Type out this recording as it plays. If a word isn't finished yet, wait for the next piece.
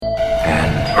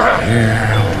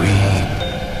Here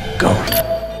we go.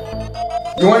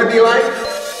 You want to be like?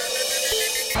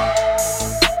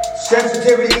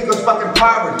 Sensitivity equals fucking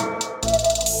poverty.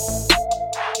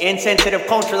 Insensitive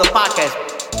Culture, the podcast.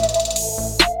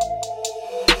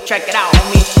 Check it out,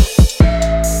 homie.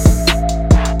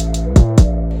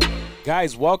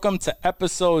 Guys, welcome to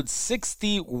episode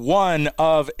 61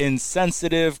 of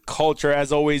Insensitive Culture.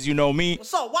 As always, you know me.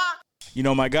 So what? You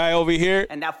know my guy over here.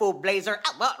 And that fool blazer,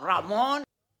 Ramon.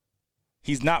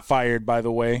 He's not fired, by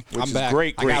the way, which I'm is back.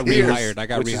 great I got news. rehired. I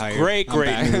got which rehired. Is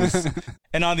great news.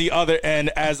 And on the other end,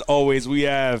 as always, we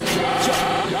have...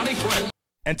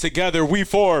 And together we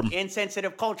form...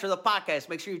 Insensitive Culture, the podcast.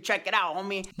 Make sure you check it out,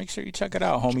 homie. Make sure you check it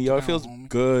out, homie. Yo, it feels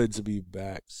good to be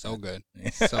back. So good.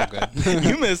 So good.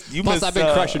 You missed... Plus, I've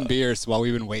been crushing beers while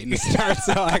we've been waiting to start,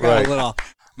 so I got a little...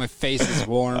 My face is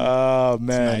warm. Oh,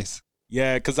 man. It's nice.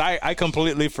 Yeah, because I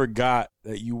completely forgot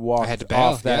that you walked I had to bail.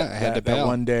 off that, I had to bail that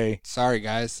one day. Sorry,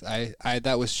 guys. I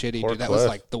that was shitty, Poor dude. That Cliff. was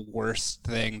like the worst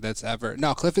thing that's ever.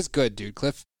 No, Cliff is good, dude.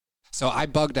 Cliff. So I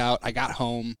bugged out. I got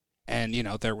home, and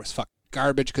there was fucking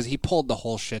garbage because he pulled the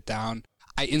whole shit down.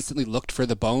 I instantly looked for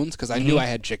the bones because I knew I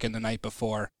had chicken the night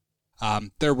before.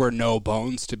 There were no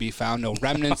bones to be found, no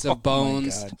remnants of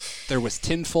bones. There was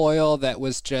tinfoil that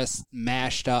was just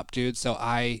mashed up, dude. So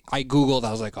I Googled.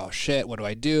 I was like, oh, shit, what do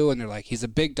I do? And they're like, he's a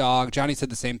big dog. Johnny said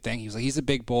the same thing. He was like, he's a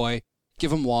big boy.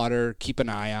 Give him water. Keep an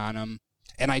eye on him.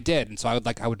 And I did. And so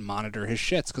I would monitor his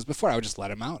shits because before I would just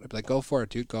let him out. I'd be like, go for it,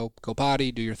 dude. Go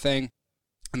potty. Do your thing.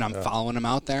 And I'm following him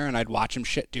out there, and I'd watch him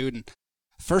shit, dude. And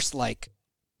first,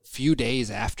 few days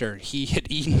after, he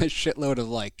had eaten a shitload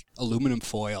of aluminum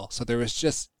foil, so there was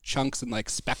just chunks and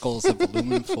speckles of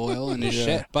aluminum foil in his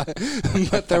shit, but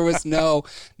there was no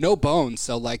bones,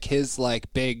 so his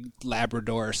big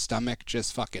Labrador stomach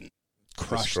just fucking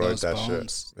crushed Destroyed those that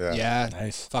bones. shit. Yeah,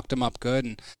 Nice. fucked him up good.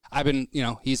 And I've been,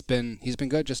 he's been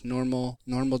good, just normal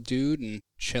dude and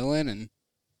chilling. And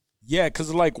Yeah,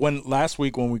 because when last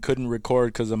week when we couldn't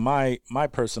record because of my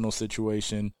personal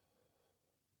situation,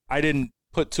 I didn't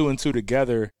put two and two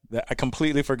together. That I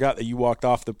completely forgot that you walked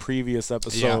off the previous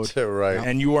episode. Yeah, right.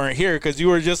 And you weren't here because you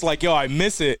were just like, yo, I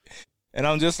miss it. And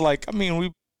I'm just like, I mean,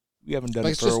 we haven't done it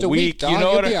it's for just a week. dog. You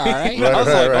know You'll what I be mean? all right. I was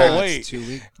like, Right. oh, It's wait. 2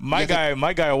 weeks.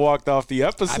 My guy walked off the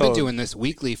episode. I've been doing this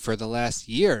weekly for the last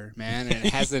year, man, and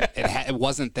it hasn't. It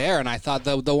wasn't there, and I thought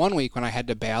the 1 week when I had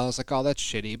to bail, I was like, oh, that's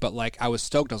shitty. But I was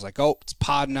stoked. I was like, oh, it's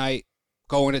pod night,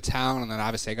 going to town, and then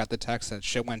obviously I got the text that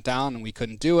shit went down and we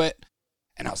couldn't do it,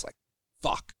 and I was like,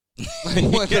 fuck.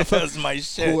 What the fuck? That's my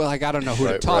shit. I don't know who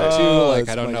to Right, talk right. to. Oh, I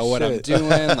that's don't my know what I'm shit. doing.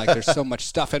 There's so much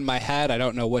stuff in my head. I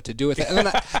don't know what to do with it.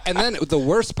 And then the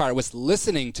worst part was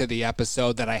listening to the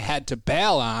episode that I had to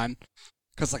bail on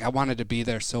because I wanted to be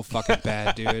there so fucking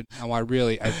bad, dude. I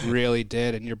really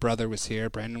did. And your brother was here.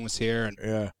 Brandon was here. And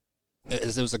Yeah.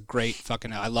 it was a great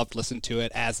fucking. I loved listening to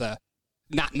it as a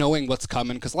not knowing what's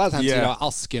coming because a lot of times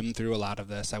I'll skim through a lot of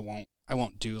this. I won't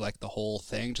do the whole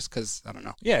thing just because I don't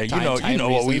know. Yeah, Time you know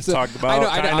what we've reasons. talked about.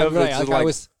 I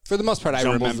was for the most part I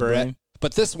jumbles remember the it, brain.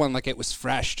 but this one it was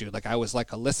fresh, dude. I was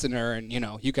a listener, and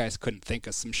you guys couldn't think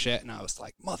of some shit, and I was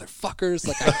like, motherfuckers.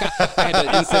 I had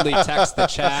to instantly text the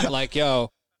chat yo,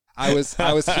 I was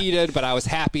heated, but I was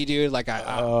happy, dude.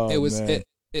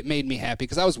 It made me happy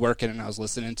because I was working and I was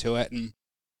listening to it, and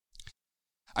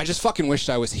I just fucking wished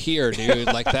I was here, dude.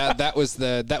 That was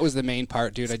the main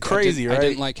part, dude. Crazy, right? I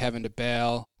didn't like having to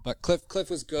bail, but Cliff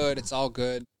was good. It's all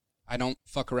good. I don't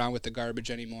fuck around with the garbage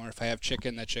anymore. If I have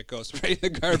chicken, that shit goes right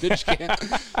in the garbage can.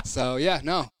 So yeah,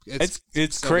 no, It's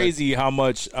so crazy how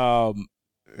much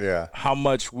Yeah. how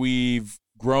much we've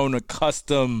grown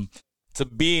accustomed to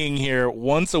being here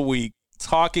once a week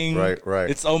talking. Right.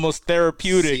 It's almost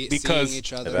therapeutic because seeing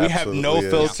each other. It we have no absolutely is.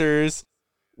 filters.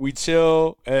 We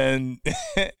chill, and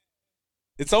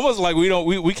it's almost like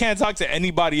we can't talk to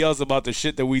anybody else about the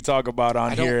shit that we talk about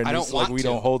on here, and it's like we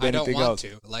don't hold anything else.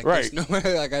 Right. Right. There's no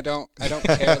way, I don't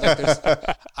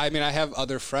care. I mean, I have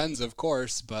other friends, of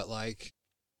course, but I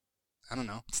don't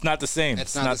know. It's not the same.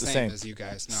 It's not the same as you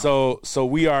guys. No. So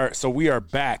we are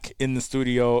back in the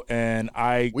studio, and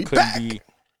I We couldn't back. be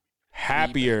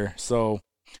happier. So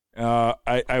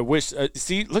I wish.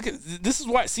 See, look at this is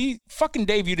why. See, fucking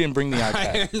Dave, you didn't bring the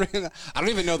iPad. I don't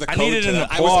even know the I code needed to an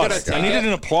that. applause. I needed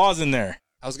an applause in there.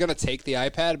 I was gonna take the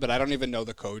iPad, but I don't even know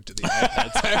the code to the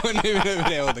iPad, so I wouldn't even have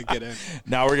been able to get in.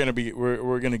 Now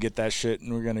we're gonna get that shit,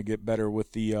 and we're gonna get better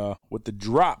with the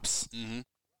drops.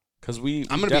 Because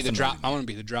I'm gonna be the drop. I want to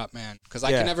be the drop man because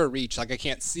I can never reach. I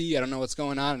can't see. I don't know what's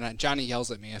going on. And Johnny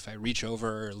yells at me if I reach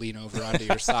over or lean over onto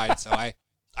your side. So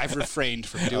I've refrained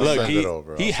from doing Look,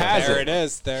 that. he has There it. it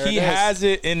is. There He it is. has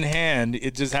it in hand.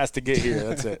 It just has to get here.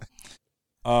 That's it.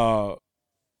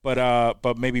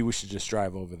 But maybe we should just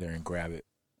drive over there and grab it.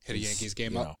 Hit a Yankees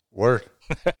game up. Word.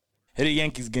 Hit a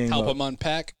Yankees game Help up. them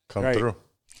unpack. Come Right. through.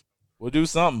 We'll do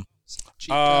something. Cheap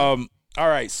time. All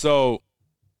right, so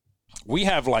we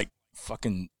have like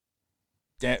fucking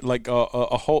like a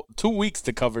whole 2 weeks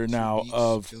to cover now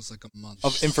of Feels like a month.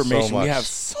 of information. So we much. have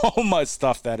so much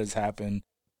stuff that has happened.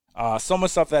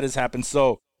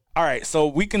 So, all right, so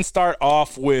we can start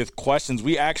off with questions.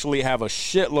 We actually have a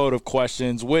shitload of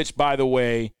questions, which, by the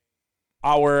way,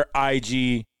 our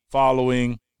IG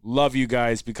following, love you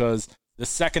guys, because the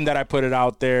second that I put it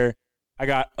out there, I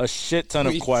got a shit ton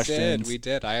of questions. We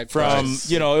did. I had From,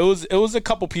 questions. it was a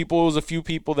couple people, it was a few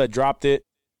people that dropped it.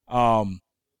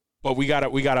 But we got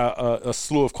a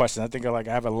slew of questions. I think I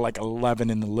have like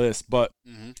 11 in the list, but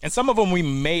and some of them we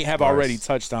may have already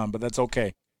touched on, but that's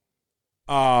okay.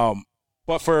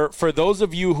 But for those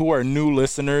of you who are new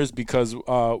listeners, because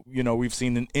we've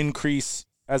seen an increase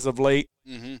as of late.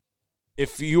 Mm-hmm.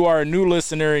 If you are a new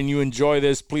listener and you enjoy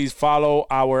this, please follow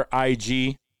our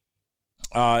IG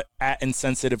at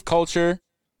Insensitive Culture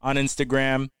on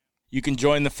Instagram. You can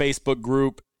join the Facebook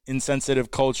group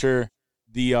Insensitive Culture.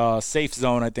 The safe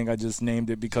zone, I think I just named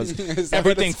it because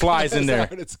everything flies in there.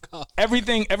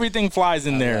 Everything flies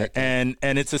in there, like it.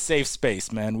 and it's a safe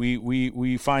space, man.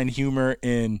 We find humor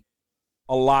in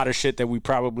a lot of shit that we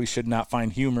probably should not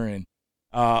find humor in,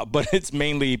 but it's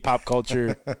mainly pop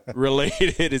culture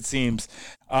related, it seems.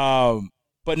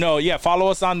 But no, yeah, follow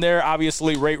us on there.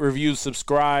 Obviously, rate, review,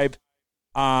 subscribe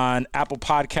on Apple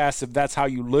Podcasts if that's how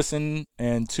you listen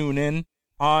and tune in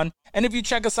on. And if you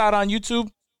check us out on YouTube,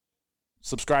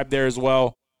 subscribe there as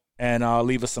well, and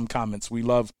leave us some comments. We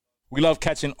love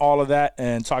catching all of that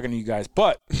and talking to you guys.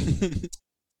 But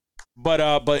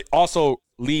also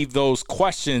leave those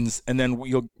questions, and then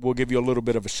we'll give you a little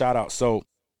bit of a shout out. So,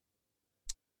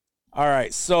 all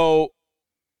right. So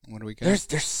What do we got?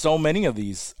 there's so many of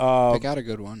these. I got a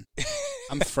good one.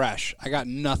 I'm fresh. I got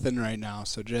nothing right now,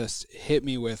 so just hit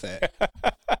me with it.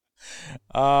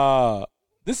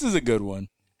 This is a good one.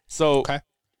 So. Okay.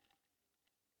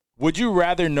 Would you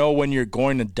rather know when you're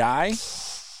going to die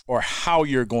or how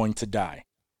you're going to die?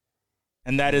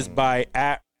 And that is by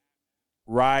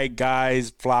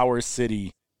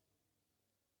 @RyeGuysFlowerCity.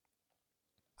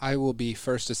 I will be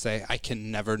first to say I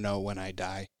can never know when I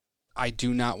die. I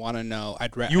do not want to know.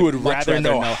 You would rather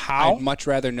know how? I'd much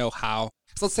rather know how.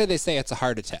 So let's say they say it's a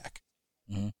heart attack.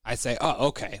 Mm-hmm. I say, oh,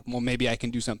 okay, well, maybe I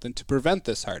can do something to prevent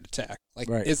this heart attack. Like,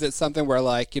 Right. Is it something where,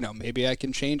 like, maybe I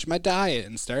can change my diet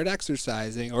and start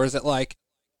exercising? Or is it like,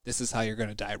 this is how you're going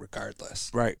to die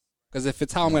regardless? Right. Because if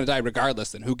it's how I'm going to die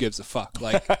regardless, then who gives a fuck?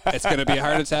 Like, it's going to be a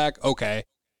heart attack? Okay,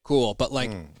 cool. But,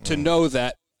 like, to know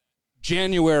that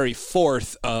January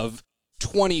 4th of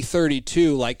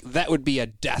 2032, like, that would be a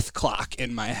death clock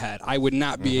in my head. I would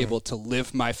not be able to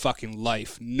live my fucking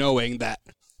life knowing that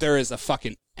there is a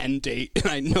fucking end date and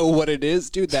I know what it is.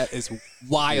 Dude, that is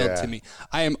wild to me.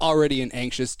 I am already an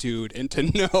anxious dude, and to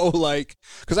know, like,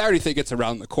 because I already think it's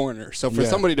around the corner. So for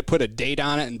somebody to put a date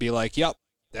on it and be like, yep,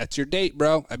 that's your date,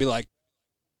 bro, I'd be like,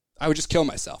 I would just kill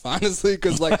myself, honestly,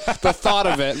 because, like, the thought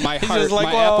of it, my heart, like,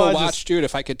 my well, Apple Watch, dude,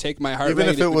 if I could take my heart Even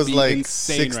rate, if it would was be like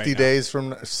insane 60 right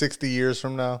now. 60 years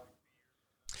from now?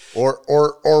 Or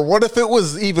what if it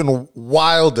was even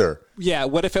wilder? Yeah,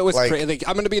 what if it was Like, crazy? Like,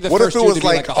 I'm going to be the What first if it dude was to be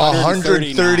like like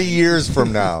 130 years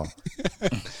from now?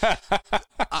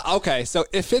 Okay, so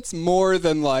if it's more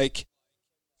than like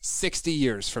 60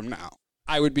 years from now,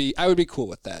 I would be cool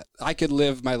with that. I could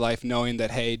live my life knowing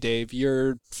that, hey, Dave,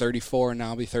 you're 34 and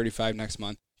I'll be 35 next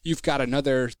month. You've got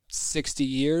another 60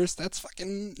 years. That's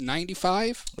fucking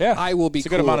 95. Yeah, I will be it's a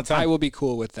cool. good amount of time. I will be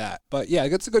cool with that. But yeah,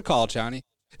 that's a good call, Johnny.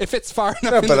 If it's far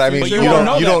enough, Yeah, in but the I mean, future, you don't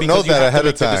know because you that have to ahead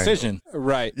make of the time. decision.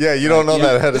 right? Yeah, you don't know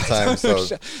that ahead of time. So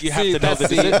You have to know that's the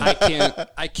decision.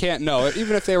 I can't know it.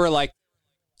 Even if they were like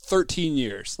 13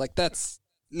 years, like that's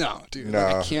no, dude. No,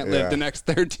 like, I can't live the next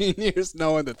 13 years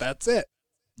knowing that that's it.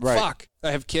 Right. Fuck.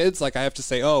 I have kids. Like, I have to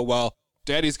say, oh well,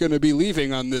 Daddy's going to be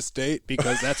leaving on this date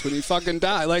because that's when he fucking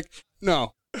die. Like,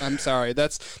 no. I'm sorry.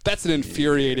 That's an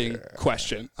infuriating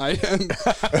question.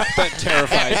 That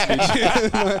terrifies me.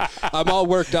 I'm all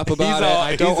worked up about it.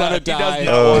 I don't want to die.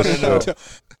 Oh, shit.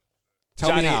 Tell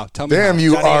Johnny, me how. Tell me damn, how.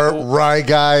 you Johnny, are Rye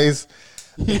Guys.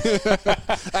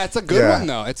 That's a good one,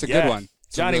 though. It's a good one.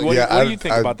 It's a Johnny, really what do you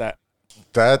think about that?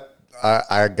 That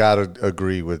I gotta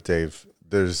agree with Dave.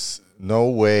 There's no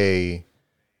way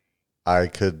I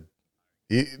could,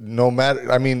 no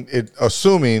matter. I mean,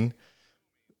 assuming.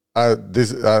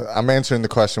 I'm answering the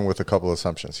question with a couple of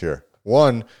assumptions here.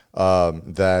 One,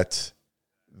 that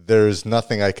there's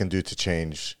nothing I can do to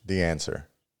change the answer.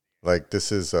 Like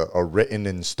this is a written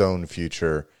in stone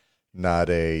future, not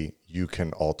a you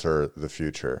can alter the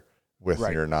future with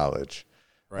your knowledge,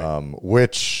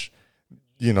 which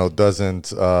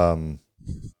doesn't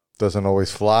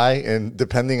always fly, and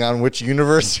depending on which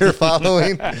universe you're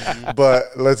following. But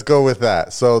let's go with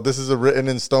that. So this is a written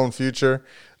in stone future,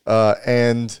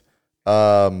 and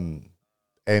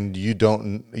you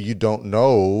don't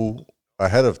know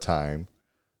ahead of time.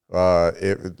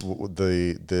 The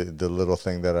little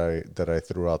thing that I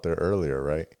threw out there earlier,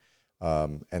 right?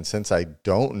 And since I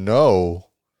don't know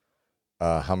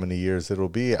how many years it'll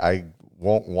be, I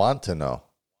won't want to know.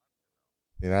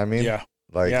 You know what I mean? Yeah.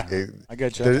 Like, yeah, I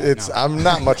get you. I'm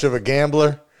not much of a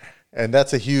gambler, and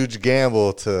that's a huge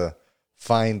gamble to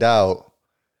find out.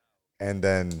 And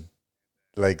then,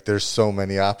 like, there's so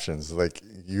many options. Like,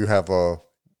 you have a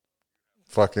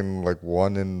fucking, like,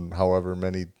 one in however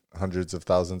many hundreds of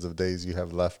thousands of days you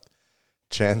have left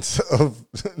chance of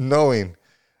knowing.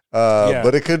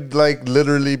 But it could, like,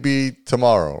 literally be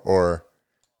tomorrow or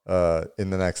in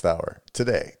the next hour,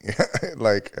 today.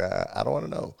 Like, I don't want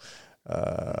to know.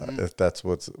 If that's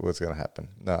what's gonna happen.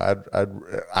 No,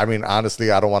 I mean, honestly,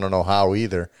 I don't want to know how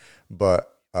either. But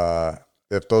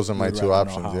if those are my two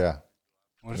options,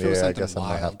 What if it was I guess wild?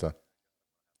 I might have to.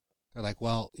 They're like,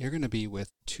 well, you're gonna be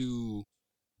with two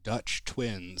Dutch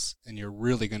twins, and you're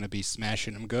really gonna be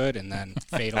smashing them good, and then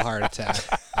fatal heart attack,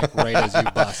 like right as you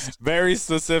bust. Very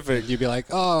specific. You'd be like,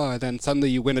 oh, and then suddenly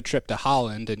you win a trip to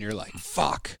Holland, and you're like,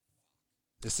 fuck,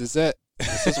 this is it.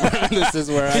 This is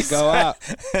where I go out.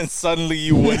 And suddenly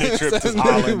you win a trip to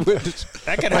Holland.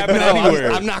 That could happen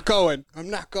anywhere. I'm not going.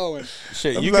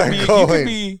 Shit, you could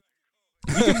be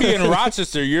in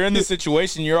Rochester. You're in the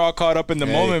situation. You're all caught up in the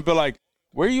moment. But like,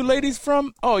 where are you ladies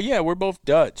from? Oh yeah, we're both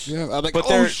Dutch. Yeah, I'm like, but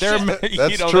they're That's true.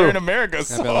 they're in America.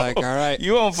 So I'd be like, all right,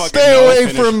 you won't fucking stay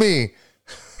away from me.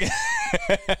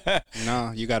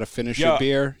 No, you got to finish your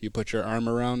beer. You put your arm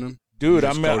around them, dude.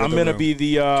 I'm gonna be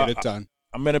the get it done.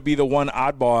 I'm going to be the one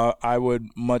oddball. I would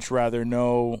much rather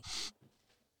know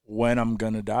when I'm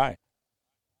going to die.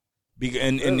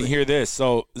 And hear this.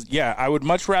 So, yeah, I would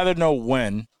much rather know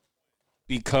when,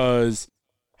 because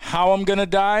how I'm going to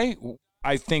die,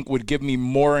 I think would give me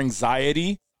more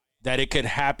anxiety that it could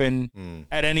happen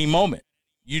at any moment.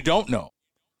 You don't know.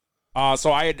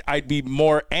 So I'd be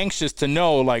more anxious to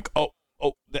know, like,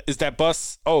 is that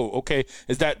bus? Oh, okay.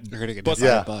 Is that You're going to get bus?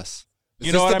 Yeah. Bus.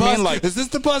 You know what I mean? Like, is this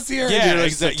the bus here? Yeah,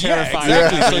 exactly. So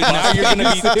now you're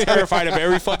gonna be terrified of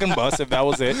every fucking bus if that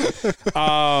was it.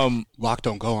 Lock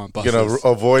don't go on buses. Gonna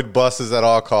avoid buses at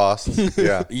all costs.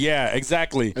 Yeah, yeah,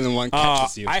 exactly. And then one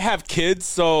catches you. I have kids,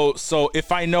 so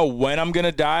if I know when I'm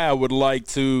gonna die, I would like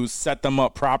to set them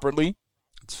up properly.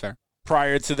 That's fair.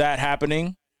 Prior to that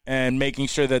happening, and making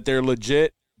sure that they're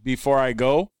legit before I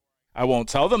go. I won't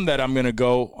tell them that I'm gonna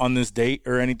go on this date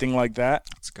or anything like that.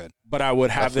 That's good. But I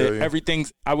would have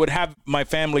I would have my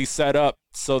family set up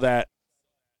so that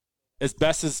as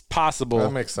best as possible.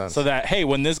 That makes sense. So that, hey,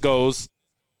 when this goes,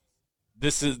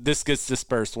 this gets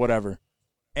dispersed, whatever.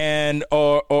 And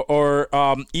or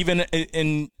even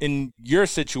in your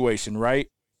situation, right?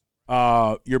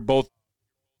 You're both,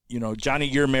 Johnny,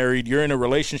 you're married, you're in a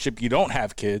relationship, you don't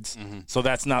have kids, so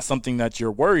that's not something that you're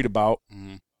worried about.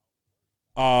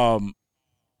 I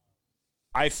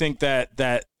think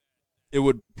that it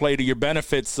would play to your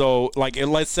benefit. So, like,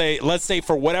 let's say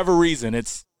for whatever reason,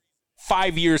 it's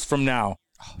 5 years from now.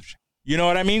 Oh, shit. You know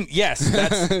what I mean? Yes,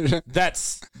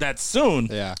 that's soon.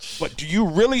 Yeah. But do you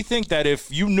really think that if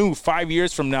you knew 5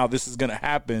 years from now this is going to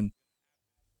happen,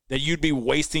 that you'd be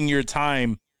wasting your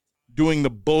time doing the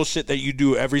bullshit that you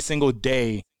do every single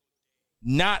day,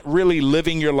 not really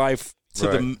living your life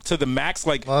to the max?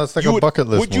 Like, well, it's like a bucket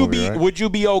list would you movie, right? Would you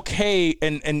be okay?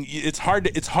 And it's hard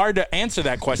to answer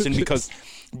that question because,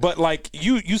 but like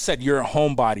you said, you're a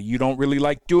homebody. You don't really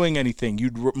like doing anything.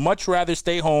 You'd much rather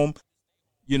stay home,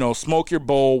 smoke your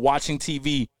bowl, watching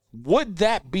TV. Would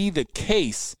that be the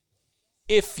case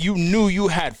if you knew you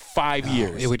had 5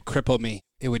 years? It would cripple me.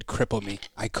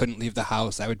 I couldn't leave the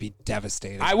house. I would be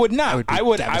devastated. I would not. I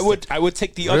would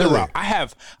take the other route. I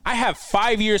have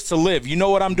 5 years to live. You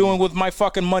know what I'm doing with my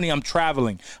fucking money? I'm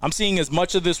traveling. I'm seeing as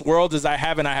much of this world as I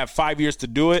have, and I have 5 years to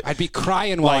do it. I'd be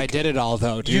crying while I did it all,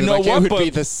 though, dude. You know what? It would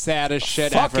be the saddest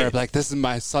shit ever. Like, this is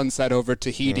my sunset over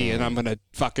Tahiti, and I'm gonna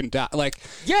fucking die. Like,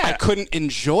 I couldn't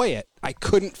enjoy it. I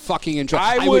couldn't fucking enjoy it.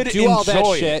 I would do all that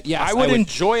shit. Yes, I would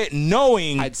enjoy it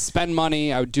knowing. I'd spend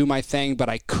money. I would do my thing, but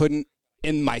I couldn't.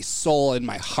 In my soul, in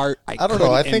my heart, I don't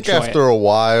know. I think after a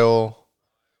while,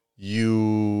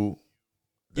 you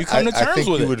come to terms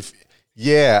with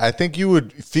it. I think you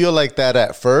would feel like that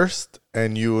at first,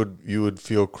 and you would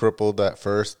feel crippled at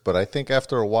first, but I think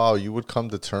after a while you would come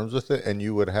to terms with it, and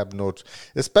you would have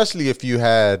especially if you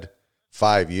had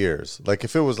 5 years. Like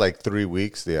if it was like 3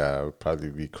 weeks, I would probably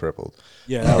be crippled.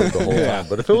 Yeah, that was the whole time.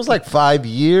 But if it was like 5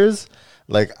 years,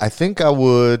 like I think I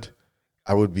would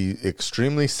be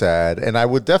extremely sad, and I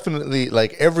would definitely,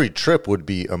 like, every trip would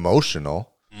be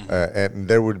emotional, and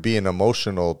there would be an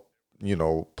emotional,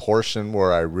 portion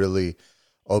where I really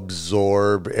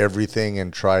absorb everything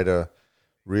and try to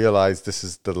realize this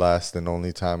is the last and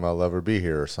only time I'll ever be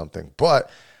here or something. But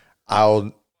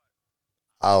I'll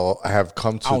have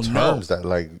come to terms that,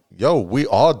 like, yo, we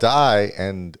all die,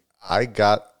 and I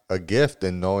got a gift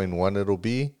in knowing when it'll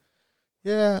be.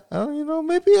 Yeah,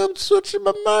 maybe I'm switching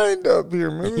my mind up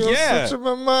here. Maybe I'm switching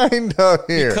my mind up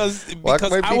here. Because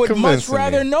I would much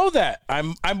rather know that.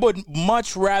 I would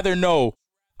much rather know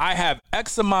I have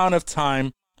X amount of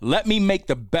time. Let me make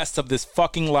the best of this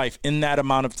fucking life in that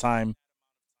amount of time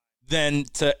than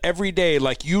to every day,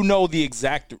 like, the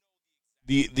exact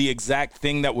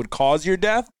thing that would cause your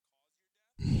death.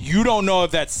 You don't know if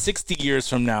that's 60 years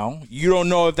from now. You don't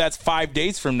know if that's 5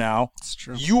 days from now. It's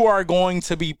true. You are going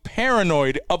to be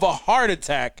paranoid of a heart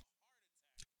attack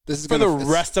for the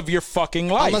rest of your fucking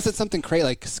life. Unless it's something crazy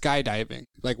like skydiving.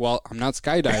 Like, well, I'm not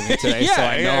skydiving today, so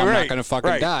I know I'm not going to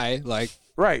fucking die. Like,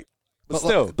 right. But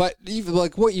still. But even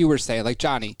like what you were saying, like,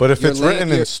 Johnny. But if it's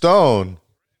written in stone,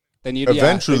 then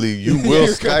eventually you will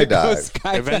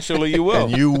skydive. Eventually you will.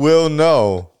 And you will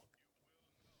know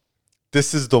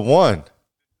this is the one.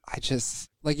 I just,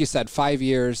 like you said, 5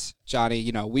 years, Johnny,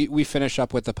 we finish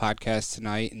up with the podcast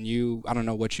tonight, and I don't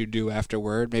know what you do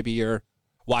afterward. Maybe you're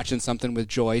watching something with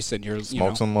Joyce, and you're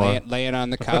laying on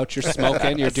the couch, you're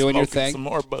smoking, you're doing your thing. Some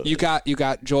more, you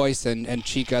got Joyce and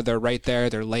Chica, they're right there,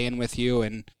 they're laying with you,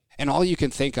 and all you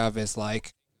can think of is,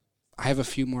 like, I have a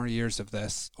few more years of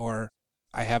this, or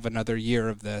I have another year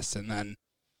of this, and then,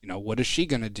 what is she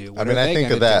going to do? What I think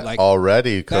of that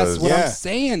already. That's what I'm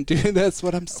saying, dude. That's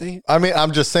what I'm saying. I mean,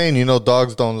 I'm just saying,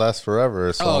 dogs don't last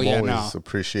forever. So I'm always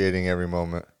appreciating every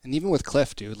moment. And even with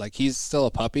Cliff, dude, like, he's still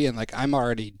a puppy, and, like, I'm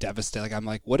already devastated. Like, I'm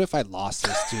like, what if I lost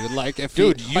this dude? Like, if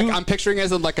I'm picturing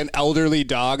as like an elderly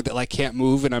dog that, like, can't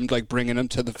move, and I'm, like, bringing him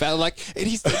to the vet. Like, and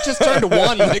he's just turned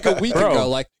 1 like a week ago.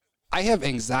 Like, I have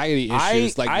anxiety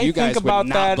issues like you guys would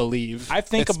not believe. I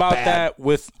think about that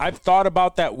I've thought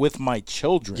about that with my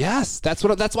children. Yes, that's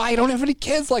why I don't have any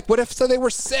kids. Like, what if they were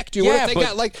sick, dude? What if they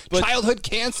got, like, childhood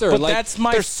cancer? But like, that's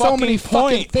my there's so many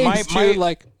fucking things, dude.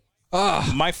 Like,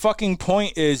 my fucking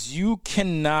point is, you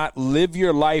cannot live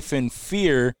your life in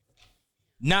fear,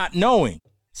 not knowing.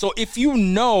 So if you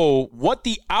know what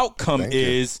the outcome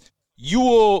is, you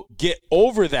will get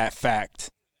over that fact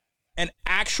and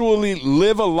actually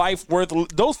live a life worth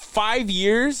those 5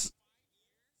 years.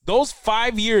 Those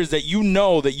 5 years that you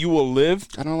know that you will live.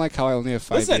 I don't like how I only have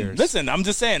 5 years. Listen, I'm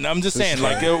just saying.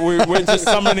 Like, we're just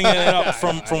summoning it up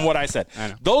from what I said. I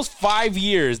know. Those 5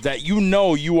 years that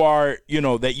you are,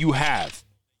 that you have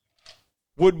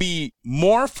would be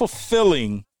more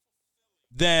fulfilling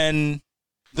than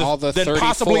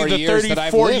possibly the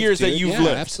 34 years that you've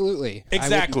lived. Absolutely.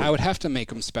 Exactly. I would have to make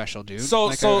them special, dude.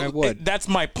 So I would. That's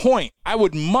my point. I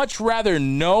would much rather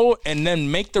know and then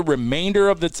make the remainder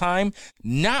of the time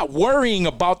not worrying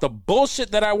about the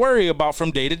bullshit that I worry about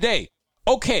from day to day.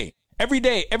 Okay, every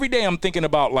day I'm thinking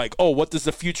about, like, oh, what does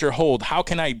the future hold? How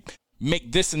can I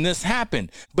make this and this happen?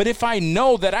 But if I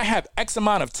know that I have X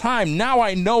amount of time, now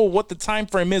I know what the time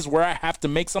frame is where I have to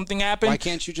make something happen. Why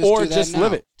can't you just do that now?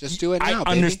 Live it? Just do it now,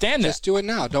 I understand that. Just do it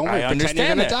now. Don't worry. Pretend you're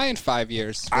going to die in 5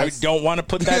 years. I don't want to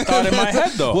put that thought in my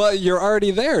head, though. Well, you're already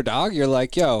there, dog. You're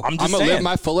like, yo, I'm going to live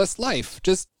my fullest life.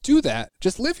 Just do that.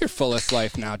 Just live your fullest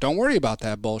life now. Don't worry about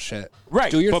that bullshit.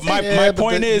 Right. Do your but thing. my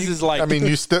point is like, I mean,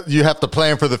 you have to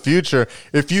plan for the future.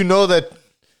 If you know that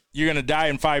you're going to die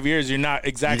in 5 years, you're not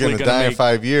exactly going to die in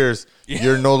 5 years. Yeah.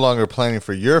 You're no longer planning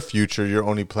for your future. You're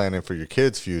only planning for your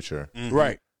kids' future. Mm-hmm.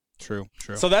 Right. True.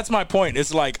 So that's my point.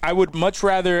 It's like, I would much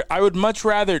rather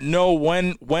know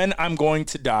when I'm going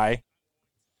to die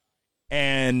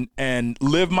and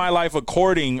live my life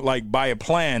according, like, by a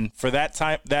plan for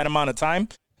that amount of time,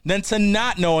 than to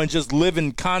not know and just live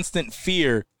in constant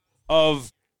fear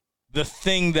of the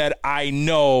thing that I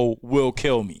know will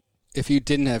kill me. If you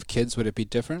didn't have kids, would it be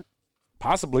different?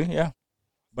 Possibly, yeah.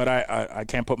 But I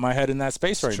can't put my head in that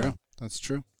space right now. That's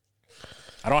true.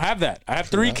 I don't have that. I have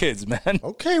 3 kids, man.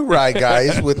 Okay, right,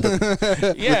 guys, with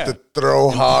the throw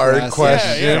hard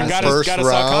question. Yeah, got us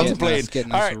contemplating.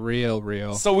 Getting us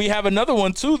real. So we have another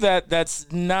one too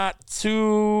that's not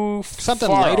too something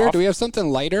far lighter. off. Do we have something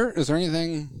lighter? Is there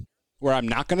anything where I'm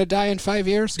not going to die in 5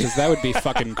 years? Because that would be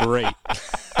fucking great.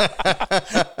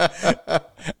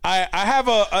 I have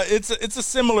it's a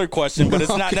similar question, but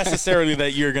it's not necessarily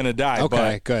that you're gonna die. Okay,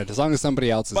 but, good. As long as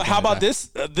somebody else is. But how about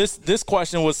this? This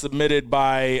question was submitted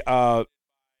by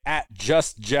at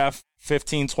Just Jeff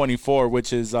 1524,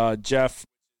 which is Jeff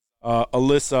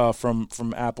Alyssa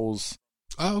from Apple's.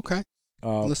 Oh, okay.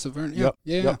 Alyssa Verne. Yeah,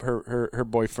 Yep. Her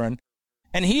boyfriend,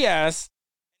 and he asked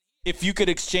if you could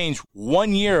exchange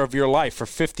 1 year of your life for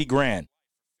 $50,000.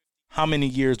 How many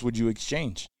years would you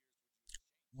exchange?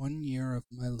 1 year of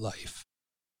my life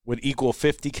would equal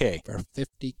 $50,000 for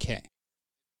 $50,000.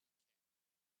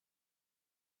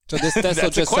 So this will That's a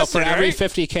just question, so for every right?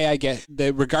 $50,000 I get,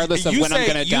 regardless of You when I'm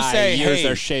say- going to you die, say, years hey,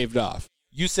 are shaved off.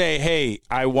 You say, hey,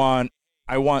 I want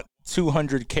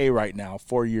 $200,000 right now.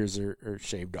 4 years are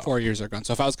shaved off. 4 years are gone.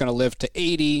 So if I was going to live to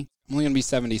 80, I'm only going to be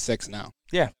 76 now.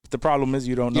 Yeah. The problem is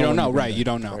you don't know. You don't when know, you're gonna right? die. You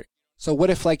don't know. Right. So what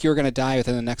if like you're going to die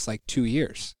within the next like 2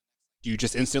 years? Do you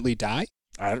just instantly die?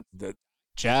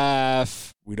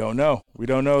 Jeff. We don't know. We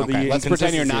don't know. Okay, let's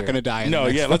pretend you're not going to die. No,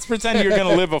 yeah. Let's pretend you're going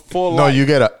to live a full No, life. you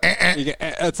get a.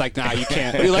 It's like, nah, you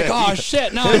can't. You're like, oh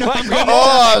shit, no, I'm gonna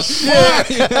Oh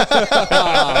shit!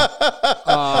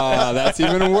 Oh, that's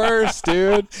even worse,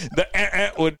 dude. The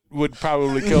would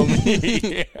probably kill me.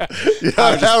 Yeah,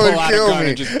 I would just that pull would out a kill gun me.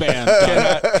 and just bam.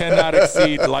 done. cannot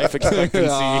exceed life expectancy.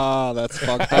 Oh, that's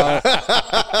fucked up.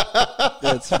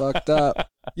 That's fucked up.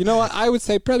 You know what? I would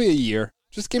say probably a year.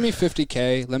 Just give me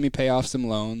 $50,000. Let me pay off some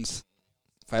loans.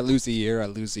 If I lose a year, I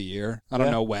lose a year. I don't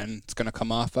know when it's gonna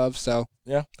come off of. So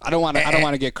Yeah. I don't want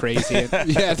to get crazy.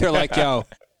 Yeah, they're like, yo,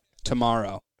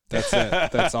 tomorrow. That's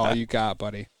it. That's all you got,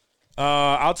 buddy.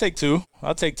 I'll take 2.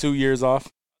 I'll take 2 years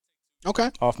off Okay.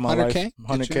 my 100K? life.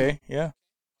 100K. Yeah.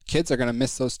 Kids are gonna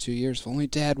miss those 2 years. If only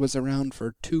Dad was around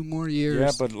for 2 more years.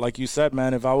 Yeah, but like you said,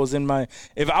 man, if I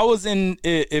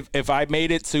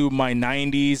made it to my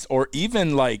 90s or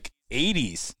even like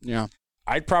 80s, yeah.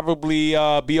 I'd probably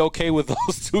be okay with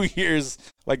those 2 years,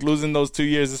 like losing those 2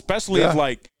 years, especially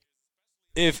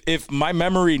if my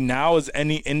memory now is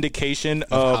any indication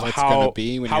of how it's how gonna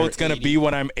be when you're it's gonna 80. be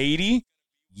when I'm 80.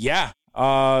 Yeah,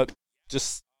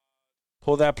 just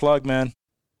pull that plug, man.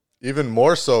 Even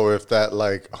more so if that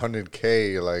like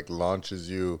 100K like launches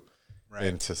you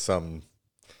into some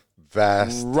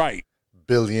vast Right,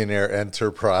 billionaire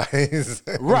enterprise.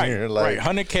 And right, you're like,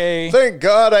 right. 100K. thank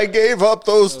God I gave up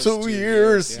those 2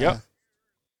 years. Yeah.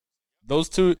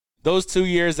 Yep. Those 2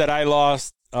 years that I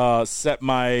lost set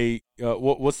my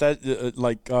what's that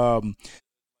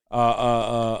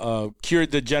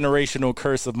cured the generational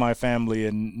curse of my family,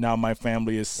 and now my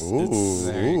family is Ooh,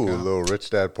 little rich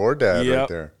dad, poor dad right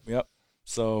there. Yep.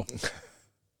 So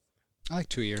I like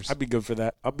 2 years. I'd be good for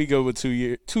that. I'll be good with 2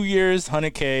 years. 2 years,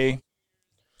 100K.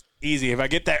 Easy. If I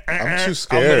get that, I'm too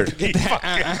scared. You added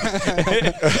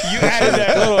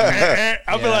that little.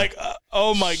 I'll be like,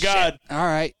 oh my god. All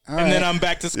right. And then I'm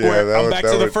back to square. Yeah, I'm back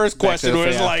to the first back to question the- where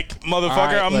it's yeah. like, motherfucker, All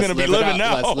right, I'm let's gonna be live it living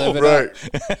up. now. Let's live it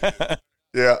Right.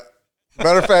 Yeah.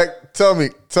 Matter of fact, tell me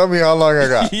how long I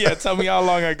got. Yeah, tell me how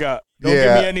long I got. Don't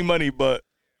Yeah. give me any money, but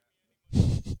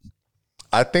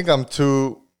I think I'm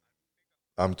too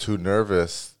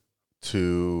nervous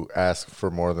to ask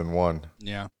for more than one.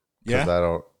 Yeah. Because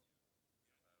yeah.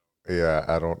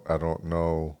 I don't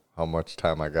know how much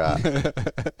time I got.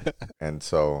 And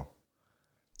so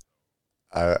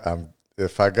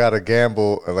if I got to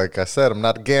gamble, like I said, I'm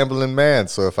not a gambling man.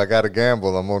 So if I got to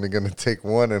gamble, I'm only going to take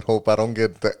one and hope I don't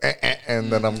get the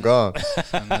and then I'm gone.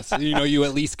 And that's, you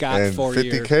at least got And 4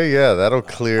 years. $50K, yeah, that'll I'll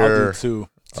clear do two.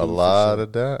 a lot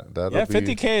of that. That'll Yeah, be,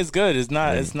 50K is good. It's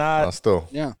not. It's I'll not. still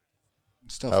Yeah.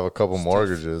 Still have a couple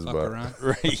mortgages, fuck but around.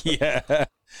 Right, yeah.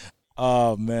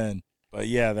 Oh man. But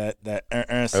yeah, that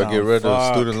sound. I'll get rid of the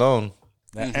fuck. student loan.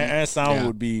 That sound Yeah.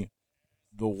 would be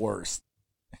the worst.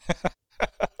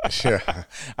 Yeah.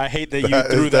 I hate that you That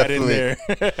threw is that in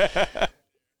definitely- there.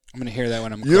 I'm gonna hear that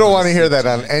when I'm. You don't want to hear that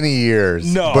on any years.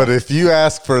 No. But if you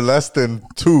ask for less than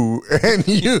 2 and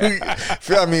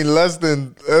less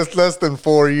than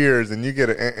 4 years and you get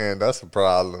an that's a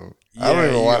problem. I don't Yeah,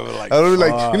 even you want. gotta be like, I don't be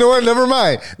like. fuck. You know what? Never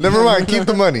mind. Keep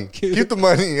the money. Keep the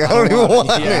money. I don't even want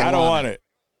Yeah, it. I don't want it.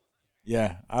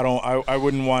 Yeah, I don't. I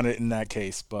wouldn't want it in that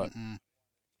case. But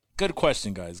good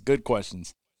question, guys. Good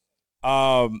questions.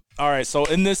 All right. So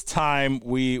in this time,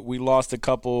 we lost a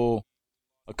couple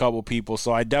people.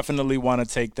 So I definitely want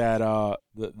to take that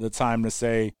the time to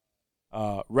say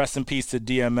rest in peace to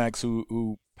DMX,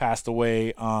 who passed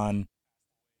away on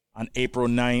April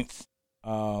 9th.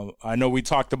 I know we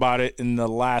talked about it in the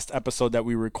last episode that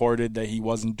we recorded that he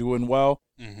wasn't doing well.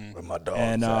 With my dog.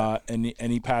 And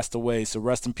he passed away. So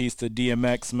rest in peace to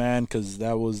DMX, man, because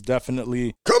that was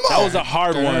definitely Come on! that was a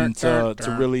hard one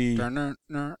to really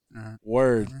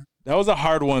word. That was a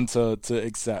hard one to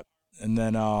accept. And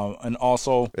then and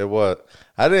also It was.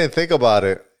 I didn't think about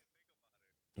it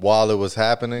while it was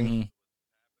happening.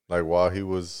 Like while he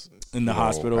was in the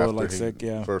hospital or after like he sick,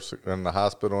 yeah. First in the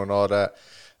hospital and all that.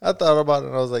 I thought about it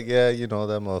and I was like, yeah, you know,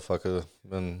 that motherfucker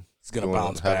been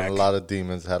bounce having back. a lot of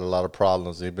demons, had a lot of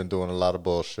problems. He's been doing a lot of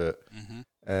bullshit.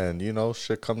 And, you know,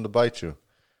 shit come to bite you.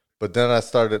 But then I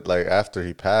started, like, after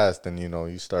he passed, and, you know,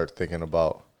 you start thinking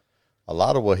about a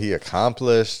lot of what he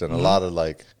accomplished and a lot of,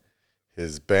 like,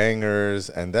 his bangers.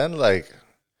 And then, like,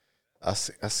 I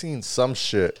seen some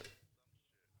shit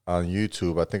on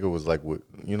YouTube. I think it was, like,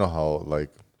 you know how, like,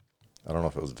 I don't know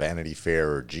if it was Vanity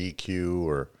Fair or GQ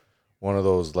or one of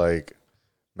those, like,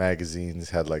 magazines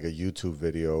had, like, a YouTube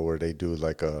video where they do,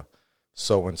 like, a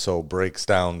so-and-so breaks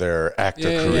down their actor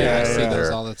career. Yeah, I see their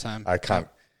those all the time. icon.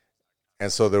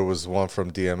 And so there was one from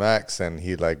DMX, and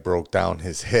he, like, broke down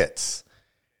his hits.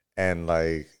 And,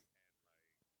 like,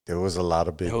 there was a lot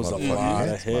of big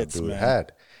motherfucking hits my dude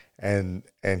had. And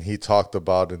he talked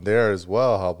about in there as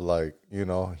well how, like, you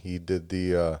know, he did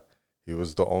he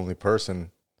was the only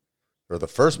person or the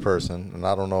first person, and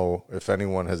I don't know if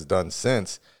anyone has done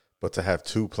since, but to have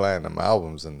 2 platinum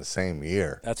albums in the same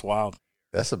year. That's wild.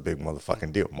 That's a big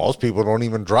motherfucking deal. Most people don't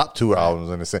even drop 2 albums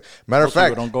in the same. Matter of Most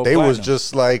fact, people don't go they was platinum.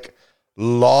 just like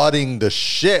lauding the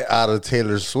shit out of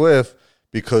Taylor Swift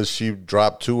because she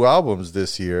dropped 2 albums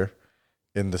this year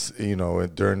in this, you know,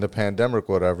 during the pandemic,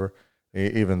 whatever.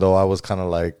 Even though I was kind of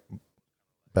like,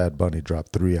 Bad Bunny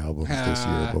dropped 3 albums this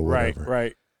year, but whatever.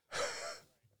 Right.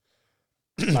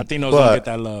 Latinos don't get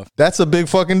that love. That's a big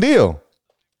fucking deal.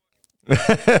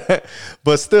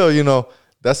 But still, you know,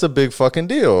 that's a big fucking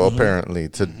deal, apparently,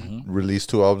 to release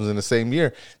 2 albums in the same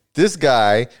year. This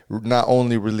guy not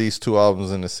only released 2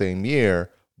 albums in the same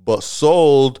year, but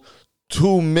sold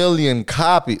 1 million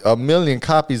copies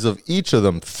of each of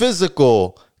them,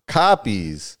 physical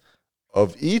copies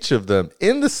of each of them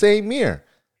in the same year.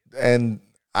 And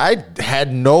I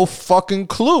had no fucking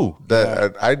clue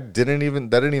that that didn't even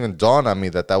dawn on me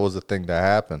that was a thing that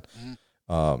happened.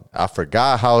 I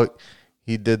forgot how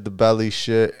he did the belly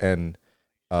shit, and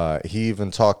he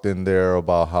even talked in there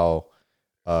about how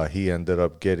he ended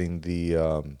up getting the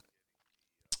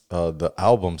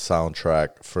album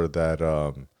soundtrack for that.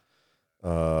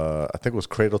 I think it was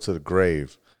Cradle to the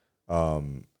Grave,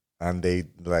 and they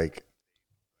like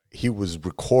he was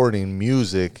recording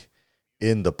music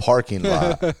in the parking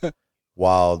lot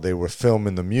while they were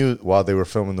filming the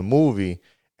movie,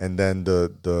 and then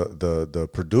the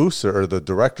producer or the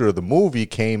director of the movie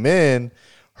came in,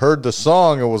 heard the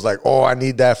song, and was like, "Oh, I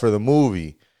need that for the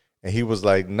movie." And he was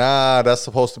like, "Nah, that's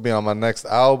supposed to be on my next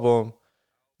album."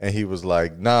 And he was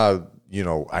like, "Nah, you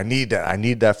know, I need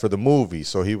that for the movie."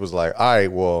 So he was like, "All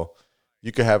right, well,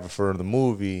 you can have it for the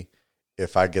movie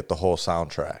if I get the whole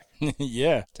soundtrack."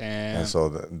 Yeah. Damn. And so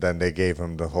then they gave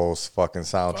him the whole fucking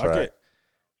Fuck soundtrack. it.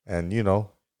 And, you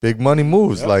know, big money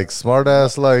moves. Yep. Like, smart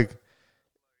ass, like,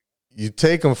 you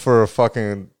take them for a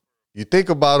fucking, you think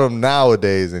about them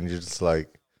nowadays and you're just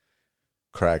like,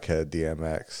 crackhead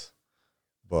DMX.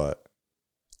 But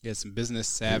Get some business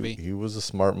savvy. he was a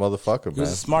smart motherfucker, man. He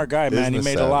was a smart guy, man. He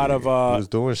Business made a lot of savvy. He was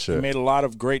doing shit. he made a lot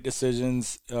of great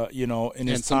decisions, you know, in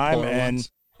his And some time, poor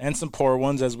ones. and some poor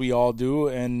ones, as we all do.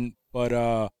 And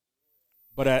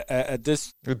but at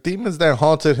this, The demons that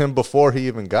haunted him before he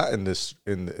even got in the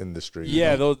industry. you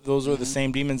yeah, know? those are the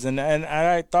same demons. And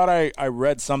I thought I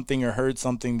read something or heard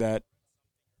something that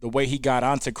the way he got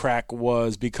onto crack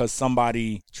was because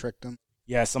somebody Tricked him.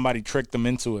 tricked him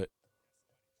into it,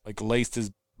 like laced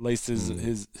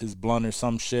his blunt or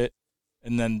some shit,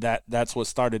 and then that's what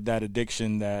started that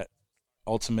addiction that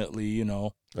ultimately, you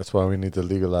know, That's why we need to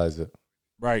legalize it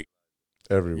right.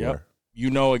 everywhere. Yep. You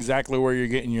know exactly where you're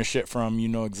getting your shit from. You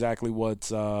know exactly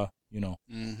what's, you know,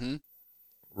 Mm-hmm.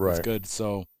 Right. it's good.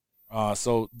 So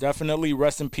definitely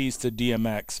rest in peace to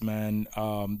DMX, man.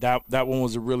 That one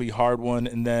was a really hard one.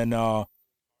 And then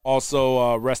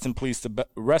also rest in peace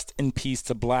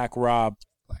to Black Rob,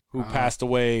 who passed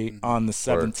away on the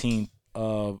 17th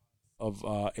of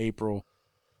April.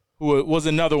 Who was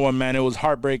another one, man. It was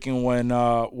heartbreaking when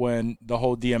the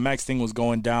whole DMX thing was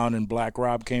going down and Black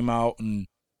Rob came out and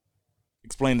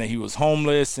explained that he was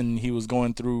homeless and he was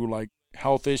going through like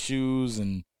health issues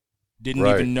and didn't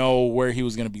Right. even know where he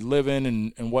was going to be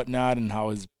living and whatnot, and how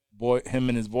him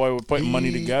and his boy were putting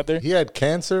money together. He had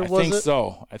cancer, I was think it?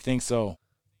 so. I think so.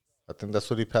 I think that's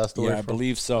what he passed away Yeah, from. I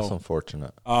believe so. That's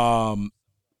unfortunate.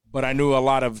 But I knew a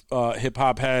lot of hip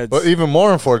hop heads. But even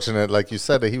more unfortunate, like you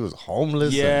said, that he was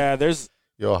homeless. Yeah, there's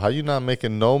how you not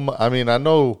making no money? I mean, I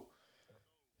know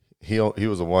he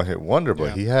was a one-hit wonder,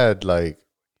 but he had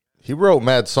he wrote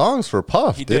mad songs for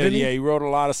Puff, didn't he? Yeah, he wrote a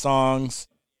lot of songs.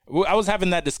 I was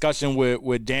having that discussion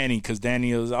with Danny because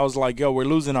Danny I was like, yo, we're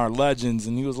losing our legends.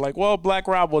 And he was like, well, Black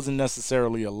Rob wasn't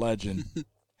necessarily a legend.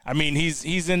 I mean,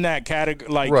 he's in that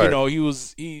category. Like, right.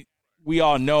 We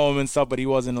all know him and stuff, but he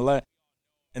wasn't a legend.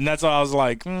 And that's why I was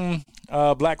like,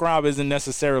 Black Rob isn't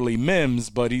necessarily Mims,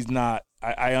 but he's not.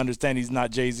 I understand he's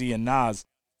not Jay-Z and Nas.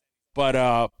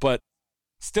 But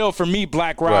still, for me,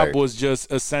 Black Rob was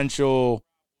just essential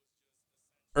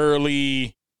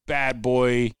early bad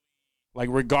boy. Like,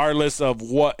 regardless of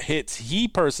what hits he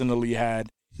personally had,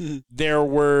 there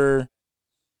were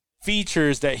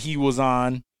features that he was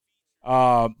on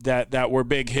that were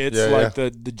big hits,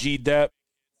 the G-Dep,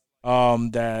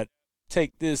 that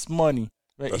Take This Money.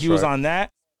 Right? He was on that.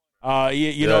 Like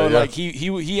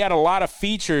he had a lot of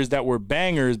features that were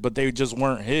bangers, but they just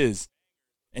weren't his.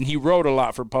 And he wrote a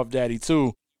lot for Puff Daddy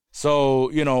too. So,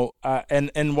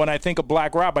 and when I think of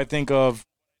Black Rob, I think of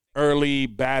early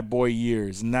bad boy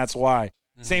years, and that's why.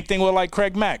 Same thing with like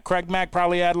Craig Mack. Craig Mack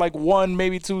probably had like one,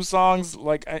 maybe two songs,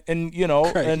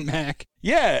 Craig Mack.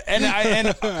 Yeah,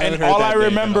 and all I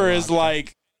remember is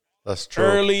like that's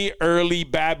true. Early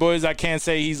bad boys. I can't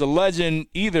say he's a legend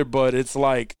either, but it's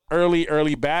like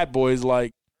early bad boys,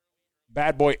 like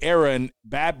Bad Boy era, and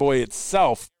Bad Boy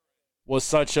itself was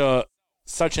such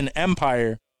an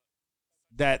empire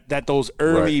that those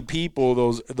early people,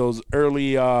 those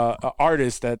early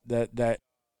artists that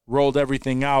rolled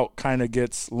everything out, kind of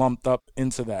gets lumped up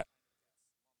into that.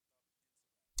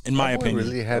 In my opinion,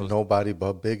 really had nobody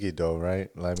but Biggie though, right?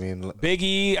 I mean,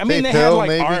 Biggie. I Faith mean, they Hill, had like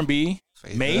maybe? R&B,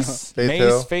 Mace,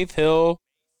 Hill. Faith Hill.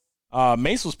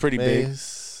 Mace was pretty big.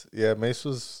 Yeah, Mace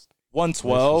was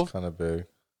 112, kind of big.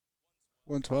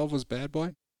 112 was Bad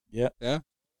Boy. Yeah. Yeah.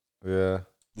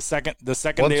 The second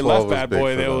they left Bad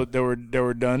Boy, they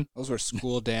were done. Those were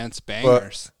school dance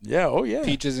bangers. Yeah.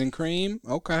 Peaches and Cream.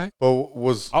 Okay. But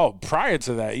prior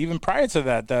to that, even prior to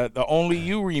that, the Only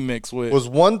You remix was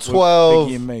 112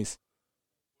 Biggie and Mace.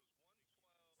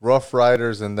 Rough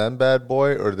Riders and then Bad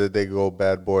Boy, or did they go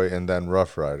Bad Boy and then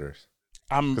Rough Riders?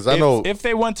 Because I know if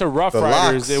they went to Rough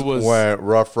Riders, it was went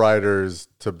Rough Riders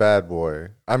to Bad Boy.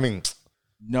 I mean,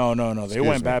 no. They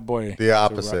went Bad Boy. The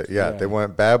opposite. They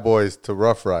went Bad Boys to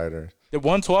Rough Riders. Did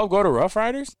 112 go to Rough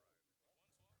Riders?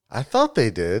 I thought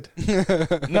they did.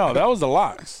 No, that was the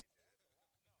Locks.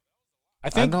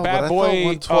 I think Bad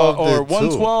or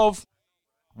 112.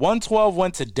 112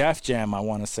 went to Def Jam, I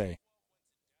want to say.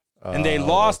 And they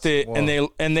lost it, and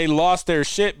they lost their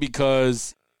shit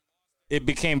because it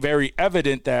became very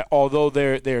evident that although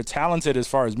they're talented as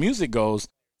far as music goes,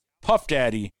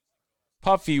 Puffy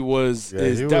is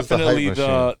definitely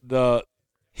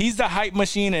he's the hype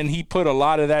machine, and he put a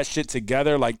lot of that shit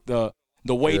together, like the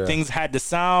way things had to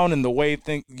sound and the way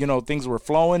things were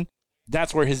flowing.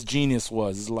 That's where his genius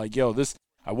was. It's like, yo,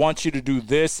 I want you to do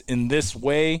this in this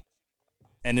way,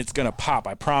 and it's gonna pop.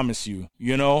 I promise you.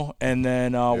 And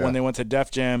then when they went to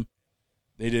Def Jam,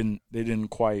 they didn't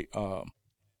quite pop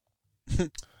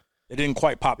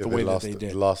the way that they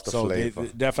did. Lost the flavor. They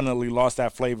definitely lost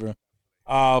that flavor.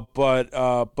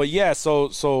 But yeah. So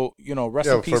rest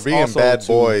in peace. For being also bad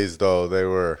boys, though, they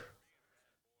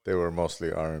were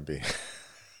mostly R&B.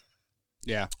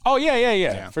 Yeah. Oh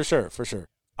yeah. For sure.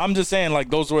 I'm just saying, like,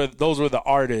 those were the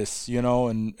artists,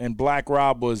 and Black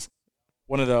Rob was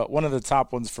one of the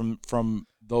top ones from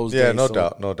those days. Yeah,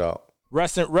 no doubt.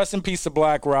 Rest in peace to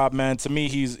Black Rob, man. To me,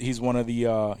 he's one of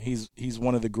the he's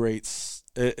one of the greats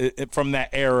from that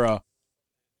era.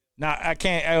 Now I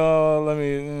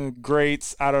can't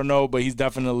greats. I don't know, but he's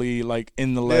definitely like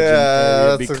in the legend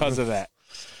area because of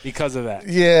that.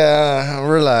 Yeah,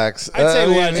 relax. I'd say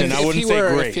legend. I wouldn't say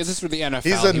great. If this were the NFL,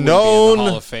 he's he would be in known the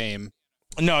Hall of Fame.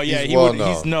 No, yeah, he's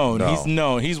known. He's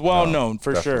known. He's well known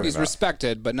for sure. He's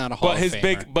respected, but not a Hall of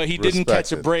Famer. But he didn't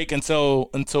catch a break until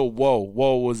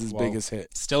Whoa was his biggest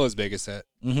hit. Still his biggest hit.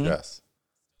 Mm-hmm. Yes.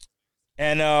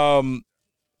 And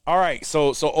all right,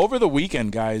 so over the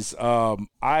weekend, guys,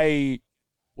 I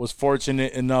was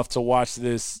fortunate enough to watch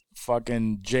this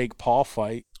fucking Jake Paul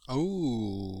fight.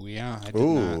 Oh yeah, I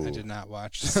did not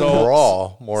watch. So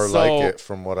Raw, like it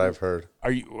from what I've heard.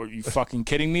 Are you fucking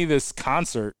kidding me? This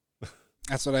concert.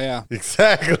 That's what I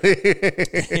exactly.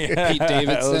 Pete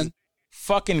Davidson,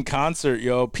 fucking concert,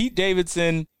 yo. Pete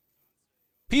Davidson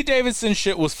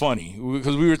shit was funny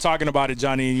because we were talking about it,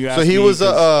 Johnny, and you asked me. So he was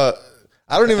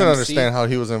I don't even MC. understand how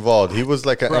he was involved. He was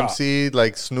like an Bruh. MC,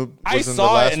 like Snoop was I in the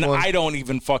saw last it and one. I don't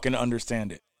even fucking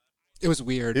understand it. It was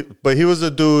weird. But he was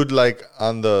a dude like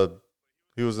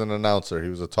he was an announcer. He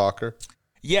was a talker.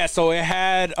 Yeah, so it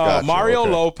had Gotcha, Mario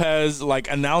okay. Lopez like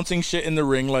announcing shit in the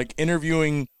ring, like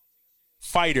interviewing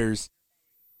fighters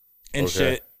and Okay.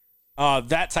 shit.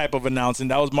 That type of announcing.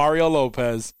 That was Mario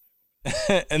Lopez.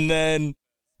 And then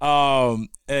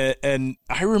and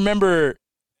I remember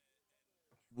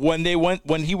when he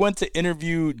went to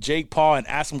interview Jake Paul and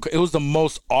ask him, it was the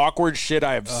most awkward shit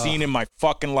I have seen in my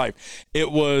fucking life.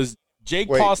 It was Jake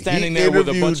Paul standing there with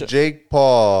a bunch of Jake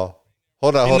Paul.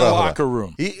 Hold on. in the locker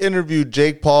room. He interviewed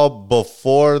Jake Paul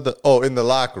before in the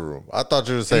locker room. I thought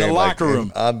you were saying the locker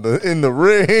room. In the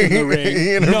ring. the ring.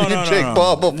 He interviewed Jake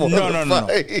Paul before the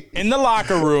fight. In the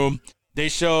locker room, they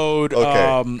showed.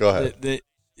 Okay, go ahead.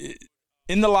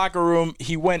 In the locker room,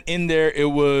 he went in there.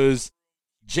 It was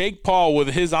Jake Paul with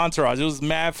his entourage. It was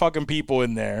mad fucking people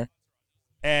in there,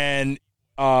 and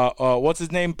what's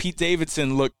his name? Pete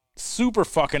Davidson looked super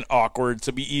fucking awkward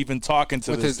to be even talking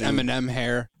to With this his dude. Eminem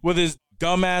hair. With his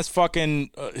dumbass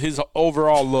fucking his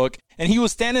overall look, and he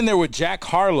was standing there with Jack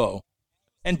Harlow,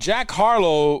 and Jack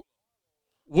Harlow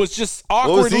was just was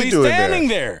he awkwardly doing standing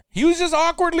there. He was just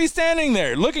awkwardly standing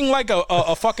there, looking like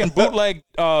a fucking bootleg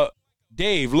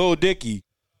Dave, Lil Dicky.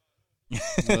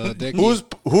 Dickie.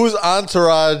 Whose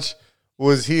entourage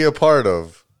was he a part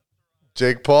of?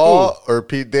 Jake Paul or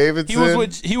Pete Davidson?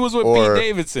 He was with Or- Pete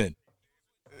Davidson.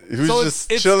 He was So just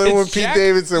it's chilling with Jack- Pete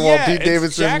Davidson yeah, while Pete it's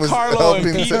Davidson Jack was Harlow and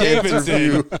helping Pete to Davidson.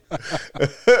 interview.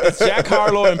 It's Jack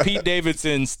Harlow and Pete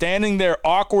Davidson standing there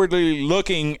awkwardly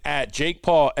looking at Jake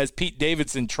Paul as Pete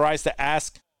Davidson tries to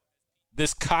ask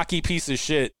this cocky piece of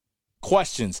shit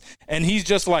questions. And he's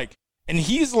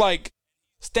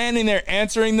standing there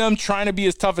answering them, trying to be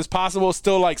as tough as possible,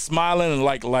 still like smiling and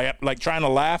like trying to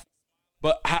laugh.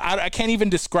 But I can't even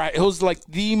describe. It was like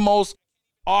the most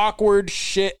awkward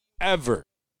shit ever.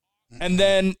 And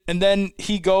then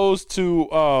he goes to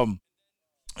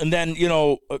and then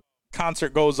a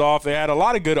concert goes off. They had a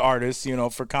lot of good artists,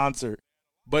 for concert,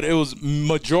 but it was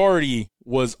majority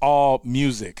was all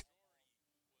music.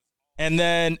 And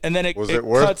then it Was it it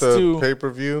worth cuts the to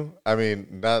pay-per-view? I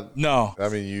mean, not. no. I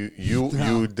mean,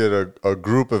 you did a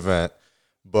group event,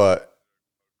 but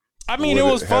I mean, would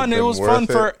it was it have fun. It been was fun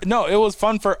worth it? it was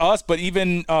fun for us, but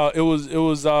even it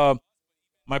was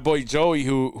my boy Joey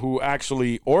who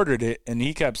actually ordered it, and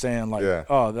he kept saying like, Yeah.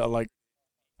 like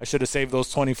I should have saved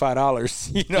those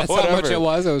 $25. That's whatever. how much it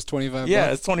was. It was $25. Yeah,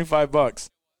 it's $25.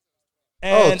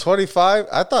 oh, And 25?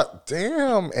 I thought,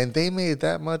 damn, and they made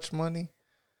that much money?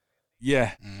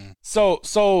 yeah. So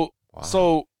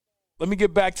let me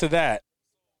get back to that.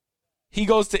 He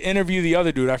goes to interview the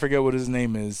other dude. I forget what his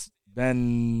name is.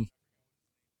 Ben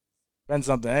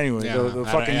something. Anyway, Yeah, the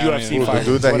I fucking don't UFC even- Who, fighter. the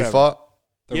dude that whatever. he fought?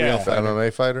 The Yeah. real The fighter.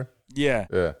 MMA fighter? Yeah.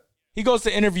 Yeah. He goes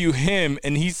to interview him,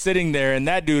 and he's sitting there, and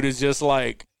that dude is just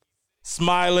like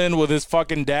smiling with his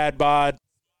fucking dad bod.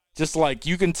 Just like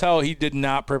you can tell he did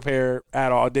not prepare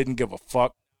at all, didn't give a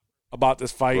fuck about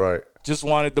this fight. Right. Just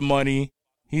wanted the money.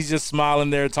 He's just smiling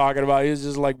there talking about it. He's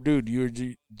just like, dude, you were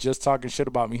just talking shit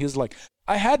about me. He's like,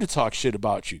 I had to talk shit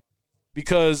about you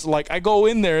because like I go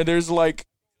in there, there's like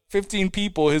 15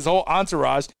 people, his whole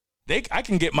entourage. I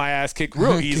can get my ass kicked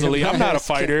real easily. I'm not a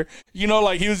fighter.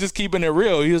 Like he was just keeping it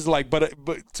real. He was like, but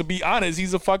to be honest,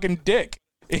 he's a fucking dick.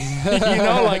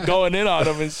 Like going in on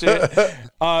him and shit.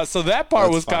 So that part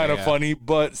That's was kind of funny,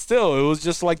 but still, it was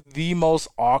just like the most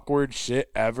awkward shit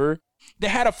ever. They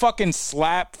had a fucking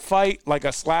slap fight, like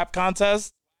a slap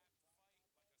contest.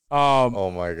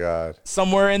 Oh, my God.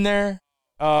 Somewhere in there.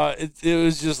 It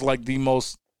was just like the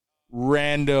most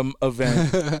random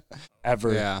event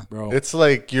ever, Yeah. bro. It's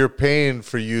like you're paying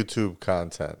for YouTube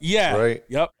content. Yeah. Right?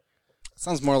 Yep.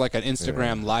 Sounds more like an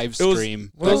Instagram live It was-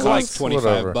 stream. it was that like costs $25.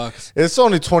 whatever. It's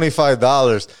only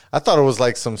 $25. I thought it was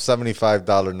like some $75,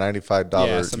 $95,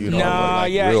 Yeah, some- Nah,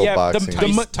 like yeah, real yeah. boxing.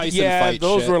 Tyson yeah, fight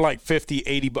those shit. were like 50,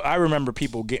 80, but I remember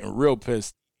people getting real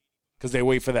pissed because they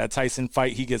wait for that Tyson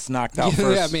fight. He gets knocked out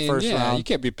first you round.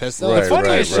 can't be pissed. Right, The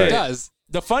funniest right, shit right. does.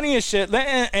 The funniest shit,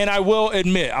 and I will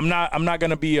admit, I'm not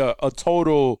gonna be a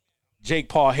total Jake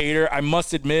Paul hater. I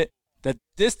must admit that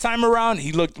this time around,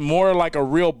 he looked more like a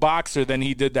real boxer than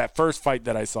he did that first fight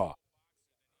that I saw.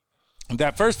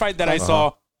 That first fight that I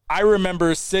saw, I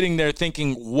remember sitting there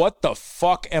thinking, what the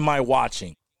fuck am I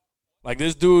watching? Like,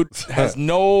 this dude has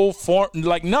no form,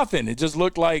 like nothing. It just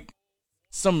looked like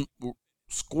some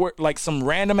squirt, like some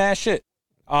random ass shit.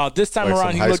 This time Like around,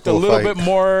 some he high looked a school little fight. bit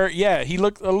more, he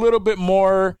looked a little bit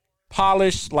more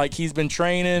polished, like he's been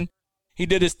training. He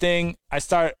did his thing.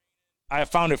 I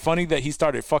found it funny that he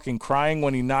started fucking crying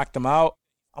when he knocked him out.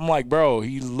 I'm like, bro,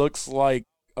 he looks like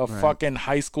a fucking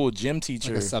high school gym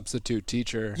teacher. Like a substitute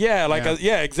teacher. Yeah,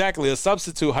 exactly. A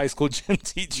substitute high school gym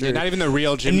teacher. Yeah, not even the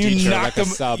real gym and teacher, knocked like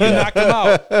him, a sub. You knocked him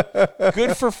out.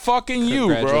 Good for fucking you,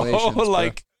 bro. Congratulations, bro.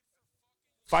 Like,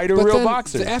 fight a But real then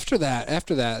boxer. After that,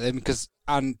 and because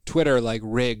on Twitter, like,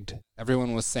 rigged,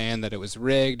 everyone was saying that it was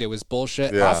rigged, it was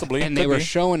bullshit. Yeah. Possibly. And Could they were be.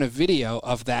 showing a video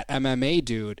of that MMA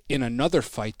dude in another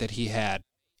fight that he had.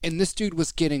 And this dude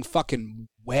was getting fucking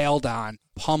wailed on,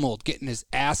 pummeled, getting his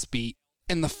ass beat.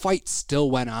 And the fight still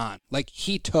went on. Like,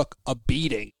 he took a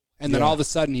beating. And then all of a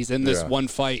sudden, he's in this one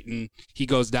fight, and he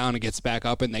goes down and gets back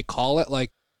up, and they call it.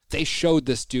 Like, they showed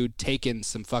this dude taking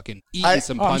some fucking, eating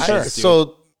some punches. sure. Dude.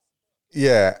 So,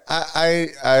 yeah,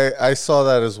 I saw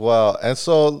that as well. And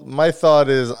so my thought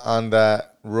is on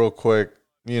that real quick,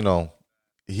 you know,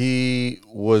 he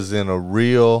was in a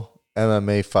real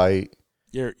MMA fight,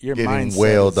 Your getting mindset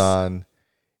wailed is- on.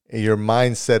 And your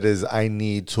mindset is, I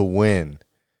need to win.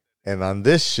 And on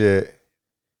this shit,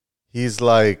 he's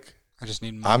like, I just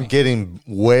need money. I'm getting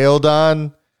wailed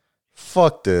on.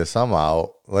 Fuck this. I'm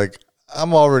out. Like,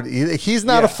 I'm already. He's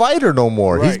not a fighter no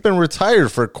more. He's Right. been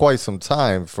retired for quite some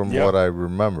time, from Yep. what I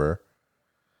remember.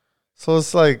 So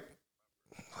it's like,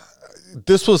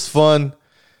 this was fun.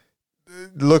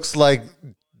 Looks like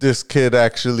this kid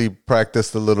actually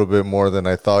practiced a little bit more than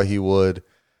I thought he would.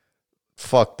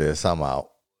 Fuck this. I'm out.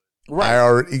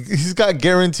 Right. He's got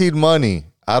guaranteed money.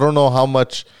 I don't know how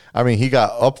much. I mean, he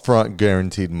got upfront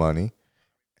guaranteed money,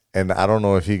 and I don't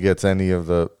know if he gets any of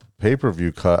the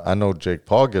pay-per-view cut. I know Jake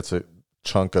Paul gets a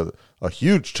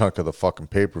huge chunk of the fucking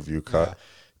pay-per-view cut. Yeah.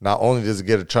 Not only does he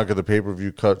get a chunk of the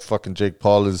pay-per-view cut, fucking Jake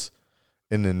Paul is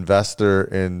an investor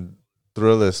in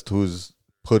Thrillist who's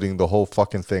putting the whole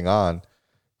fucking thing on,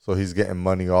 so he's getting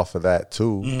money off of that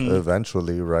too.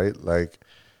 Eventually, right? Like,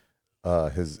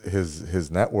 his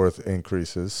net worth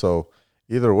increases. So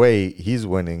either way, he's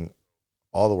winning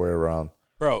all the way around,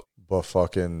 Bro, but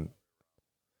fucking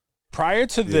prior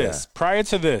to this,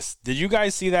 did you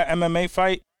guys see that MMA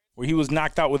fight where he was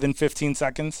knocked out within 15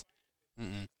 seconds?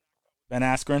 Mm-mm. Ben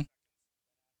Askren.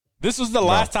 This was the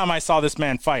last time I saw this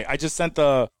man fight. I just sent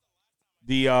the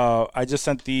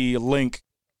link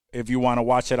if you want to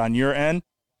watch it on your end,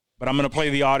 but I'm gonna play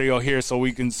the audio here so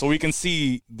we can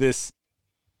see this.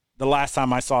 The last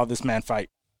time I saw this man fight.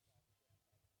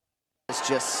 It's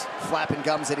just flapping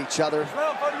gums at each other.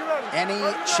 Any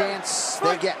chance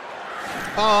they get.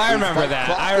 Oh, I remember that.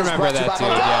 I remember that, dude.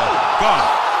 Yeah. Gone.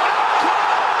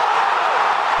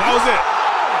 That was it.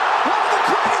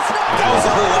 That was the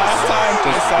last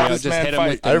time I saw this Just man hit him fight.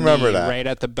 with the I remember knee that. right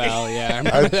at the bell. Yeah, I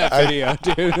remember that video,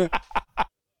 dude.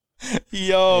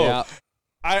 Yo. Yeah.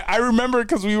 I remember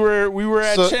because we were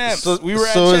at Champs. We were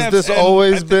at so Champs. has this and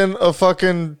always been a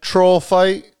fucking troll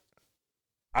fight?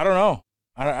 I don't know.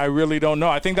 I really don't know.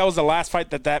 I think that was the last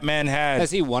fight that man had. Has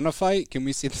he won a fight? Can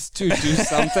we see this dude do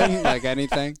something? Like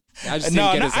anything? I just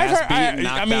didn't get his ass beat and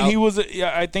knocked I mean, out. he was.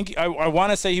 I think I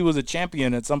want to say he was a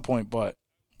champion at some point, but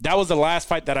that was the last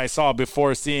fight that I saw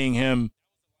before seeing him,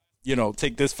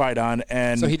 take this fight on.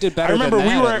 And So he did better I remember than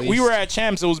that, we were at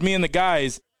Champs. It was me and the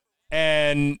guys,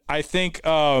 and I think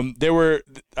I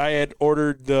had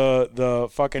ordered the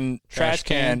fucking trash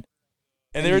can.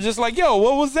 And they were just like, yo,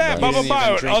 what was that? You Blah, blah, didn't blah.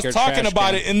 even I drink was your talking trash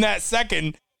about can. it in that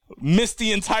second, missed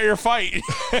the entire fight.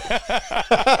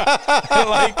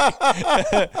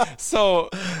 So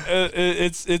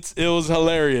it was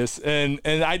hilarious. And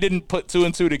I didn't put two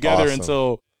and two together Awesome.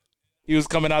 until he was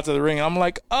coming out to the ring. I'm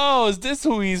like, oh, is this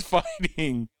who he's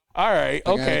fighting? All right,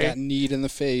 The guy okay. got kneed in the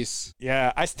face.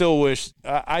 Yeah, I still wish.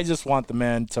 I just want the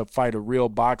man to fight a real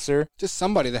boxer. Just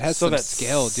somebody that has So some that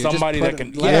skill, dude. somebody Just that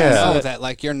can- let Yeah. him know that,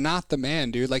 like, you're not the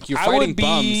man, dude. Like, you're fighting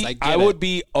bums. I would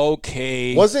be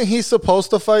okay. Wasn't he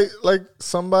supposed to fight like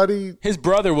somebody? His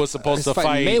brother was supposed He's to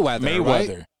fighting fight Mayweather,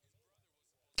 right?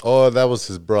 Oh, that was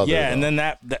his brother. Yeah, though.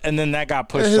 and then that got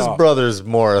pushed his off. brother's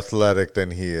more athletic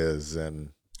than he is, and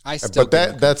I still but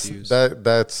get confused.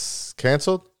 that's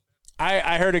canceled.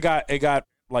 I heard it got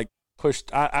like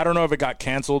pushed. I don't know if it got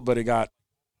canceled, but it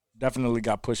definitely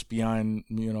got pushed behind.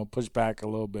 Pushed back a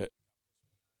little bit.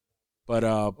 But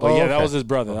yeah, that okay. was his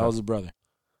brother. That was his brother.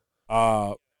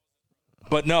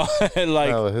 But no,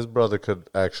 like No, his brother could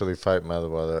actually fight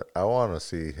Mayweather. I want to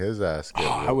see his ass get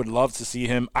I whooped. would love to see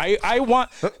him. I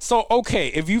want so okay.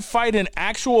 If you fight an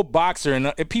actual boxer,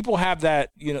 and if people have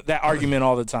that that argument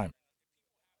all the time.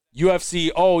 UFC,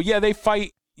 oh yeah, they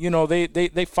fight.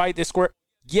 They fight. They square.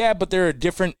 Yeah, but there are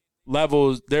different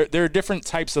levels. There are different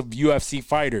types of UFC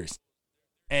fighters,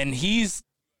 and he's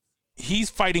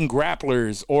fighting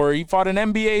grapplers, or he fought an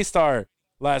NBA star.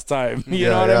 last time. You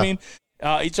know what I mean?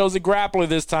 He chose a grappler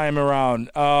this time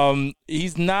around.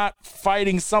 He's not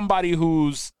fighting somebody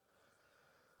who's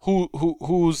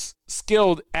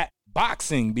skilled at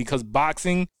boxing, because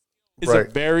boxing is a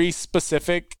very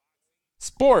specific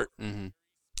sport. Mm-hmm.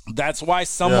 That's why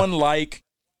someone like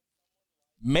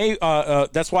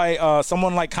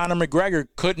someone like Conor McGregor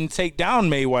couldn't take down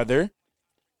Mayweather,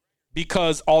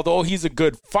 because although he's a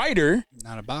good fighter,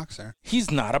 not a boxer. He's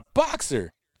not a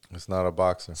boxer. It's not a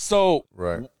boxer. So,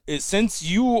 since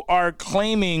you are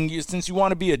claiming, since you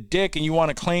want to be a dick and you want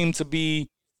to claim to be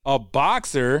a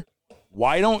boxer,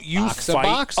 why don't you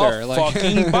fight a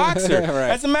fucking boxer?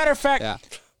 Right. As a matter of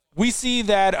fact, we see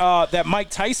that that Mike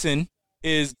Tyson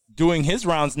is doing his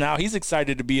rounds now. He's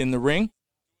excited to be in the ring.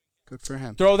 Good for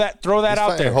him. Throw that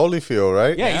out there. Holyfield,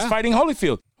 right? Yeah, he's fighting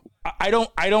Holyfield. I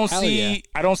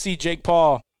don't see Jake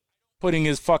Paul putting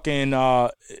his fucking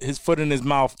his foot in his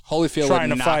mouth. Holyfield trying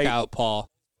would to knock fight out Paul.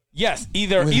 Yes,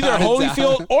 either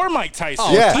Holyfield or Mike Tyson.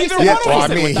 Either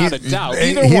one of them, without a doubt.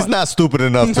 He's not stupid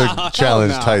enough to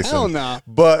challenge Tyson. Hell no.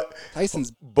 But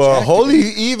Tyson's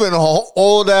even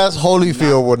old ass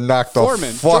Holyfield would knock the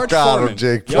fuck out of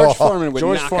Jake Paul. George Foreman would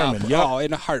knock out Paul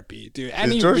in a heartbeat, dude.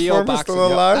 Any Is George real Foreman boxer. still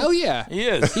alive? Hell yeah, he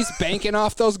is. He's banking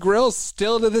off those grills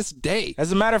still to this day.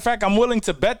 As a matter of fact, I'm willing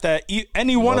to bet that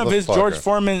any one of his George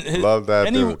Foreman,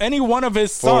 any one of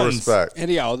his sons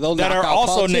that are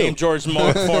also named George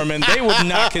Foreman, they would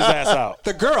knock his ass out.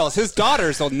 The girls, his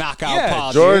daughters, will knock out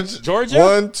Paul. Georgia,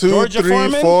 1, 2, 3,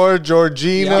 4,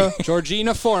 Georgina. Yeah,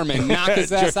 Georgina Foreman, knock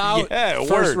his ass out.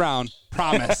 First round,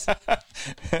 promise.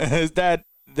 His dad,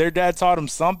 their dad taught him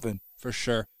something for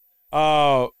sure.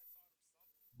 Bro,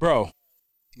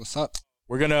 what's up?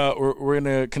 We're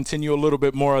gonna continue a little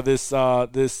bit more of this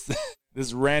this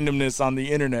randomness on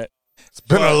the internet. It's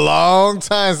been a long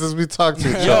time since we talked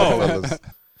to each other, fellas.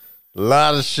 A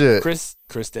lot of shit. Chris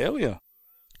D'Elia.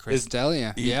 Chris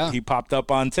D'Elia, he popped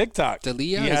up on TikTok.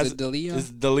 D'Elia, is it D'Elia? It's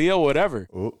D'Elia, whatever.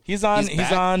 Ooh. He's on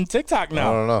TikTok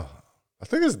now. I don't know. I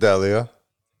think it's D'Elia.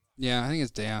 Yeah, I think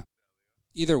it's D'Elia.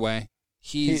 Either way,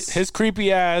 his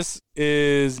creepy ass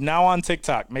is now on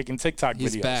TikTok making TikTok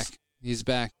videos. He's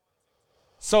back.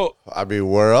 So I mean,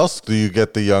 where else do you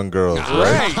get the young girls,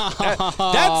 right?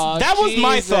 That was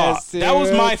my thought. Dude. That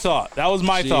was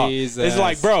my thought. It's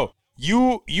like, bro,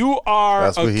 you are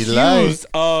accused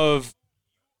of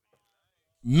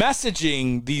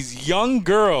messaging these young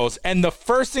girls, and the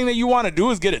first thing that you want to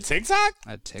do is get a TikTok?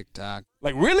 A TikTok.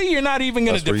 Like, really? You're not even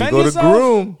going to defend where you yourself?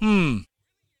 To groom.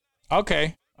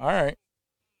 Okay. All right.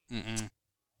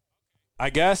 I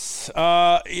guess.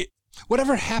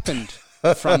 Whatever happened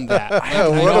from that? I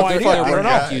have no idea. There were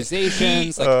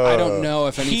accusations. I don't know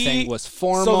if anything was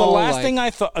formal. So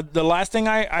the last thing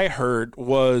I heard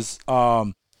was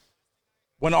when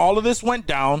all of this went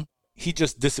down, he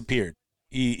just disappeared.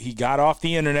 He got off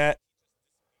the internet.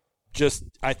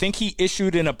 I think he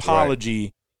issued an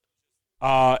apology.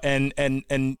 And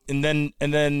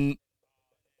then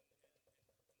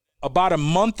about a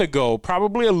month ago,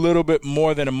 probably a little bit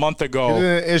more than a month ago, he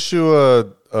didn't issue a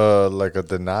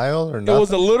denial or nothing. It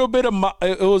was a little bit of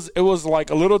it was like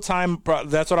a little time.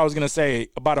 That's what I was gonna say.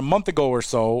 About a month ago or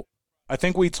so, I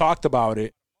think we talked about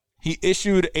it. He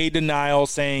issued a denial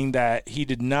saying that he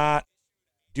did not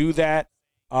do that.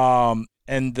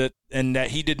 And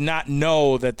that he did not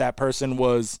know that person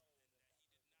was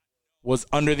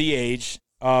under the age,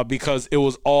 because it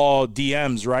was all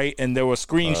DMs, right? And there were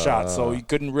screenshots, so he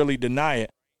couldn't really deny it.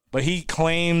 But he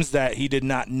claims that he did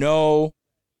not know,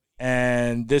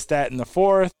 and this, that, and the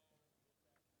fourth.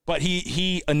 But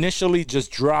he initially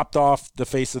just dropped off the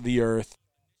face of the earth,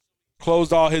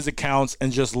 closed all his accounts,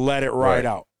 and just let it ride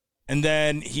out. And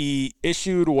then he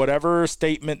issued whatever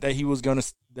statement that he was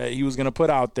gonna put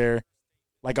out there,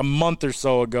 like a month or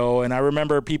so ago. And I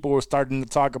remember people were starting to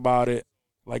talk about it,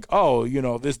 like, oh,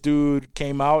 this dude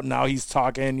came out, now he's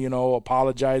talking,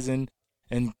 apologizing,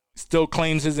 and still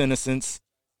claims his innocence.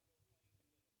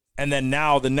 And then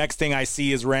now the next thing I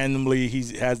see is randomly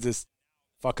he has this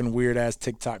fucking weird ass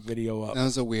TikTok video up. That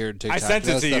was a weird TikTok. I sent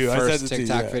it to you. That was the first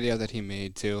TikTok video that he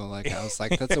made too. Like, I was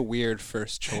like, that's a weird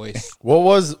first choice. What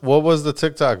was the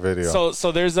TikTok video?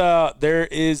 So there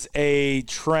is a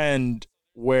trend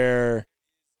where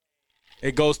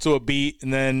it goes to a beat,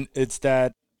 and then it's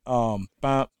that bum,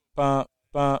 bum, bum,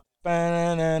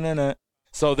 ba-na-na-na-na.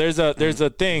 So there's a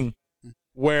thing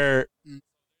where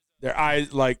their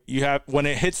eyes, like, you have, when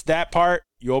it hits that part,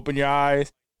 you open your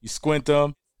eyes, you squint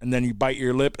them, and then you bite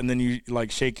your lip, and then you like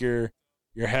shake your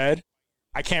head.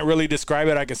 I can't really describe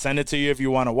it. I can send it to you if you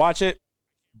want to watch it.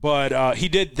 But he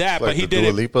did that, like but he the did Dua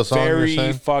it Lipa song,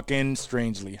 very fucking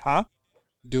strangely, huh?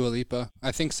 Dua Lipa.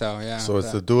 I think so, yeah. So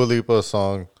it's a Dua Lipa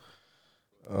song,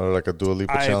 or like a Dua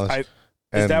Lipa challenge.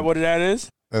 Is that what that is?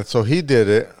 And so he did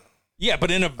it. Yeah,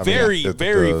 but in a very the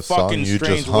fucking song you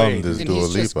strange just hummed way. is And Dua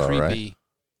he's just Lipa, right? creepy.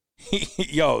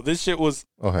 Yo, this shit was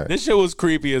Okay.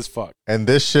 creepy as fuck. And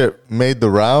this shit made the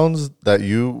rounds that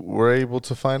you were able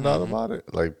to find out about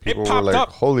it. Like people were popped like, up.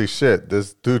 "Holy shit,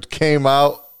 this dude came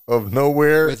out of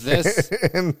nowhere With this?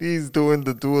 and he's doing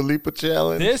the Dua Lipa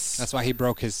challenge." That's why he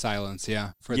broke his silence,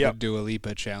 for the Dua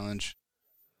Lipa challenge.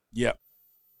 Yep.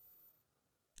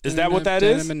 Is that what that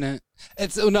is?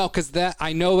 It's no, because that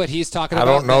I know what he's talking I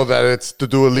about. don't know that it's the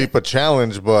Dua Lipa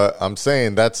challenge, but I'm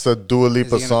saying that's a Dua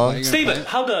Lipa song. Steven,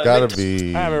 how good? Gotta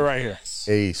be I have it right here.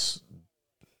 ace.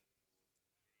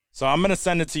 So I'm gonna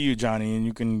send it to you, Johnny, and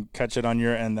you can catch it on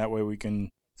your end. That way we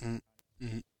can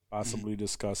possibly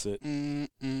discuss it.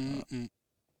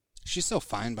 She's so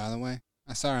fine, by the way.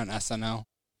 I saw her on SNL.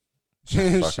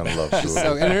 Fucking love She's Dua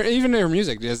so, Lipa. and even her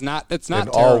music is not. It's not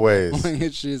In terrible. all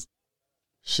ways. She's.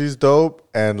 She's dope,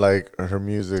 and like her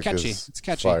music Catchy. is It's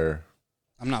catchy. fire.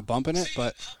 I'm not bumping it,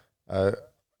 but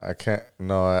I can't.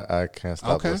 No, I can't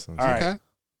stop okay. listening. All To right. it. Okay.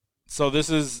 So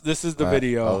this is the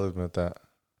video. I'll admit that.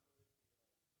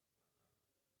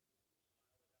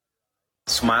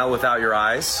 Smile without your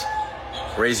eyes.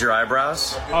 Raise your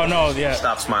eyebrows. Oh no, yeah.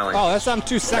 Stop smiling. Oh, that's I'm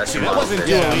too sexy. That's That wasn't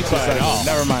your Dua mouth. Lipa at all.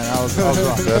 Never mind. I was wrong.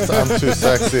 That's I'm too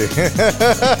sexy. Yeah,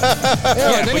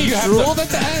 then but he you have drooled at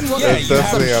the end. What Yeah, the- you some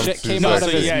definitely have shit to came say out of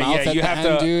that. his Yeah, mouth yeah, at you the have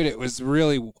end, to- dude. It was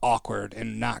really awkward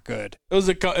and not good. It was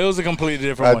a completely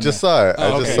different I one. just saw it.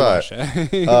 I just saw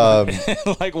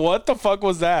it. Like what the fuck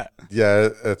was that? Yeah,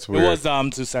 it's It weird.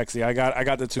 was Too Sexy. I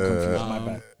got the two confused. My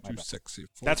bad. Too sexy.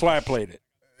 That's why I played it.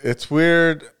 It's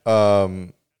weird.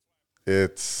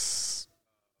 It's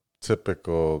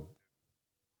typical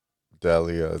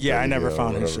Delia. Yeah, I never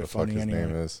found his whatever shit the fuck funny his anyway.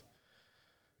 name is.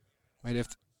 Might have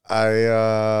to. I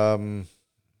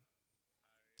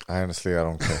honestly I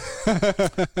don't care.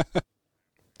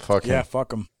 Fuck Yeah, him.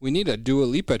 fuck him. We need a Dua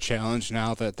Lipa challenge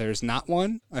now that there's not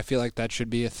one. I feel like that should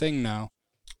be a thing now.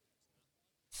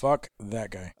 Fuck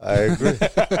that guy. I agree.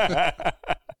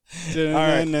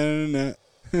 Right.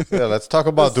 Yeah, let's talk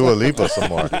about Dua Lipa some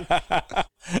more.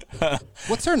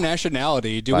 What's her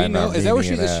nationality? Do By we an know? Is that where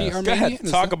she is? She Armenian ass. Go Armenian? ahead.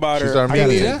 Is Talk that- about She's her. Armenian.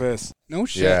 I Yeah. got this. No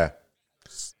shit. Yeah.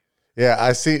 Yeah,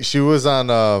 I see she was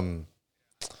on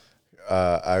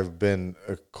I've been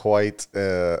quite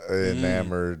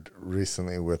enamored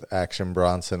recently with Action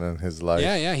Bronson and his life.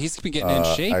 Yeah. He's been getting in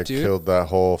shape, I dude. killed that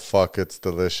whole fuck it's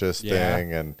delicious Yeah.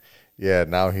 thing, and yeah,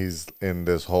 now he's in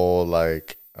this whole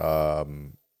like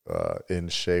in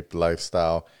shape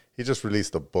lifestyle. He just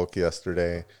released a book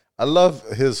yesterday. I love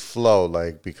his flow,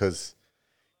 like, because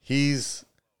he's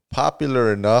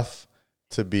popular enough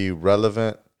to be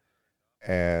relevant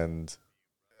and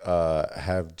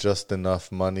have just enough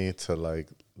money to like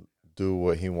do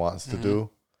what he wants to do,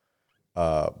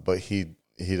 but he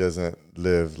doesn't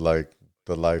live like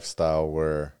the lifestyle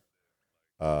where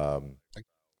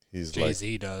he's like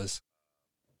Jay-Z does.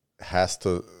 has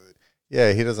to.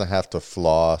 Yeah, he doesn't have to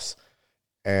floss,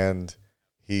 and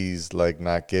he's like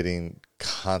not getting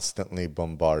constantly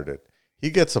bombarded. He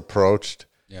gets approached.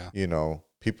 Yeah. You know,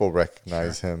 people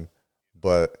recognize him,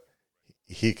 but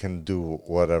he can do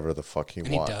whatever the fuck he And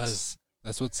he wants. does.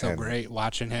 That's what's so And- great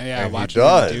watching him. Yeah, and he watching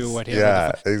does. him do what he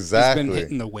Yeah, He's exactly. been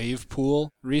hitting the wave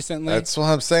pool recently. That's what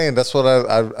I'm saying. That's what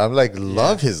I'm like.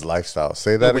 Love his lifestyle.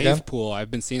 Say the that wave again. pool. I've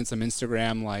been seeing some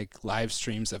Instagram like live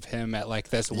streams of him at like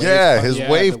this. Wave Yeah, park. his Yeah,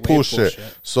 wave the pool shit.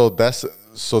 So there's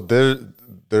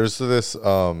this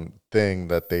thing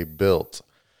that they built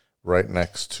right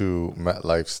next to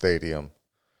MetLife Stadium,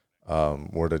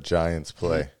 where the Giants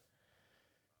play.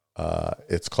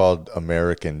 It's called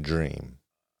American Dream,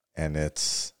 and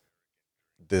it's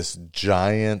this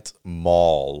giant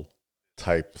mall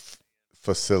type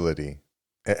facility.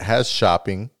 It has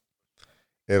shopping.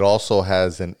 It also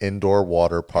has an indoor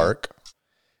water park.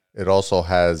 It also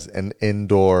has an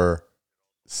indoor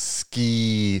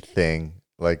ski thing,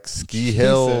 like ski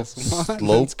hill Jesus, what?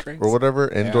 slope That's crazy. or whatever,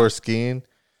 indoor skiing.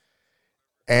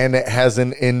 And it has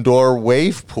an indoor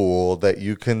wave pool that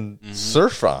you can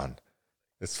surf on.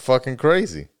 It's fucking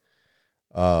crazy.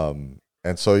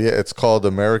 And so, yeah, it's called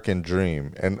American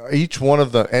Dream. And each one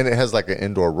of them, and it has like an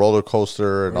indoor roller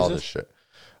coaster and all this shit.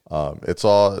 It's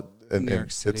all, and New York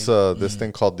it's City. this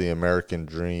thing called the American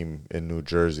Dream in New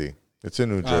Jersey. It's in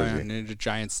New Oh, Jersey, yeah, in a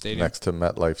giant stadium. next to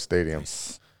MetLife Stadium.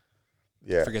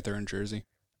 Yeah. Forget they're in Jersey.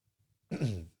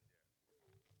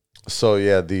 So,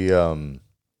 yeah, the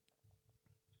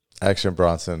Action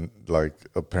Bronson, like,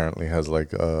 apparently has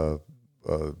like a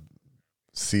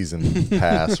season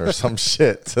pass or some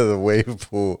shit to the wave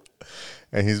pool.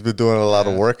 And he's been doing a lot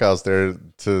of workouts there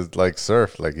to like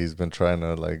surf. Like he's been trying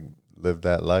to like live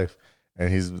that life.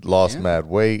 And he's lost mad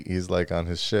weight. He's like on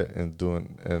his shit and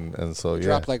doing and so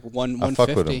Dropped like I 150.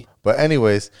 fuck with him. But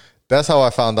anyways, that's how I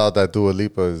found out that Dua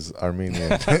Lipa is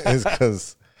Armenian. Is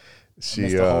because she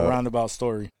That's the whole roundabout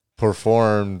story.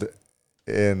 performed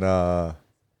in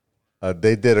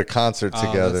they did a concert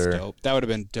together. That's dope. That would have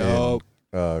been dope.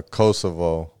 In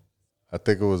Kosovo, I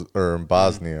think it was, or in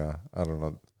Bosnia. I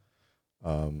don't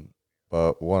know.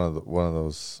 But one of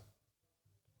those.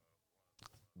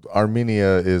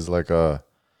 Armenia is like the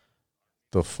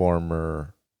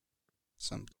former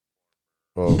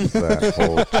of that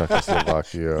whole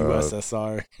Czechoslovakia,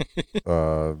 USSR.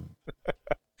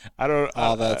 I don't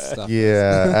all that stuff.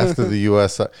 Yeah, after the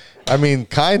US, I mean,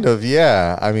 kind of,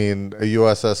 yeah. I mean,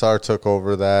 USSR took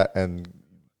over that, and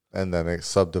then it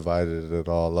subdivided it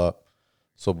all up.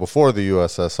 So before the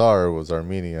USSR, it was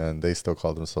Armenia, and they still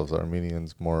call themselves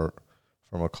Armenians, more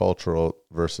from a cultural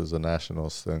versus a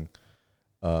nationalist thing.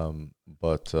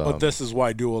 But this is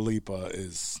why Dua Lipa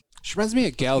is. She reminds me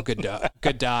of Gal Gadot.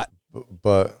 Gal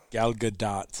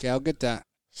Gadot. Gal Gadot.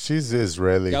 She's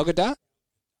Israeli. Gal Gadot?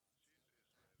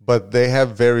 But they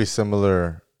have very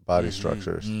similar body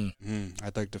structures.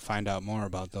 I'd like to find out more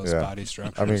about those body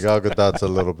structures. I mean, Gal Gadot's a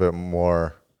little bit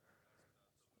more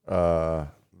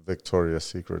Victoria's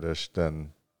Secret-ish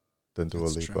than Dua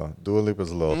Lipa. True. Dua Lipa's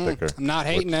a little thicker. I'm not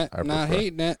hating it.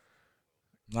 Not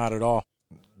Not at all.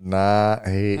 Not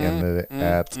hating it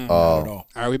at all. Not at all. All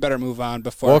right, we better move on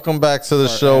before. Welcome back to the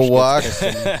show, Walk.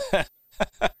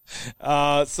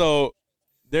 So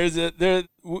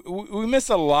we miss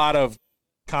a lot of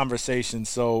conversations.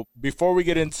 So before we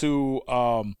get into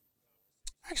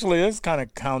actually this kind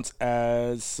of counts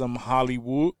as some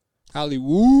Hollywood.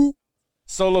 So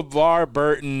LeVar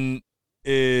Burton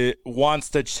wants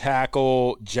to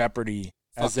tackle Jeopardy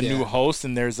as a new host,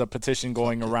 and there's a petition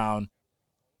going around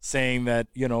saying that,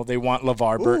 they want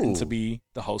LeVar Burton to be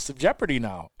the host of Jeopardy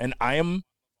now. And I am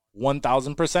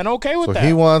 1,000% okay with that. So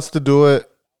he wants to do it.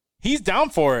 He's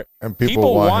down for it. And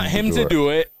people want him to do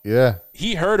it. Yeah.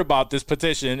 He heard about this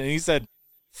petition, and he said,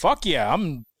 fuck yeah,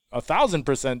 I'm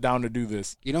 1,000% down to do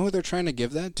this. You know who they're trying to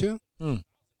give that to? I'm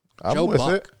Joe with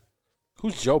Buck. it.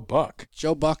 Who's Joe Buck?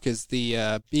 Joe Buck is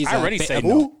the he's I already say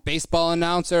no. Baseball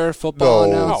announcer, football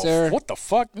announcer. What the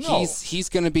fuck? No. He's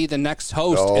going to be the next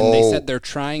host, and they said they're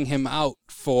trying him out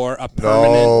for a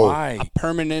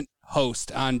permanent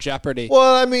host on Jeopardy.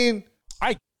 Well, I mean,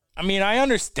 I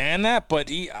understand that,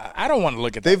 but I don't want to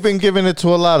look at that. they've been giving it to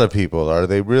a lot of people. Are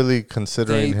they really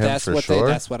considering him for sure?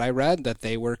 That's what I read, that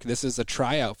this is a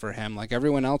tryout for him. Like,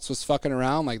 everyone else was fucking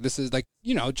around. Like, this is like,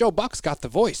 Joe Buck's got the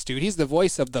voice, dude. He's the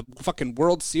voice of the fucking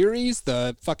World Series,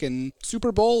 the fucking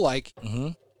Super Bowl. Like,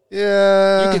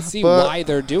 yeah, you can see why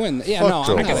they're doing that. Yeah, no,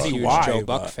 Joe I'm not a Buck. huge Joe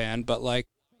Buck fan, but like,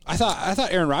 I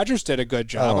thought Aaron Rodgers did a good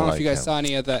job. I don't know like if you guys him. saw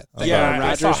any of that. Yeah, Aaron I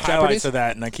Rodgers saw highlights of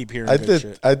that, and I keep hearing good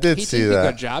shit. I did He see did a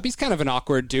that. good job. He's kind of an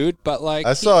awkward dude, but like,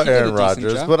 I saw he did a Aaron decent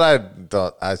Rodgers, job. but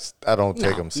I don't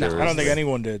take him seriously. I don't think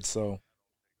anyone did, so.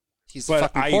 He's a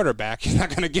fucking quarterback. He's not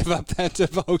going to give up that to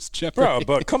host Jeopardy. Bro,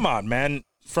 but come on, man.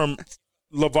 From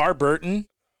LeVar Burton,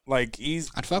 like, he's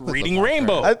I'd fuck with reading LeVar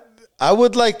Rainbow. I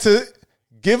would like to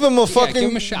give him a give fucking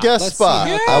him a shot. guest Let's spot.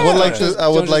 see. I would like Yeah. to. I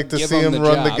would Don't like to just see give him him the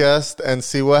run the job. guest and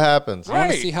see what happens. I want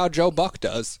Right. to see how Joe Buck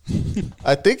does.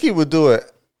 I think he would do it.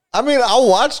 I mean, I'll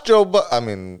watch Joe Buck. I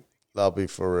mean, I'll be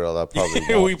for real. I probably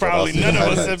won't, We but I'll probably see none the of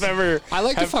us highlights. have ever. I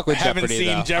like to fuck with haven't Jeopardy.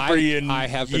 seen though. Jeopardy in I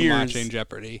have been years. watching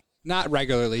Jeopardy, not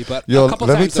regularly, but Yo, a couple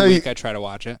let me times tell a you- week I try to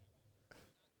watch it.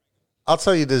 I'll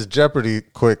tell you this Jeopardy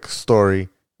quick story,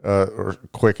 or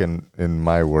quick in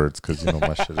my words, because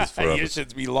my shit is forever. Your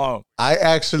shit's be long. I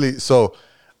actually,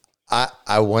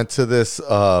 I went to this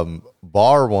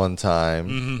bar one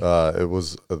time.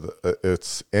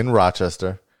 It's in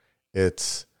Rochester.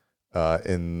 It's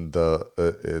in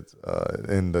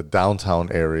the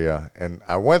downtown area, and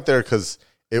I went there because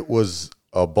it was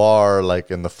a bar like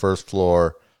in the first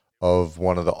floor of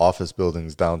one of the office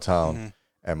buildings downtown,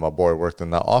 and my boy worked in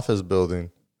that office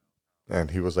building,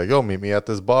 and he was like, "Yo, meet me at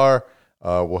this bar.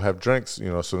 We'll have drinks.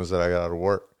 As soon as I get out of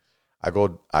work." I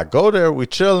go there. We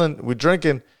chilling. We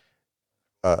drinking.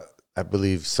 I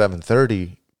believe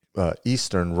 7:30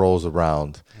 Eastern rolls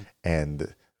around,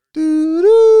 and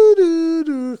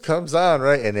comes on,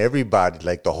 right? And everybody,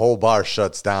 like the whole bar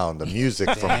shuts down. The music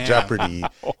from Jeopardy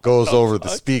goes over the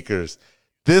speakers.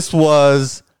 This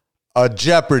was a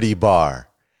Jeopardy bar.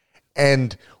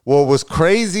 And what was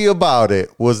crazy about it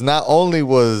was not only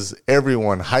was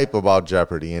everyone hype about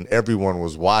Jeopardy and everyone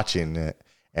was watching it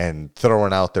and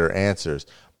throwing out their answers,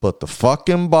 but the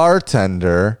fucking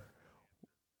bartender,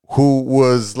 who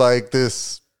was like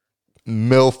this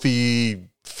milfy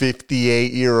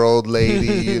 58-year-old lady,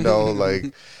 you know,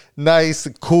 like nice,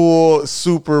 cool,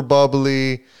 super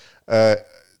bubbly,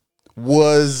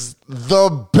 was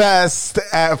the best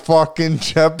at fucking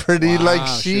Jeopardy. Wow, like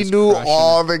she knew crushing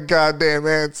all the goddamn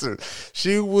answers.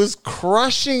 She was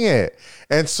crushing it.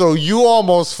 And so you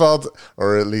almost felt,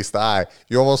 or at least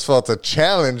you almost felt a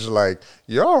challenge, like,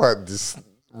 yo, at this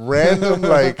random,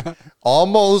 like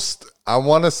almost, I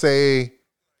want to say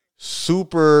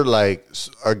super, like,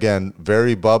 again,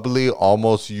 very bubbly,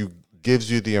 almost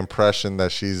gives you the impression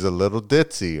that she's a little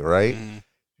ditzy, right?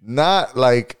 Not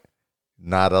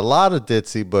a lot of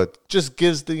ditzy, but just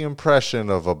gives the impression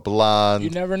of a blonde, You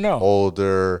never know.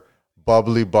 older,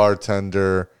 bubbly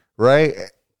bartender, right?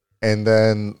 And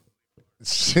then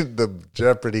the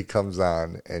Jeopardy comes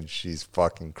on and she's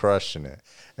fucking crushing it.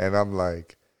 And I'm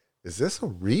like, is this a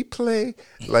replay?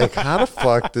 Like, how the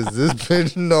fuck does this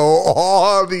bitch know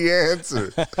all the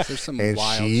answers? There's some And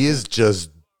wild she is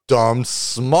just dumb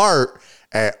smart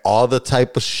at all the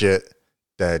type of shit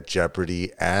that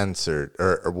Jeopardy answered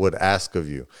or would ask of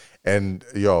you. And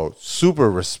yo, super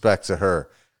respect to her.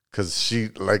 Cause she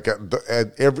like I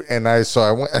ended up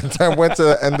going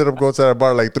to that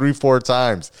bar like 3-4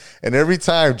 times, and every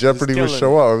time Jeopardy would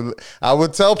show up, I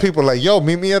would tell people like, "Yo,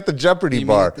 meet me at the Jeopardy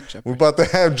bar. We're about to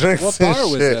have drinks What and bar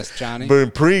was shit, this, Johnny? but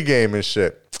in pregame and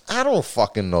shit." I don't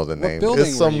fucking know the What name. building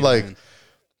It's some were you like in?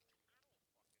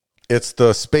 it's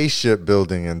the spaceship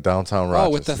building in downtown Rochester.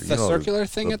 Oh, with the You know, circular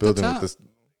thing at the building with top.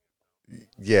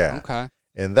 yeah. Okay.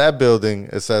 In that building,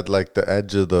 it's at like the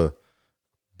edge of the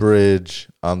bridge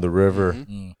on the river.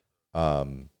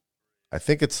 I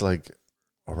think it's like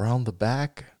around the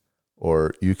back,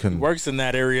 or you He can works in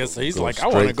that area, so he's Go like, I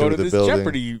want to straight go to through the this building.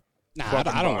 Jeopardy. Nah,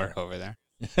 fucking I don't bar. work over there.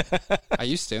 I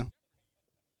used to.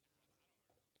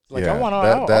 Like, yeah, I want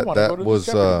to go that to was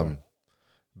this Jeopardy bar.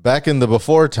 back in the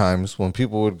before times when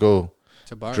people would go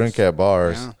To bars. drink at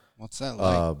bars. Yeah. What's that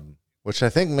like? Which I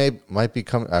think might be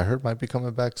coming. I heard might be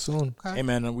coming back soon. Okay. Hey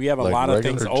man, we have a Like lot of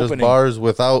regular, things just opening. bars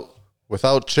without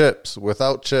chips.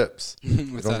 Without chips.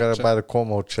 You What's don't that, gotta Chip? buy the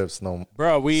Cuomo chips no.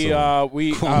 Bro,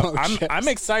 Cuomo I'm chips.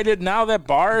 excited now that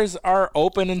bars are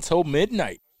open until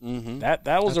midnight. Mm-hmm.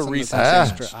 That was a recent Ah.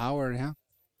 change. extra hour. Yeah.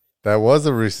 That was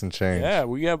a recent change. Yeah,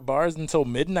 we have bars until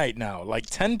midnight now. Like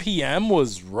 10 p.m.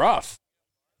 was rough.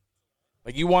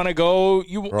 Like you want to go,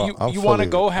 you want to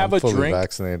go have I'm a fully drink.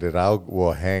 Vaccinated.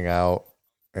 Will hang out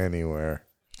anywhere.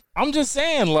 I'm just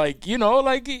saying, like, you know,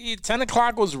 like 10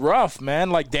 o'clock was rough, man.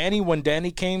 Like when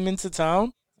Danny came into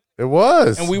town, It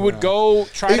was, and we would go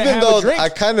try to even have though a drink. I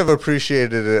kind of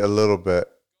appreciated it a little bit.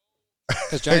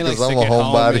 Because Johnny likes Because to I'm a get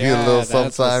home. homebody Yeah, a little that's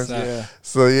what's sometimes. up. Yeah.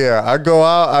 So yeah, I go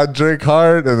out, I drink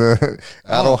hard, and then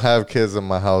I don't have kids in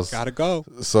my house. Gotta go.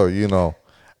 So you know,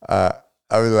 I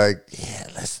was like, yeah,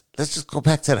 let's just go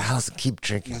back to the house and keep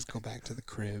drinking. Let's go back to the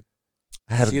crib.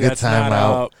 I had See, a good that's time not,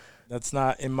 out. That's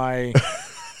not in my.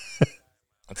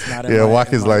 That's not in Yeah, my, Walk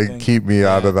in is my like, thing. keep me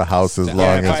out of the house as Yeah,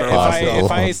 long as possible.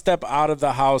 If I step out of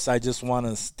the house, I just want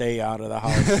to stay out of the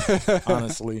house.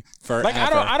 Honestly, Forever. like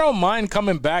I don't mind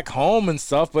coming back home and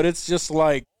stuff, but it's just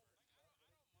like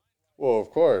Well, of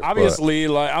course, obviously,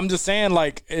 like I'm just saying,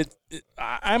 like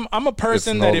I'm a but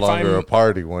person it's no that if longer I'm a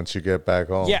party once you get back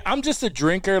home. yeah, I'm just a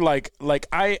drinker. Like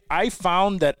I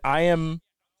found that I am,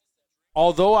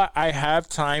 although I have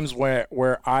times where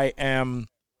I am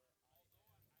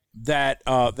that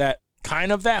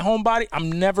kind of that homebody,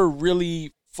 I'm never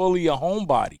really fully a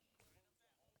homebody.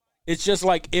 It's just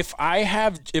like if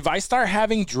I start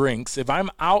having drinks, if I'm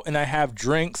out and I have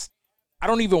drinks, I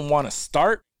don't even want to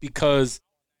start, because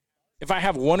if I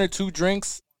have one or two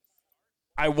drinks,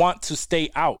 I want to stay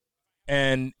out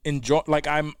and enjoy. Like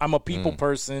I'm a people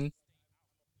person.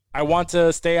 I want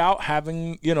to stay out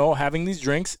having these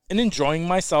drinks and enjoying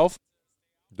myself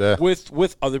Yeah.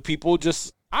 with other people,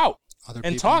 just out Other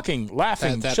and people talking,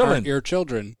 laughing, that chilling. aren't your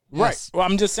children. Right. Yes. Well,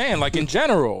 I'm just saying, like in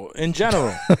general,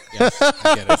 Yes,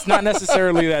 I get it. it's not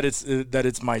necessarily that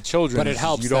it's my children. But it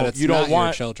helps You that don't it's you don't not want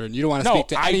your children. You don't want to No, speak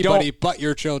to I anybody don't- but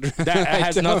your children. that I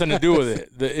has don't. nothing to do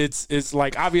with it. It's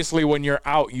like obviously when you're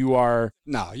out, you're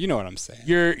No, you know what I'm saying.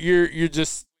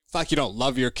 just It's like you don't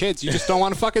love your kids. You just don't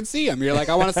want to fucking see them. You're like,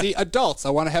 I want to see adults. I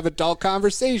want to have adult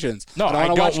conversations. no. I wanna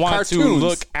don't watch want cartoons. to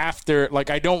look after. Like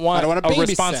I don't want wanna a babysit.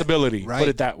 responsibility. Right. Put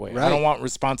it that way. I Right. don't want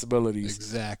responsibilities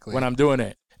Exactly. when I'm doing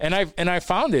it. And I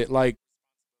found it, like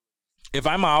if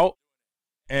I'm out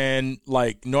and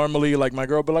like normally like my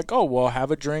girl be like, oh well,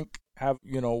 have a drink, have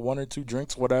one or two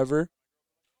drinks, whatever.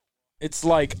 It's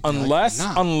like You're like,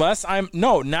 unless I'm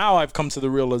now I've come to the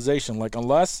realization, like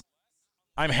unless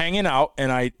I'm hanging out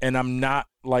and I'm not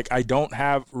like, I don't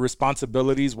have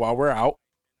responsibilities while we're out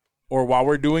or while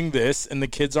we're doing this and the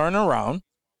kids aren't around.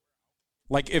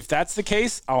 Like, if that's the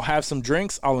case, I'll have some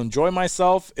drinks. I'll enjoy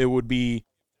myself. It would be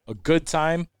a good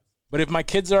time. But if my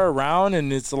kids are around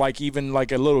and it's like even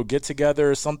like a little get together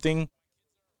or something,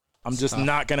 I'm just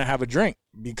not going to have a drink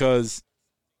because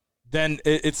then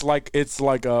it's like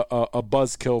a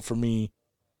buzzkill for me.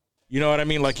 You know what I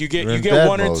mean? Like you get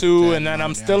one or two and then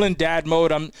I'm still in dad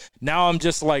mode. I'm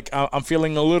just like, I'm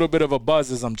feeling a little bit of a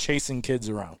buzz as I'm chasing kids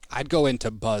around. I'd go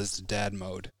into buzzed dad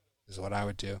mode is what I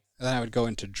would do. And then I would go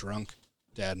into drunk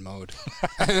dad mode.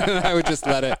 I would just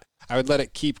let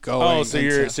it keep going. Oh, so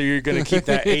you're gonna keep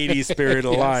that 80s spirit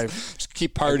alive. Yes. Just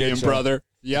keep partying, brother.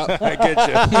 Yep. I get you.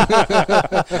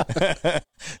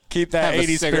 Keep that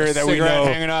 80s spirit that we know.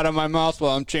 Hanging out of my mouth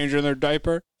while I'm changing their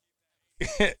diaper.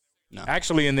 No.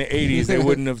 Actually, in the 80s, they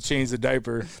wouldn't have changed the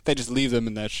diaper. They just leave them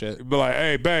in that shit. Be like,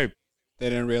 hey, babe. They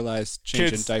didn't realize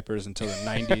changing diapers until the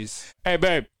 90s. Hey,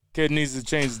 babe. Kid needs to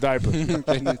change the diaper.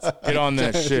 Get on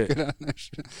that shit.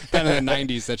 Then in the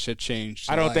 90s, that shit changed.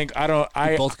 So we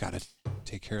both got to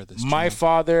take care of this. My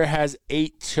father has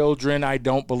 8 children. I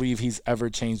don't believe he's ever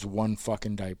changed one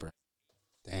fucking diaper.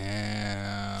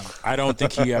 Damn. I don't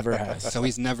think he ever has. So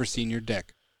he's never seen your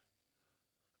dick.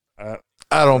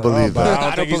 I don't believe that.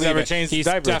 I don't think he's ever changed his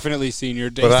diaper. He's definitely seen your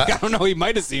dick. I don't know. He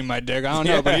might have seen my dick. I don't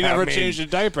know, but he never changed a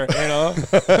diaper. You know,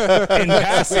 in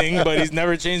passing, but he's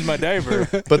never changed my diaper.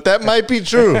 But that might be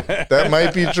true. That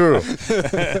might be true.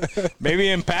 Maybe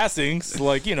in passing,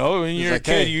 like, you know, when you're like, a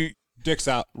kid, hey, you dick's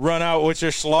out. Run out with your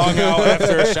schlong out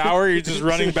after a shower. You're just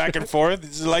running back and forth.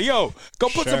 It's just like, yo, go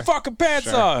put some fucking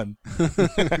pants on.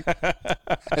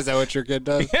 Is that what your kid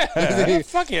does? Yeah,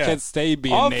 fuck yeah. Kids stay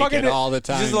being naked all the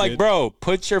time. Just like, bro,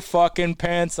 put your fucking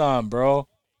pants on, bro.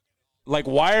 Like,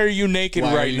 why are you naked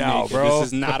right now, bro? This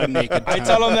is not a naked time. I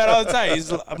tell him that all the time.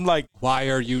 I'm like, why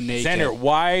are you naked? Xander,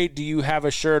 why do you have a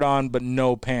shirt on but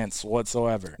no pants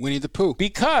whatsoever? Winnie the Pooh.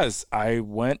 Because I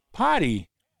went potty.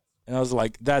 And I was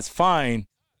like, that's fine,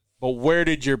 but where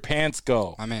did your pants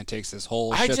go? My man takes his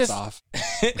whole shits off.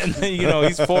 And then, you know,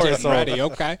 he's 4, so ready,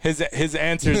 okay. His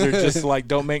answers are just like,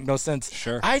 don't make no sense.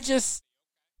 Sure. There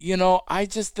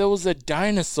was a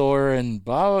dinosaur and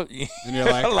blah. And you're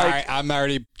like, all right, I'm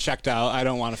already checked out. I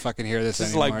don't want to fucking hear this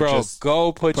anymore. Like, bro, just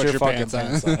go put your fucking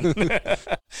pants on.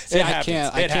 See, I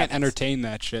can't entertain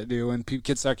that shit, dude. When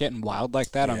kids start getting wild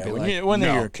like that, I'm like, when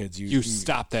they're your kids, you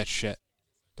stop that shit.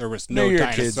 There was no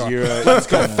dinosaur. Kids, let's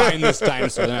go find this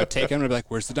dinosaur. Then I'd take him and I'd be like,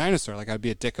 where's the dinosaur? Like, I'd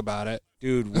be a dick about it.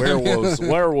 Dude,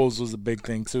 werewolves was a big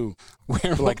thing too.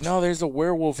 Like, no, there's a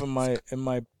werewolf in my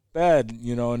bed,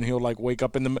 you know, and he'll like wake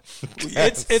up in the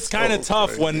it's kind of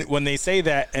tough when they say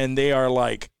that and they are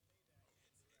like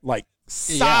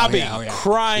sobbing,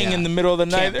 crying in the middle of the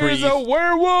night. There's a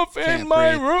werewolf in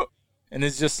my room. And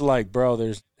it's just like, bro,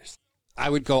 there's I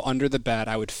would go under the bed.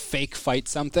 I would fake fight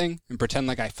something and pretend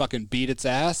like I fucking beat its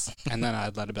ass. And then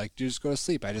I'd let it be like, dude, just go to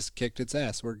sleep. I just kicked its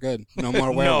ass. We're good. No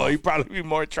more werewolf. No, you'd probably be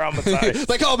more traumatized.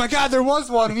 Like, oh my God, there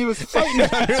was one and he was fighting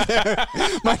it under there.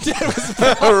 My dad was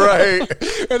right.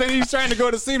 And then he's trying to go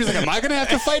to sleep. He's like, am I going to have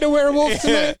to fight a werewolf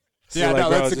tonight? So yeah, like, no,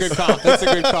 bro, that's a good call. That's a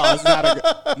good call. It's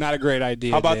not a great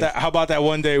idea. How about that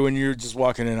one day when you're just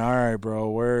walking in? All right, bro,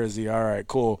 where is he? All right,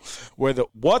 cool. What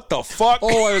the fuck?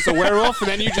 Oh, it was a werewolf,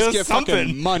 and then you just get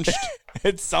fucking munched.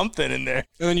 It's something in there.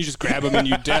 And then you just grab him and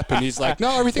you dip, and he's like,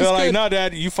 no, everything's good. Like, no,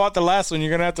 Dad, you fought the last one. You're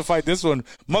going to have to fight this one.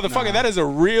 Motherfucker, that is a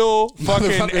real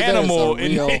fucking animal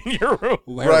in your room.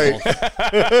 Werewolf.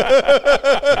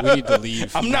 Right. We need to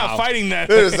leave. I'm not fighting that.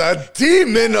 There's a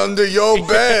demon under your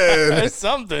bed.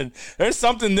 There's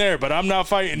something there, but I'm not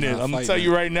fighting it. I'm going to tell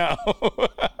you right now.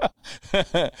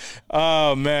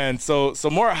 Oh, man. So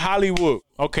more Hollywood.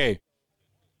 Okay.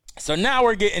 So now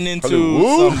we're getting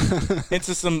into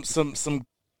some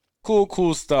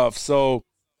cool stuff. So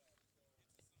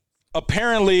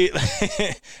apparently,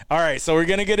 all right. So we're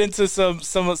gonna get into some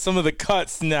of the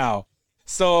cuts now.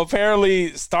 So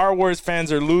apparently, Star Wars fans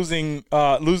are losing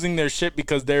their shit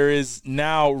because there is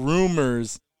now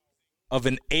rumors of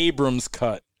an Abrams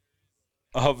cut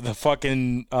of the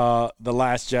fucking The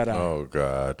Last Jedi. Oh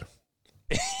God.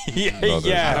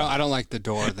 Yeah. I don't like the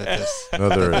door that this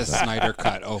Snyder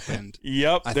cut opened.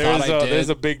 Yep, there's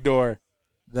a big door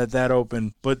that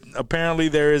opened, but apparently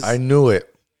there is. I knew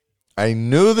it. I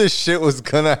knew this shit was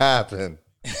gonna happen.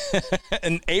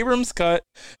 An Abrams cut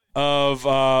of.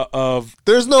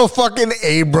 There's no fucking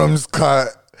Abrams cut.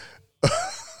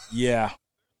 Yeah.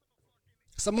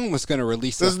 Someone was going to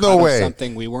release There's a no cut way. of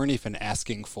something we weren't even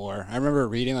asking for. I remember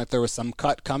reading like there was some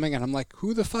cut coming, and I'm like,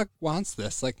 who the fuck wants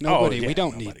this? Like, nobody. We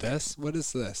don't need this. What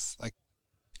is this? Like,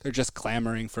 They're just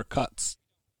clamoring for cuts.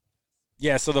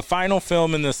 Yeah, so the final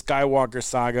film in the Skywalker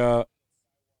saga,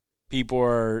 people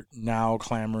are now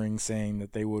clamoring, saying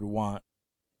that they would want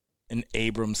an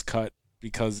Abrams cut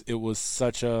because it was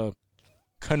such a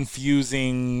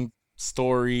confusing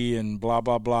story and blah,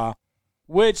 blah, blah.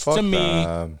 Which Fuck to me,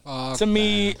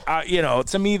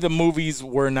 the movies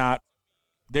were not,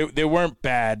 they weren't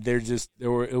bad.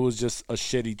 It was just a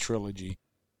shitty trilogy.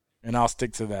 And I'll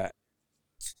stick to that.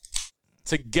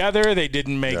 Together, they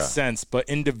didn't make sense, but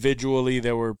individually,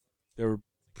 they were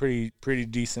pretty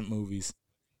decent movies.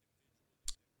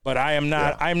 But I'm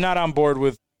not on board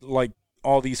with like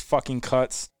all these fucking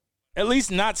cuts. At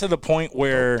least not to the point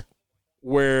where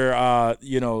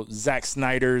Zack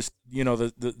Snyder's,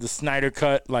 the Snyder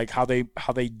cut, like how they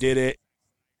did it.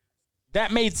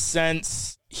 That made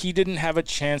sense. He didn't have a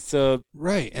chance to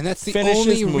and that's the finish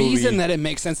only his movie. reason that it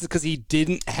makes sense is because he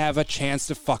didn't have a chance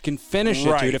to fucking finish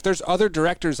it, dude. If there's other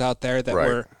directors out there that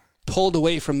were pulled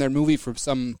away from their movie for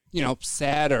some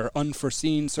sad or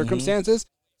unforeseen circumstances,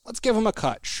 let's give them a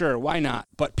cut. Sure, why not?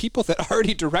 But people that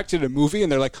already directed a movie and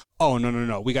they're like, oh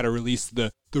no, we got to release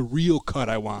the real cut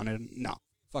I wanted. No,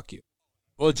 fuck you.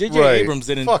 Well, J.J. Abrams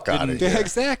didn't.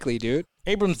 Exactly, dude.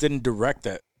 Abrams didn't direct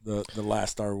the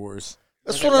last Star Wars.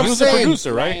 That's what I'm saying. He was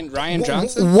a producer, right? Ryan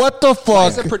Johnson? What the fuck? Why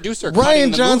is a producer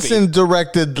Ryan Johnson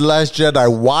directed The Last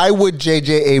Jedi. Why would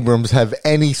J.J. Abrams have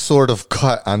any sort of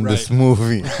cut on this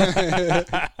movie?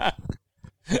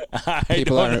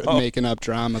 People are making up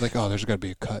drama like, oh, there's got to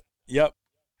be a cut. Yep.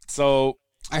 So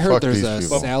I heard there's a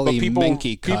Sally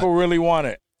Menke cut. People really want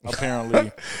it,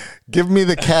 apparently. Give me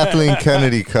the Kathleen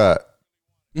Kennedy cut.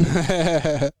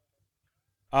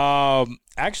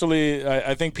 Actually,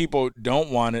 I think people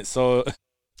don't want it. So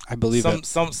I believe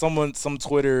someone on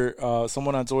Twitter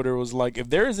was like, if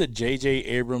there is a J.J.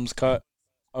 Abrams cut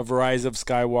of Rise of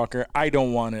Skywalker, I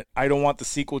don't want it. I don't want the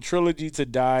sequel trilogy to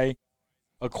die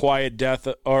a quiet death,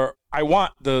 or I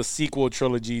want the sequel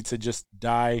trilogy to just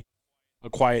die a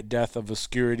quiet death of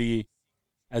obscurity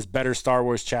as better Star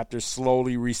Wars chapters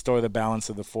slowly restore the balance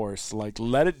of the Force. Like,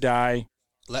 let it die.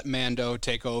 Let Mando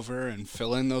take over and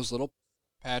fill in those little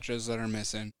patches that are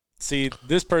missing. See,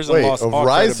 this person lost all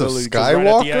Rise of credibility Skywalker? right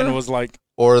at the end was like,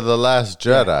 or The Last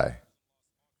Jedi?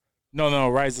 No,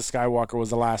 Rise of Skywalker was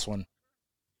the last one.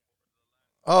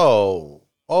 Oh,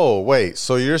 wait.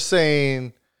 So you're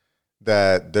saying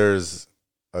that there's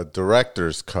a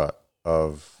director's cut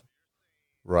of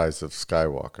Rise of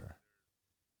Skywalker?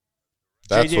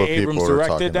 That's J.J. what people Abrams are directed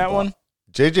talking that about. one?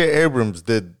 J.J. Abrams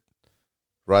did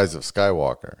Rise of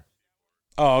Skywalker.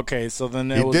 Oh, okay. So then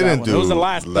He didn't do it was the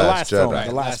last film. Jedi.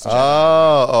 The last Jedi.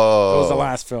 Oh. It was the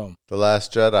last film. The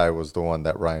Last Jedi was the one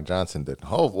that Ryan Johnson did.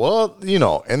 Oh, well,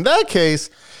 in that case,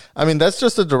 I mean, that's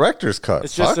just a director's cut.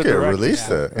 It's just fuck a it, director's release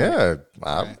cut. it. Yeah,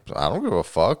 I don't give a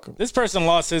fuck. This person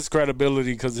lost his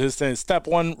credibility because his thing, step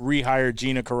one, rehire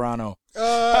Gina Carano.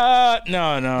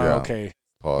 No, okay.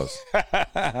 Pause.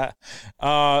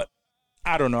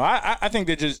 I don't know. I think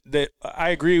I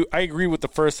agree with the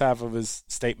first half of his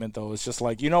statement though. It's just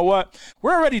like, you know what?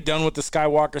 We're already done with the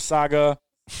Skywalker saga.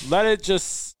 Let it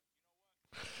just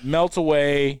melt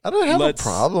away. I don't have a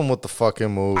problem with the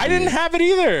fucking movie. I didn't have it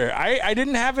either. I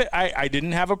didn't have it. I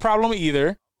didn't have a problem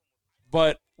either.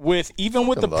 But with the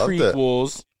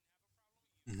prequels,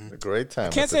 a great time. I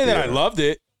can't say that I loved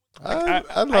it.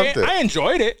 I loved it. I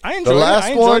enjoyed it. I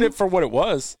enjoyed it for what it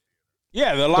was.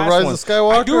 Yeah, the last Rise one. of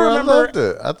Skywalker, I do remember, I loved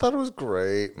it. I thought it was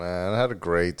great, man. I had a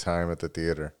great time at the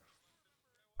theater.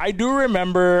 I do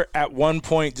remember at one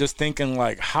point just thinking,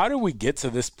 like, how did we get to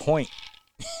this point?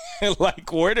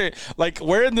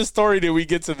 where in the story did we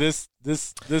get to this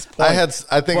point?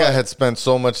 I think I had spent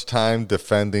so much time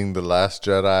defending The Last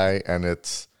Jedi and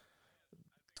its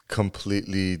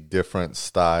completely different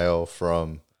style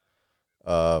from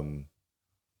A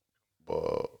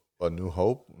New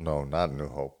Hope? No, not New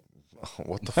Hope.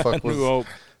 What the fuck was New Hope?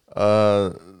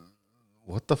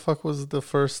 What the fuck was the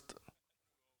first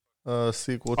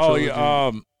sequel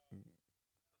trilogy?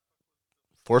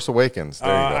 Force Awakens. There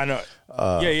you go. I know.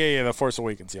 Yeah. The Force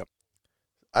Awakens. Yep.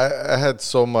 I had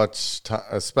so much time.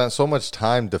 I spent so much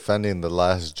time defending The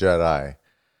Last Jedi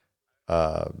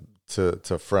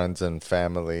to friends and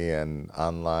family and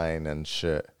online and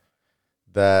shit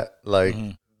that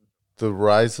the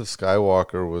Rise of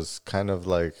Skywalker was kind of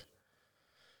like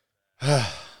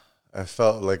I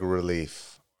felt like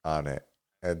relief on it,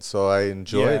 and so I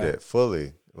enjoyed it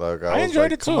fully. Like I was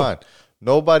enjoyed like, it too. Come on,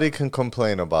 nobody can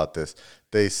complain about this.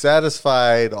 They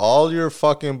satisfied all your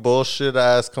fucking bullshit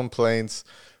ass complaints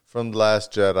from The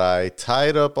Last Jedi,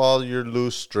 tied up all your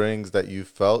loose strings that you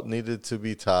felt needed to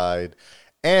be tied,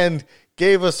 and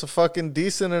gave us a fucking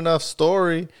decent enough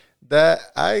story that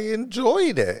I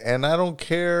enjoyed it. And I don't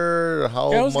care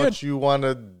how much you want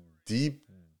to deep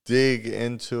dig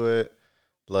into it.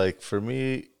 Like, for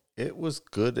me, it was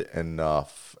good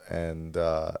enough. And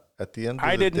at the end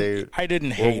of the day,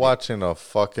 we're watching a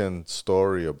fucking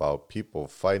story about people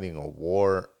fighting a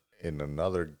war in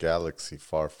another galaxy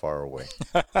far, far away.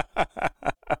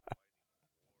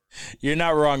 You're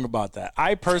not wrong about that.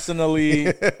 I personally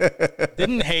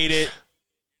didn't hate it.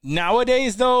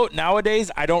 Nowadays,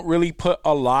 I don't really put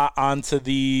a lot onto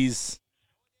these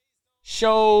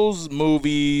shows,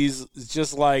 movies. It's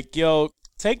just like, yo,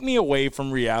 take me away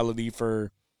from reality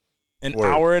for an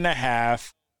hour and a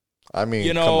half. I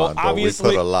mean, come on, obviously,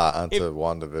 we put a lot onto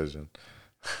WandaVision.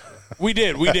 We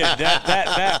did.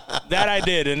 That I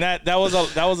did, and that was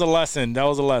a lesson. That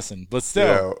was a lesson. But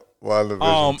still,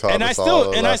 WandaVision taught us all a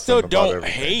lesson. I still don't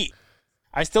everything. hate.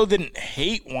 I still didn't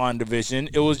hate WandaVision.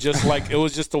 It was just like it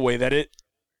was just the way that it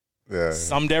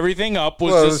summed everything up.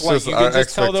 Was just like you could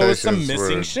just tell there was some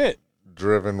missing shit.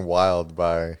 Driven wild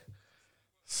by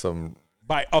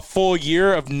a full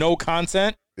year of no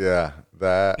content. Yeah,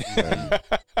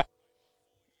 that.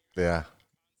 Yeah.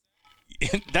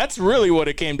 That's really what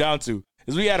it came down to.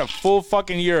 Is we had a full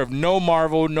fucking year of no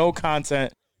Marvel, no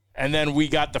content, and then we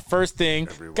got the first thing,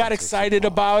 got excited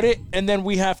about it, and then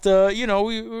we have to,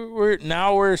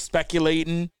 we're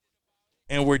speculating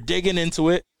and we're digging into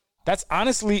it. That's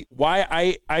honestly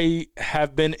why I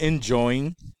have been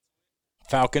enjoying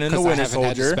Falcon and the Winter Soldier.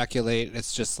 Had to speculate.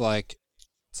 It's just like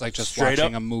just Straight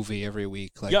watching up. a movie every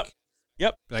week. Like,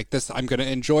 Yep. Like this, I'm gonna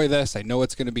enjoy this. I know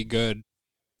it's gonna be good.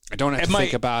 I don't have to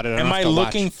think about it. Am I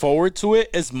looking forward to it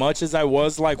as much as I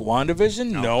was like WandaVision?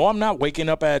 No, I'm not waking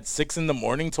up at 6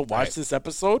 a.m. to watch this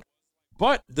episode.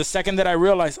 But the second that I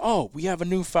realized, we have a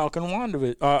new Falcon and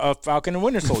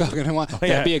Winter Soldier.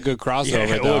 That'd be a good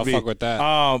crossover. I'll fuck with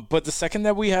that. But the second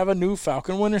that we have a new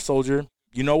Falcon Winter Soldier,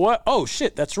 you know what? Oh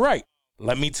shit, that's right.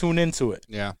 Let me tune into it.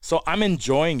 Yeah. So I'm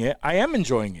enjoying it. I am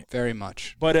enjoying it very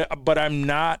much. But I'm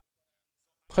not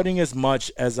putting as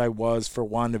much as I was for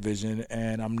WandaVision,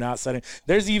 and I'm not setting.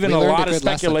 There's even a lot of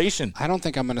speculation. Lesson. I don't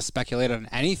think I'm going to speculate on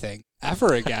anything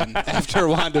ever again after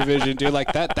WandaVision, dude.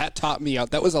 Like that taught me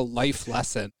out. That was a life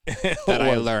lesson that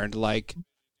I learned. Like,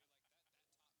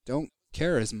 don't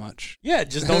care as much. Yeah,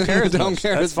 just don't care as much. Don't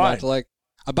care That's as fine. much, like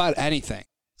about anything.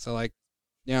 So, like,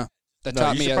 yeah. That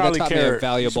taught me a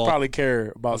valuable. You should probably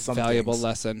care about some valuable things.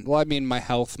 Lesson. Well, I mean, my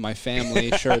health, my family,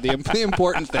 sure, the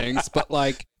important things, but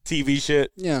like TV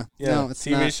shit. Yeah. No, it's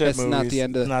TV not. Shit It's movies. not the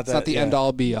end. It's not the end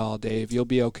all be all, Dave. You'll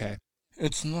be okay.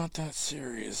 It's not that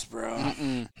serious, bro.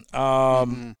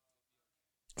 Mm-mm.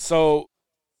 So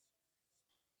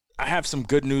I have some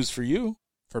good news for you.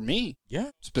 For me,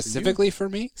 yeah, specifically for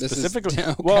me. Specifically,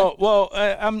 okay. Well,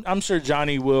 I'm sure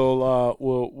Johnny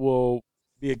will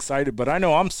be excited, but I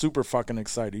know I'm super fucking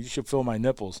excited. You should feel my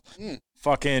nipples.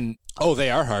 Fucking. Oh, they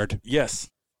are hard.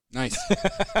 Yes. Nice.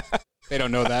 They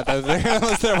don't know that.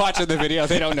 Unless they're watching the video,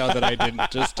 they don't know that I didn't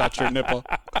just touch your nipple.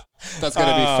 That's going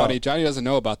to be funny. Johnny doesn't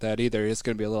know about that either. It's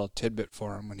going to be a little tidbit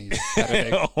for him when he's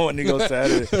editing. When he goes to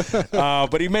edit.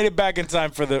 But he made it back in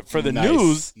time for the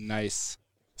news. Nice.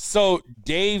 So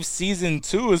Dave season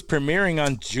 2 is premiering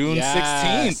on June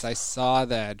 16th. I saw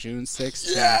that. June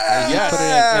 16th. Yes. He put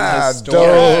it in his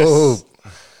story. Dope.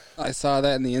 I saw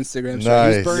that in the Instagram Nice.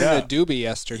 show. He was burning a doobie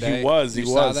yesterday. He was. You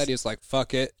saw that? He was like,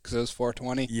 fuck it, because it was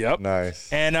 420. Yep.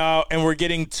 Nice. And we're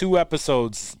getting 2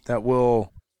 episodes that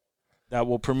will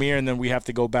premiere, and then we have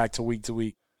to go back to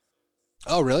week.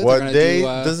 Oh, really? What day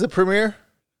does it premiere?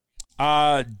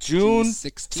 June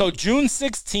 16th. So June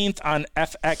 16th on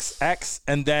FXX,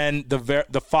 and then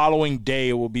the following day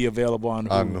it will be available on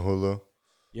Hulu. On Hulu.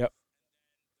 Yep.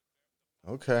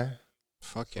 Okay.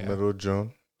 Fuck yeah. Middle of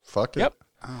June. Fuck it. Yep.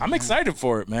 I'm excited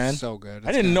for it, man. So good.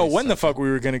 I didn't know when the fuck we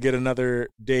were going to get another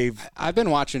Dave. I've been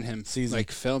watching him season.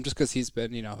 like film just because he's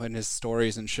been, in his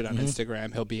stories and shit on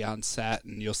Instagram. He'll be on set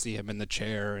and you'll see him in the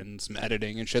chair and some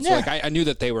editing and shit. So like I knew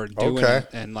that they were doing it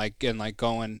and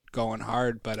going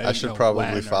hard, but I should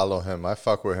probably follow him. I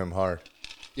fuck with him hard.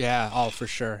 Yeah, for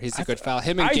sure. He's a good fellow.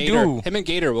 Him and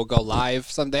Gator will go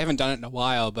live. They haven't done it in a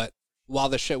while, but while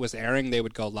the shit was airing, they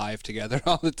would go live together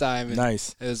all the time. And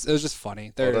nice. It was just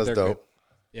funny. They're that's dope. Good.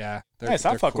 Yeah, nice.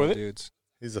 I'll fuck cool with it. Dudes.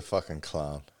 He's a fucking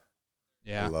clown.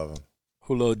 Yeah, I love him.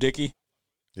 Who, Lil Dicky?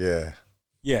 Yeah.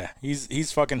 Yeah,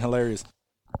 he's fucking hilarious.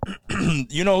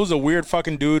 You know who's a weird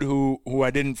fucking dude who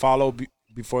I didn't follow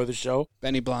before the show?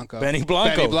 Benny Blanco.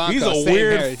 He's a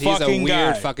weird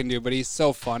fucking dude, but he's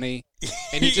so funny.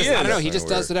 And he just, I don't know, he just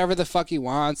does whatever the fuck he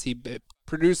wants. He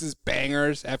produces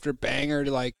bangers after banger.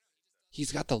 Like,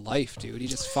 he's got the life, dude. He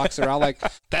just fucks around. Like,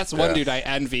 that's one dude I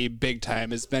envy big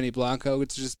time is Benny Blanco.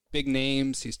 It's just big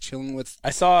names. He's chilling with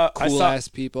cool ass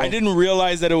people. I didn't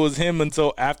realize that it was him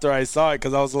until after I saw it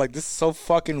because I was like, this is so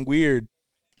fucking weird.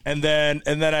 And then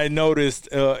I noticed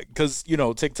because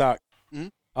TikTok,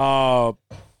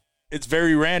 it's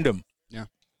very random. Yeah.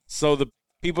 So the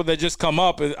people that just come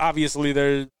up, obviously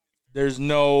there's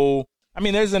no. I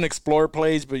mean, there's an explore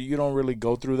page, but you don't really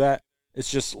go through that.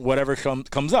 It's just whatever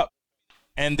comes up.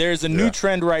 And there's a new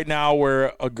trend right now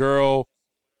where a girl,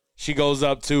 she goes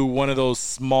up to one of those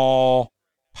small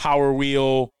Power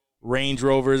Wheel Range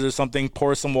Rovers or something,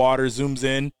 pours some water, zooms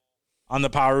in on the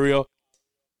Power Wheel,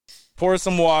 pours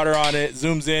some water on it,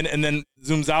 zooms in, and then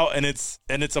zooms out, and it's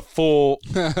a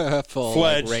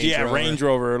full-fledged Range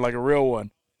Rover, like a real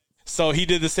one. So he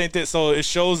did the same thing. So it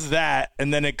shows that,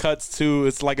 and then it cuts to,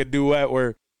 it's like a duet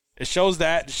where it shows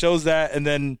that, and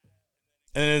then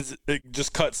it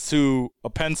just cuts to a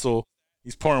pencil.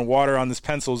 He's pouring water on this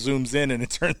pencil, zooms in, and it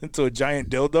turns into a giant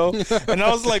dildo. And I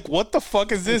was like, what the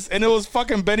fuck is this? And it was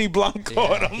fucking Benny Blanco.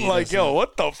 Yeah, and I'm like, yo,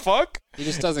 what the fuck? He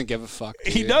just doesn't give a fuck.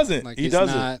 Dude. He doesn't. Like, he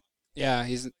doesn't.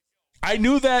 He's... I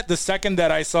knew that the second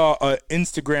that I saw an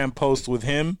Instagram post with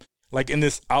him, like in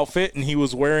this outfit, and he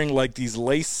was wearing like these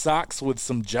lace socks with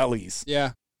some jellies.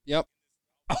 Yeah. Yep.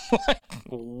 I'm like,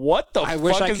 what the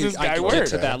fuck is this guy wearing? Get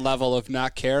to that level of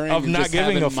not caring, of and not just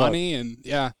giving having a fuck. money, and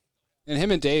and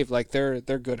him and Dave, like they're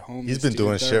good homies. He's been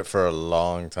doing shit for a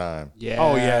long time. Yeah.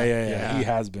 Oh yeah. He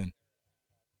has been.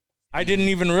 I didn't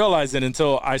even realize it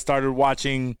until I started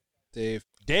watching Dave.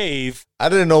 I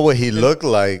didn't know what he looked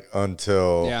like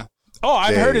until Oh,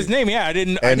 I've heard his name. Yeah, I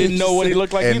didn't know what he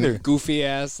looked like either. Goofy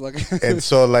ass. Like. And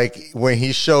so, like, when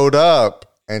he showed up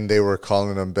and they were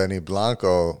calling him Benny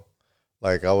Blanco,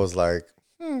 like, I was like,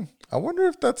 I wonder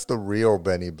if that's the real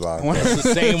Benny Blanco. It's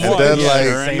the same one.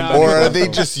 Then, or are they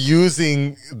just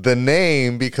using the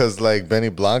name because, like, Benny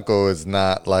Blanco is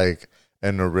not, like,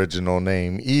 an original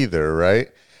name either, right?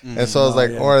 And so I was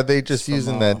like, or are they just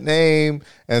using that name?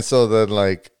 And so then,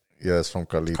 like, it's from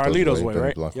Carlito's Way, Benny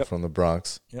right? Blanco from the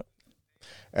Bronx. Yep.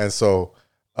 And so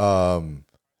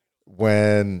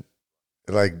when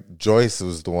like Joyce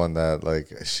was the one that like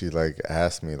she like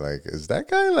asked me like, is that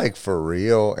guy like for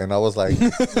real? And I was like,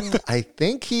 I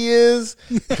think he is,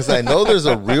 because I know there's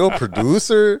a real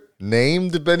producer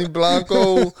named Benny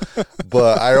Blanco,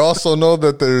 but I also know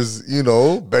that there's,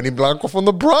 Benny Blanco from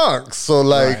the Bronx. So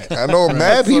like, I know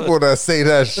mad people that say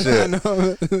that shit.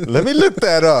 Let me look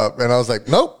that up. And I was like,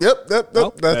 nope,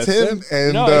 that's him.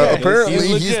 And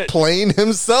apparently he's playing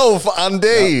himself on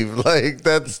Dave. Like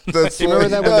that's you remember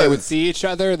that when they would see each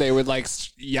other, they would like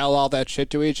yell all that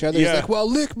shit to each other. He's like, well,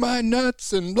 lick my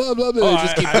nuts and blah blah blah.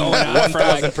 Just keep going on for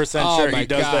like 1,000% sure he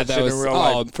does that shit in real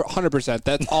life. 100%.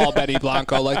 That's all Benny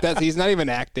Blanco. Like that. He's not even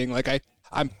acting. Like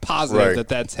I'm positive that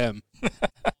that's him.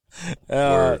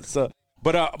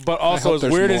 But also as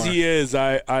weird as he is,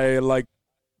 I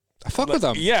fuck with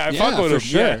him. Yeah, I fuck with him.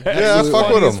 Sure. Yeah, I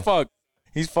fuck with him.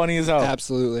 He's funny as hell.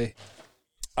 Absolutely.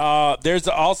 There's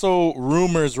also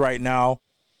rumors right now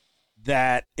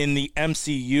that in the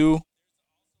MCU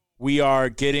we are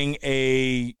getting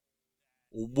a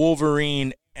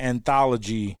Wolverine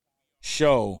anthology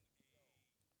show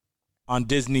on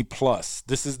Disney Plus.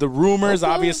 This is the rumors.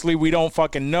 Okay. Obviously, we don't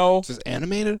fucking know. Is this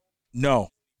animated? No.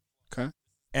 Okay.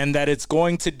 And that it's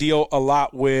going to deal a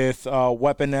lot with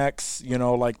Weapon X,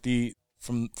 like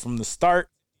from the start.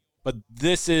 But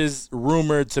this is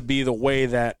rumored to be the way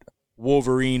that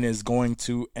Wolverine is going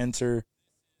to enter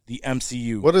the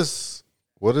MCU. What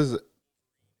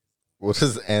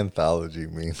does anthology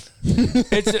mean?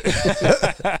 It's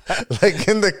like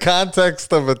in the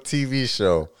context of a TV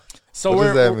show. So what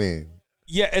does that mean?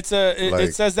 Yeah, it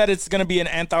says that it's going to be an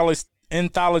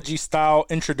anthology style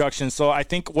introduction. So I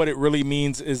think what it really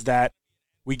means is that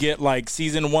we get like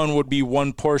season 1 would be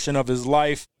one portion of his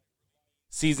life.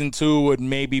 Season 2 would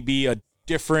maybe be a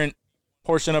different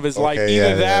portion of his life.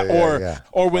 Either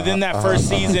or within that first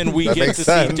season, we get to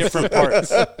see different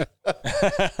parts.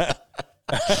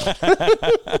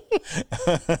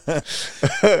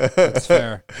 That's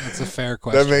fair. That's a fair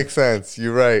question. That makes sense.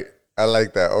 You're right. I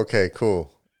like that. Okay, cool.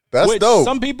 That's dope.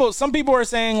 Some people are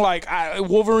saying like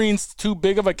Wolverine's too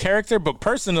big of a character, but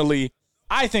personally,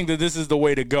 I think that this is the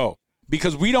way to go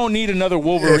because we don't need another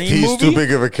Wolverine movie. If he's too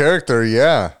big of a character,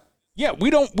 yeah. Yeah, we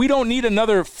don't need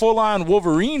another full-on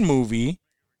Wolverine movie.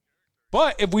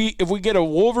 But if we get a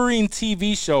Wolverine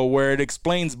TV show where it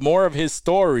explains more of his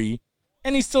story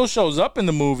and he still shows up in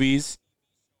the movies,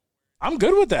 I'm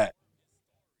good with that.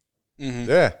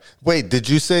 Mm-hmm. Yeah. Wait, did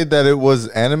you say that it was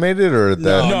animated or that?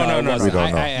 No. We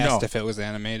don't know. I asked if it was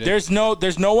animated. There's no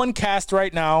one cast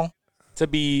right now. to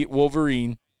be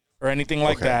Wolverine or anything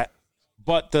like that.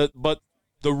 But the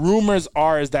rumors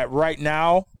is that right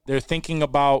now they're thinking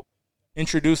about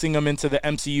introducing him into the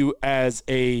MCU as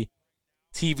a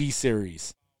TV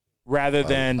series rather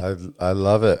than. I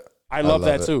love it. I love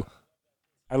that too.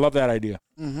 I love that idea.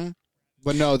 Mm-hmm.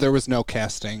 But no, there was no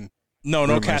casting.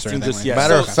 No casting just yet.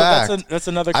 Matter of fact, that's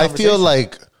another I conversation. feel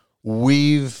like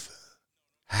we've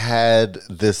had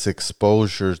this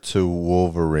exposure to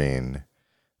Wolverine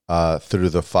through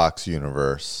the Fox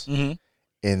universe,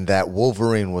 in that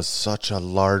Wolverine was such a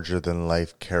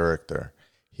larger-than-life character.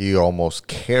 He almost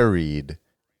carried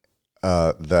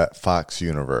that Fox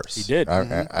universe. He did.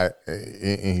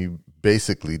 He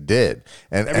basically did,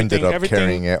 and ended up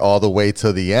carrying it all the way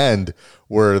to the end,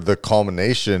 where the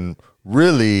culmination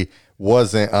really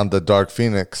wasn't on the Dark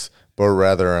Phoenix, but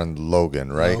rather on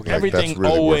Logan, right? Like, everything that's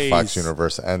really always, where Fox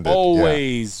Universe ended.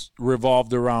 Always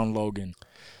revolved around Logan.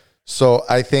 So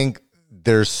I think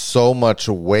there's so much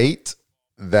weight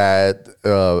that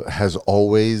has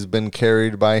always been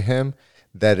carried by him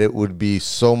that it would be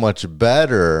so much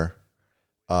better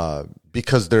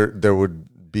because there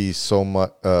would be so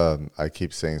much. I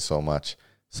keep saying so much.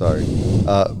 Sorry,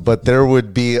 but there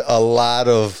would be a lot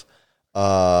of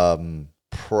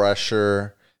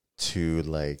pressure to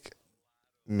like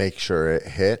make sure it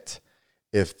hit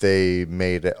if they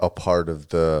made it a part of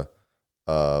the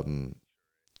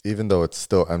even though it's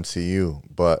still MCU,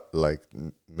 but like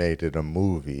made it a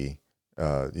movie,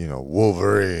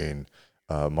 Wolverine,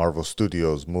 Marvel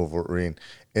Studios Wolverine,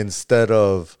 instead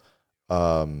of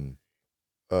doing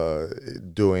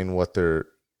what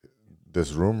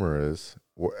this rumor is.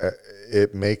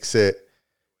 It makes it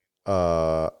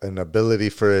an ability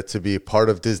for it to be part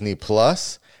of Disney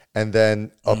Plus and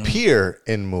then appear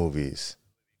in movies,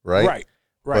 right? Right.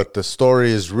 But the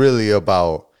story is really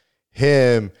about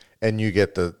him, and you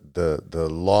get the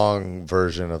long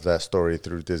version of that story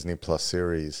through Disney Plus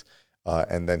series,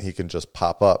 and then he can just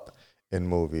pop up in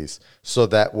movies. So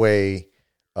that way,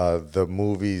 the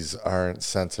movies aren't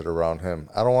centered around him.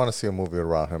 I don't want to see a movie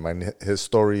around him. His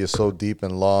story is so deep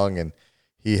and long, and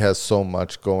he has so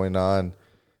much going on.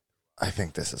 I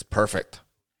think this is perfect.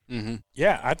 Mm-hmm.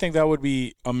 Yeah, I think that would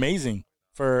be amazing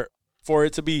for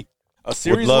it to be a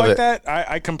series like that.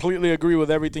 I completely agree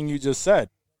with everything you just said.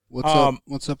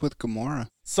 What's up with Gamora?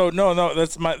 So no,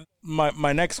 that's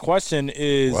my next question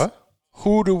is What?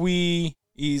 Who do we?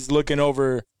 He's looking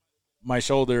over my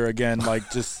shoulder again,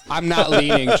 like just. I'm not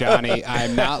leaning, Johnny.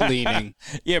 I'm not leaning.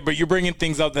 Yeah, but you're bringing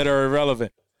things up that are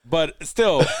irrelevant. But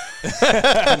still,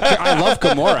 I love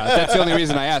Gamora. That's the only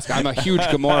reason I ask. I'm a huge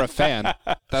Gamora fan.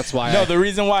 That's why. No, the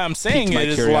reason why I'm saying it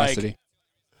is curiosity. like,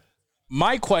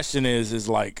 my question is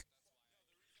like,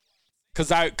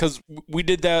 because we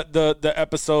did the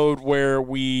episode where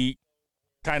we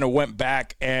kind of went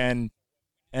back and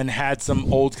had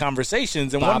some old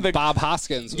conversations, and one of the Bob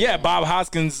Hoskins. Bob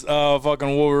Hoskins,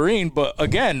 fucking Wolverine. But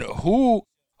again, who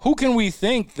can we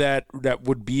think that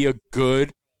would be a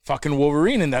good fucking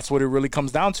Wolverine? And that's what it really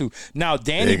comes down to. Now,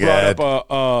 Danny brought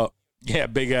up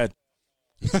Big Ed.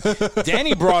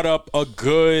 Danny brought up a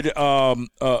good a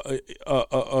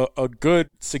good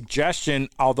suggestion,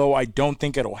 although I don't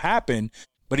think it'll happen.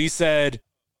 But he said,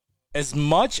 as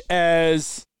much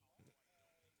as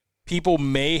people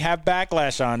may have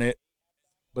backlash on it,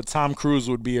 but Tom Cruise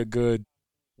would be a good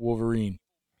Wolverine.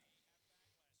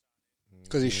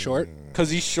 Because he's short? Because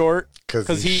he's short.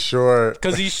 Because he's short.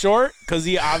 Because he's short. Because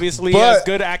he obviously has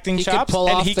good acting chops.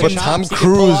 But Tom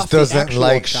Cruise doesn't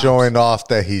like showing off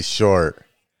that he's short.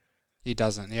 He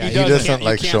doesn't. Yeah, he doesn't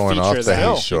like showing off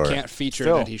that he's short. You can't feature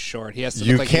that he's short. He has to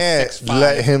look like he's 6'5". You can't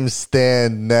let him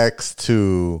stand next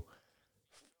to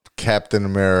Captain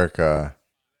America.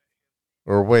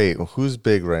 Or wait, who's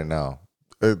big right now?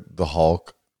 The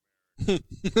Hulk.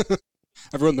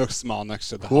 Everyone looks small next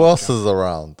to the Hulk. Who else is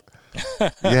around?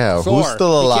 Yeah, Thor. who's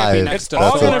still alive? It's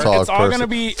all gonna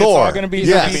be Thor.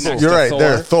 Yes, you're right.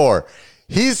 There, Thor.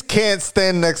 He can't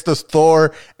stand next to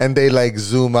Thor, and they like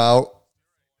zoom out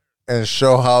and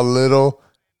show how little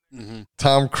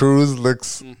Tom Cruise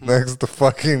looks next to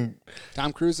fucking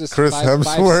Tom Cruise is Chris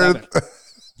Hemsworth. 5'7".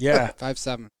 Yeah,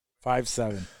 5'7".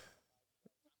 5'7".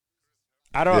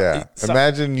 I don't. Yeah,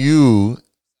 imagine you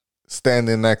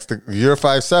standing next to. You're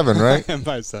 5'7", right? I'm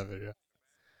 5'7", yeah.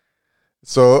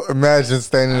 So imagine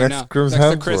standing next to Chris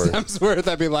Hemsworth. To Chris Hemsworth,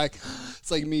 I'd be like, it's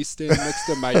like me standing next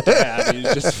to my dad.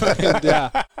 He's just fucking,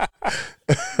 yeah.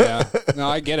 No,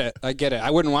 I get it. I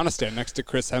wouldn't want to stand next to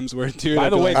Chris Hemsworth, dude. By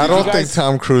the way, I don't think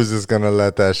Tom Cruise is going to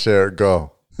let that share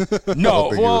go.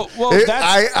 No,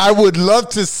 I would love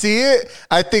to see it.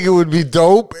 I think it would be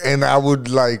dope, and I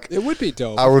would like. It would be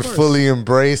dope. I would fully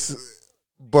embrace,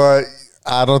 but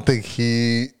I don't think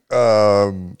he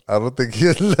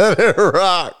let it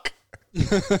rock.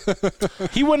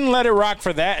 He wouldn't let it rock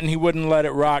for that, and he wouldn't let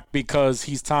it rock because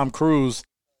he's Tom Cruise.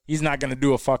 He's not going to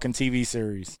do a fucking TV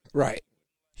series. Right.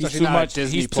 He's Especially too not much.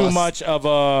 Disney He's Plus. too much of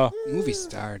a Movie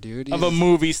star, dude. of a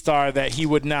movie star that he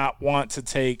would not want to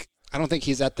take. I don't think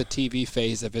he's at the TV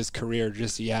phase of his career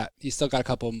just yet. He's still got a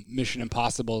couple Mission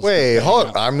Impossibles. Wait, to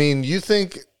hold. bang out. I mean, you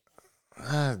think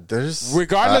there's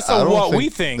Regardless I of don't what we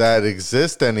think, that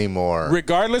exists anymore.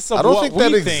 Regardless of I don't what think we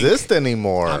that think, exists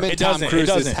anymore. I'm in It Tom doesn't, it Cruise's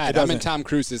doesn't, head. it I'm in doesn't. Tom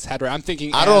Cruise's head. Right? I'm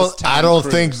thinking. I as don't. Tom I don't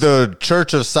Cruise. think the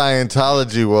Church of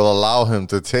Scientology will allow him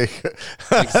to take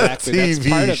exactly. a That's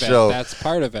part TV of show. it. That's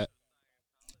part of it.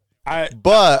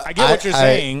 But I get what you're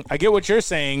saying. I get what you're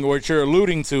saying. What you're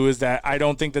alluding to is that I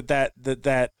don't think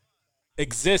that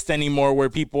exists anymore,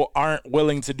 where people aren't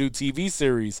willing to do TV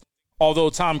series. Although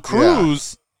Tom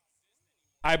Cruise,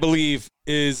 I believe,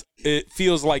 it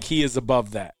feels like he is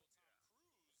above that.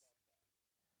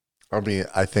 I mean,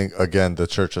 I think again, the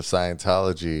Church of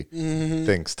Scientology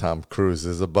thinks Tom Cruise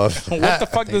is above that. What the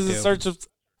fuck They does the do. search of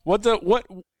what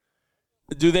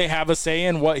do they have a say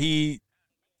in what he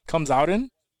comes out in?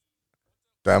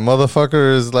 That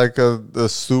motherfucker is like a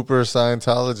super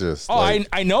Scientologist. Oh, Like,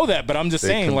 I know that, but I'm just they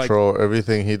saying, like, control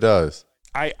everything he does.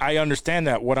 I understand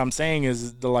that. What I'm saying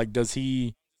is,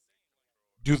 do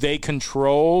they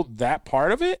control that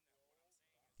part of it?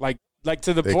 Like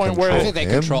to the They point I where think they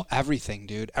him? control everything,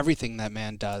 dude. Everything that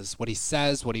man does, what he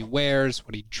says, what he wears,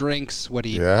 what he drinks, what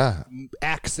he Yeah.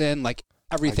 acts in, like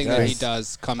everything that he guess.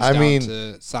 does comes I down mean,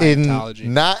 to Scientology.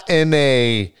 not in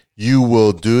a you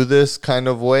will do this kind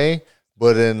of way,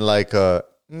 but in like a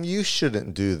you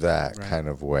shouldn't do that Right. kind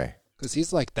of way. Because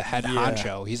he's like the head Yeah.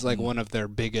 honcho. He's like one of their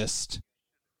biggest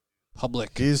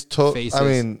public He's faces. I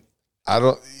mean, I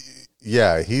don't.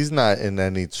 Yeah, he's not in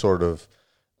any sort of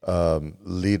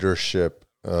leadership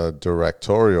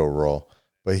directorial role,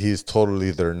 but he's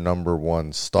totally their number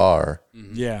one star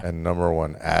yeah, and number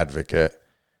one advocate,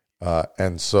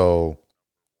 and so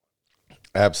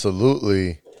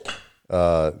absolutely.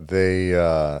 They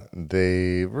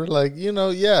were like,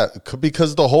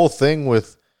 because the whole thing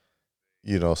with,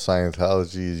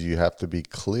 Scientology is you have to be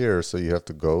clear. So you have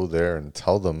to go there and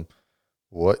tell them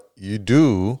what you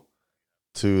do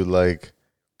to like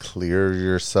clear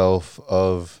yourself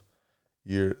of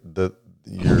your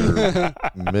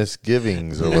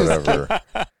misgivings or whatever.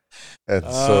 And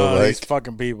so these like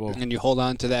fucking people. and you hold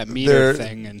on to that meter they're-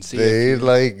 thing and see they if you-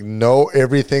 like know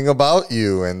everything about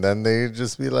you, and then they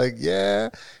just be like, yeah,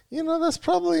 that's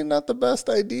probably not the best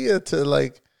idea to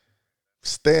like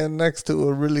stand next to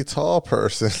a really tall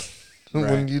person when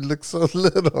Right. you look so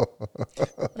little.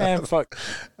 Man, fuck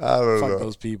I don't know.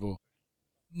 those people.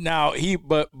 Now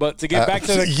but to get back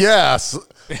to the yes,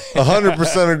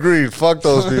 100% agreed. Fuck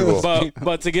those people.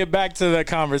 but to get back to the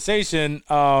conversation,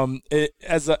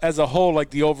 as a whole,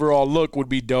 like the overall look would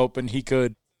be dope, and he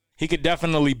could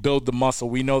definitely build the muscle.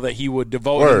 We know that he would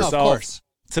devote Word. Of himself course.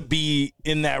 to be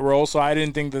in that role, so I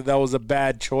didn't think that was a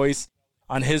bad choice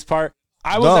on his part.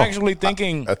 I was No, actually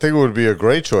thinking, I think it would be a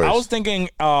great choice. I was thinking,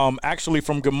 actually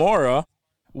from Gamora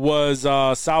was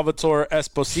Salvatore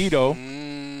Esposito.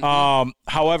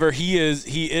 However, he is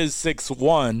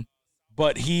 6'1",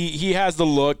 but he has the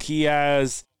look. He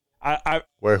has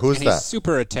Where? Who's and he's that?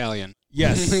 super Italian.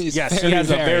 yes, He's yes, very, he has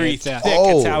a very very Italian. thick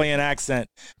Oh. Italian accent.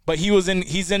 But he's in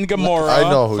Gamora. I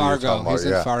know who you're Fargo. talking about. He's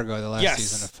in Yeah. Fargo, the last Yes.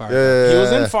 season of Yeah, Fargo. yeah, He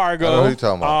was yeah. in Fargo. I know who you're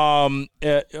talking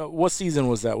about. What season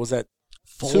was that? Was that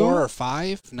 4 2? or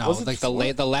 5? No, Was it like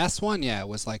 4? the last one, yeah, it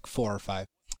was like 4 or 5.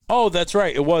 Oh, that's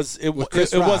right. It was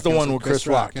Chris it was Rock. the It was one with Chris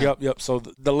Rock. yeah. Yep. So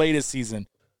the latest season.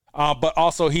 But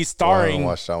also he's Oh, I haven't starring.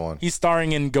 watched that one. He's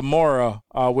starring in Gamora,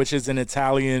 which is an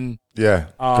Italian. Yeah,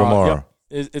 Gamora.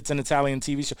 Yep, it's an Italian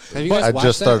TV show. Have you But guys I watched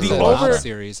just that? started The to watch Over that.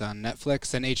 series on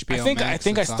Netflix and HBO I think Max.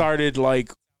 I It's on. started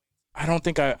like. I don't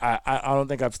think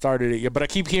I've started it yet, but I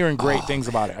keep hearing great things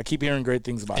about it. I keep hearing great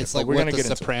things about It's it. like but we're what gonna The get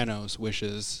into it. Sopranos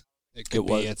wishes it could It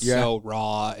was, be. It's yeah. so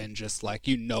raw and just like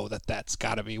that's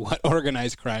got to be what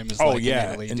organized crime is Oh, like yeah, in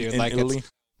Italy, in- dude. in like Italy.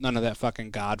 it's none of that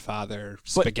fucking Godfather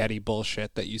spaghetti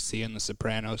bullshit that you see in The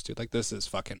Sopranos, dude. Like this is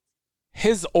fucking.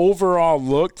 His overall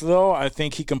look, though, I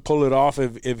think he can pull it off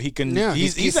if he can. Yeah,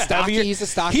 he's a stocky, heavier. he's a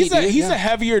stocky He's dude, he's yeah. a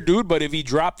heavier dude, but if he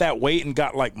dropped that weight and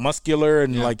got like muscular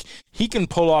and like he can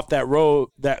pull off that role.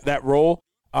 That role.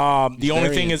 The He's only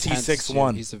very thing is he's intense, 6'1".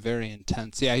 dude. He's a very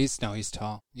intense. Yeah, he's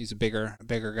tall. He's a bigger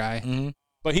guy. Mm-hmm.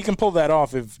 But he can pull that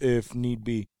off if need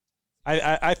be.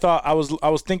 I thought I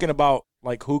was thinking about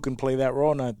like who can play that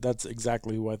role, and that's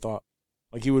exactly who I thought.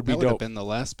 Like he would be That would have dope. been the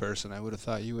last person I would have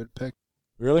thought you would pick.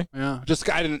 Really? Yeah, just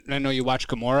I know you watched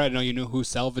Gamora. I know you knew who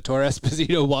Salvatore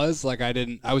Esposito was. Like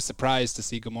I was surprised to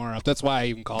see Gamora. That's why I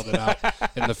even called it out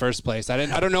in the first place. I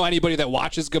don't know anybody that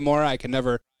watches Gamora. I can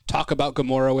never talk about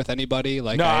Gamora with anybody.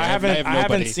 Like No, I haven't. have I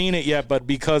haven't seen it yet, but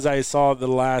because I saw the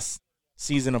last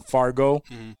season of Fargo,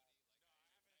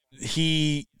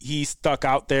 he stuck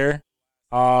out there,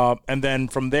 and then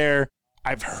from there,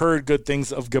 I've heard good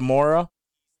things of Gamora,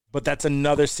 but that's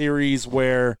another series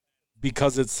where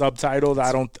because it's subtitled,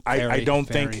 I don't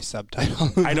think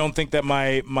subtitled. I don't think that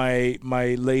my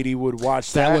lady would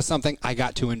watch that. That was something I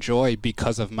got to enjoy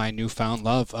because of my newfound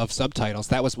love of subtitles.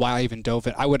 That was why I even dove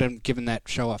in. I would have given that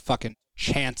show a fucking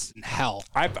chance in hell.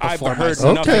 I've heard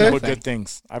nothing but good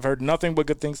things. I've heard nothing but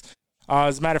good things.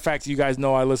 As a matter of fact, you guys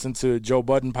know I listen to Joe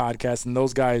Budden podcast, and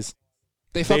those guys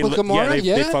they fuck with Gamora.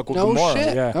 They fuck with Gamora.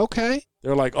 Shit. Yeah, okay.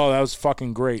 They're like, oh, that was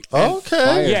fucking great.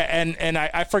 Okay. Yeah, and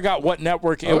I forgot what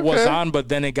network it was on, but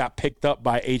then it got picked up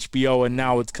by HBO, and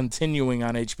now it's continuing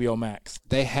on HBO Max.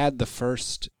 They had the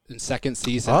first and second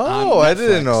season. Oh, I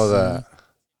didn't know that.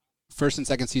 First and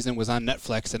second season was on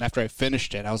Netflix, and after I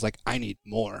finished it, I was like, I need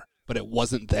more, but it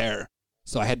wasn't there.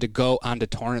 So I had to go onto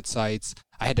torrent sites.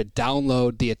 I had to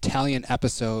download the Italian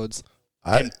episodes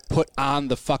and put on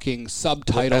the fucking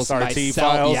subtitles SRT myself.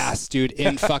 files? Yes, dude.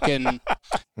 In fucking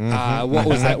what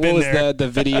was that? What was the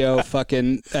video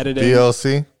fucking editing?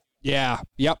 DLC? Yeah.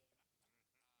 Yep.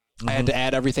 I had to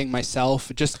add everything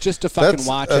myself just to fucking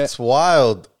watch it. That's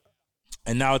wild.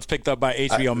 And now it's picked up by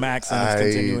HBO Max, and it's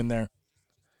continuing there.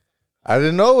 I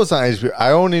didn't know it was on HBO.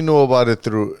 I only knew about it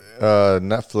through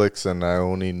Netflix, and I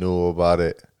only knew about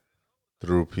it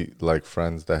through like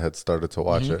friends that had started to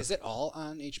watch it. Is it all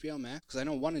on HBO Max? Because I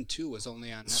know 1 and 2 was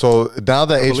only on Netflix. So now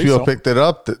that HBO picked it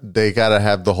up, they got to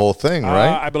have the whole thing,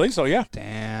 right? I believe so, yeah.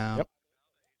 Damn. Yep.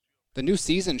 The new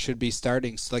season should be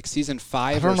starting, like season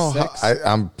 5 I don't know 6.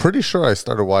 I'm pretty sure I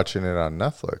started watching it on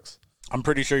Netflix. I'm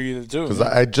pretty sure you do. Because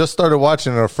I just started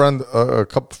watching it. A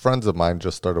couple friends of mine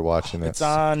just started watching it. It's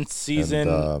on season...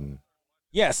 And,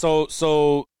 yeah,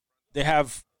 so they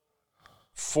have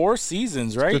 4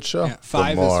 seasons, right? Good show. Yeah,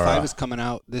 5 is coming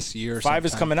out this year. 5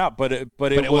 is coming out, but it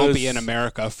won't be in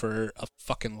America for a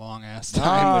fucking long ass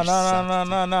time.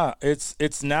 No.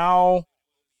 It's now.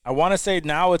 I want to say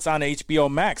now it's on HBO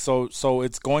Max, so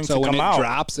it's going to come out. So when it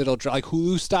drops, it'll drop like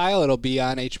Hulu style. It'll be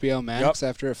on HBO Max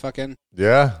after it fucking.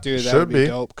 Yeah, dude, that would be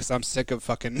dope because I'm sick of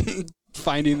fucking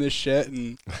finding this shit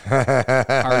and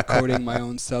hard coding my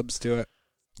own subs to it.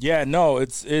 Yeah, no,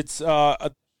 it's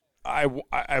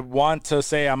I want to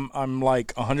say I'm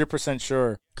like 100%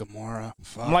 sure. Gamora.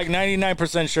 Fuck. I'm like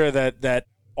 99% sure that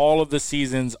all of the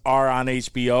seasons are on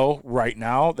HBO right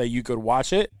now, that you could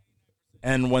watch it.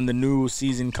 And when the new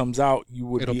season comes out, you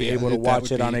would be able to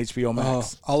watch it on HBO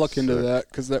Max. I'll look into that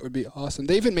because that would be awesome.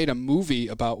 They even made a movie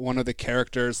about one of the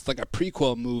characters, like a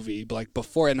prequel movie, like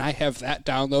before, and I have that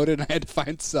downloaded. And I had to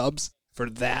find subs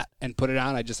for that and put it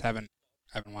on. I just haven't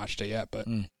watched it yet, but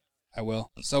I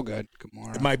will. It's so good.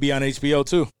 Gamora. It might be on HBO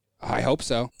too. I hope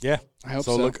so. Yeah, I hope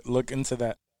so. So look into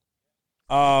that.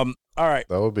 All right.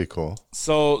 That would be cool.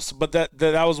 So but that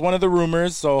was one of the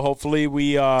rumors. So hopefully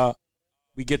we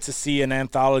get to see an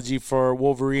anthology for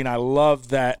Wolverine. I love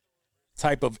that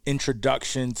type of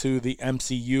introduction to the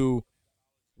MCU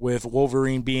with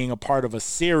Wolverine being a part of a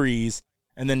series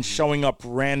and then showing up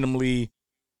randomly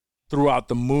throughout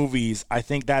the movies. I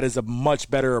think that is a much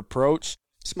better approach.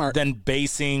 Smart. Than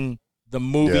basing the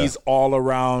movies all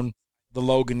around the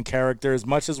Logan character. As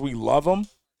much as we love him,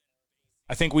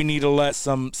 I think we need to let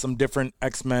some different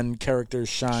X-Men characters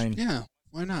shine. Yeah.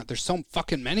 Why not? There's so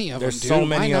fucking many of them, dude. There's so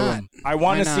many of them. I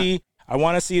want to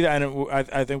see that, and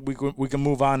I think we can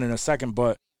move on in a second.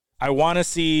 But I want to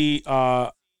see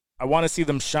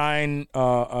them shine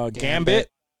Gambit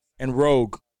and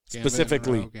Rogue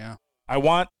specifically. And Rogue, yeah. I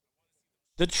want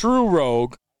the true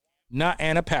Rogue, not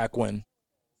Anna Paquin.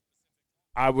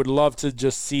 I would love to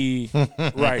just see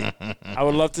right. I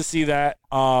would love to see that.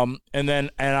 And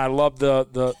I love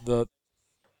the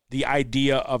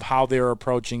idea of how they're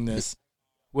approaching this.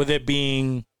 With it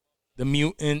being the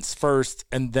mutants first,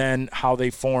 and then how they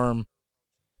form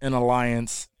an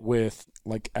alliance with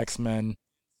like X-Men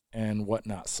and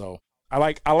whatnot. So I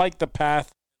like the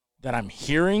path that I'm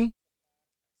hearing.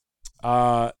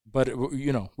 But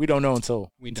we don't know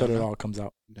until it all comes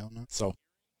out. We don't know. So,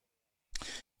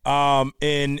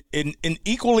 in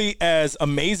equally as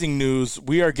amazing news,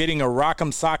 we are getting a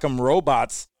Rock'em Sock'em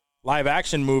Robots live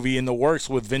action movie in the works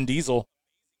with Vin Diesel.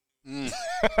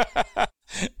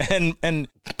 and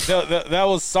that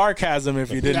was sarcasm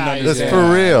if you didn't understand. It's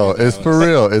for real. It's for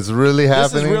real. It's really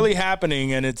happening. This is really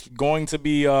happening, and it's going to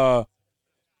be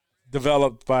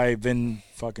developed by Vin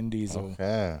fucking Diesel.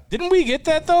 Okay. Didn't we get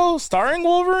that though? Starring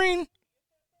Wolverine?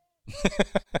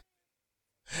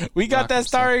 We got that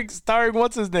starring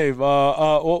what's his name?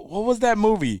 What was that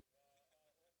movie?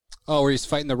 Oh, where he's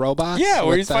fighting the robots? Yeah, where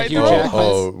With, he's fighting Hugh the Jackman?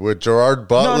 robots. Oh, with Gerard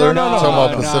Butler? No. Talking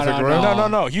about No, Pacific no,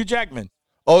 Rim? No. Hugh Jackman.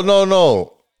 Oh, no.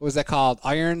 What was that called?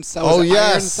 Iron? Oh,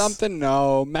 yes. Iron something?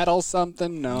 No. Metal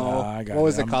something? No. Nah, I got what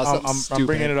was it. it called? Something I'm stupid.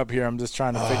 bringing it up here. I'm just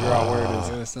trying to figure out where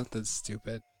it It was something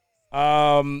stupid.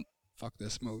 is. Fuck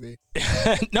this movie.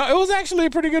 No, it was actually a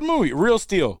pretty good movie. Real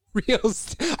Steel.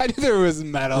 I knew there was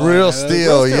metal. Real in it.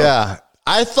 Steel, yeah.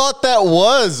 I thought that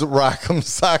was Rock'em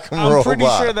Sock'em Robots. I'm pretty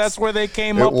sure that's where they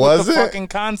came up with the fucking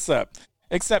concept.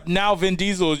 Except now Vin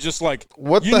Diesel is just like,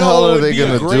 What you the know hell what are would they be a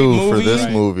going to great do for movie? this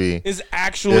movie Is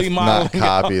actually if not modeling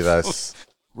copy off this?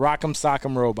 Rock'em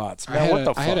Sock'em Robots. Man, what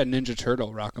the fuck? I had a Ninja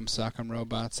Turtle Rock'em Sock'em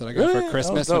Robots that I got Really? for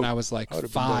Christmas That was when dope. I was like That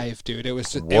would've been 5, dude. It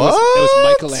was just, What? it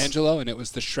was Michelangelo and it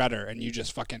was the Shredder, and you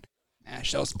just fucking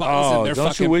mash those buttons Oh, and they're don't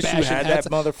you fucking wish you bashing had heads.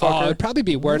 that motherfucker? Oh, it'd probably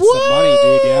be worth some money,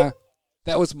 dude. Yeah,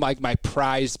 that was my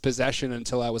prized possession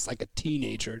until I was like a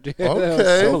teenager, dude. That was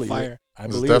Okay. so Believe it. fire. I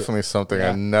It's believe definitely something Yeah.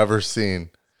 I've never seen.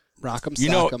 Rock'em You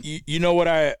know, Sock'em. you know what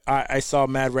I saw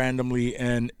mad randomly,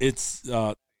 and it's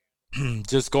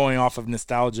just going off of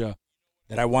nostalgia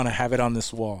that I want to have it on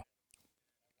this wall.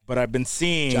 But I've been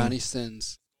seeing Johnny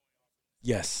Sins.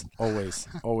 Yes, always.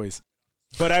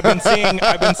 But I've been seeing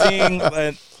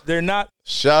they're not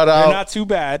Shout they're out. not too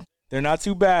bad. They're not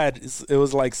too bad. It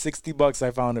was like $60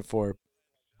 I found it for,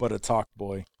 but a talk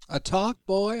boy. A talk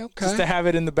boy, okay. Just to have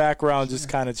it in the background, just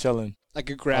kind of chilling. I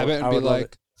could grab I it and be would love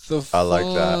like, the I like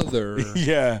that. father.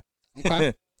 Yeah.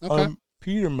 Okay. Okay. I'm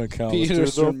Peter McAllister. Peter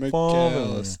the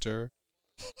father. McAllister.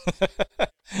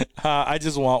 I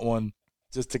just want one,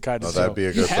 just to kind Oh, of. that'd be a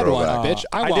You good had one, throwback. bitch.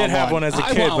 I I want did have one. one as a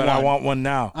I kid, want but I one. want one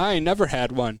now. I ain't never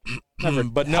had one. Never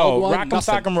But held no, one, Rock'em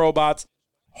nothing. Sock'em Robots,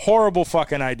 horrible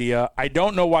fucking idea. I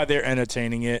don't know why they're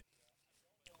entertaining it.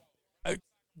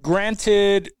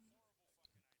 Granted,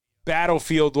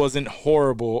 Battlefield wasn't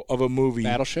horrible of a movie.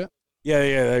 Battleship? Yeah,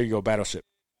 there you go, Battleship.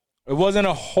 It wasn't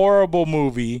a horrible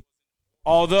movie,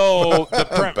 although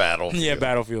the Battlefield. Yeah,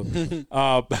 Battlefield.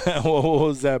 What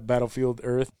was that? Battlefield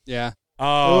Earth. Yeah.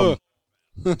 Um,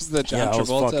 It was the John yeah, it was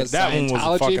Travolta fucking, that one was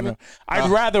Scientology fucking. movie? I'd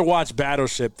rather watch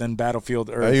Battleship than Battlefield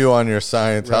Are Earth. you on your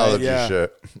Scientology Right, yeah.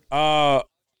 shit?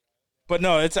 But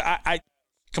no, it's I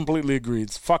completely agree.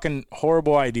 It's a fucking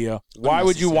horrible idea. Why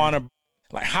would you want to?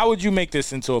 Like, how would you make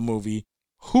this into a movie?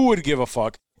 Who would give a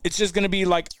fuck? It's just gonna be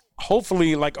like,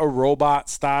 hopefully, like a robot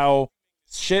style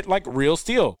shit, like Real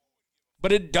Steel.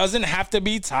 But it doesn't have to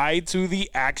be tied to the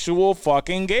actual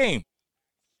fucking game.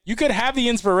 You could have the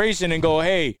inspiration and go,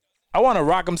 hey, I want a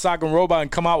Rock'em Sock'em Robot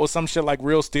and come out with some shit like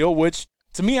Real Steel, which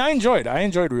to me, I enjoyed. I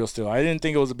enjoyed Real Steel. I didn't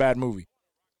think it was a bad movie.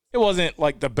 It wasn't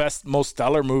like the best, most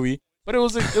stellar movie, but it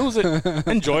was an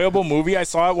enjoyable movie. I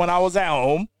saw it when I was at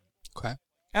home. Okay.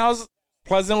 And I was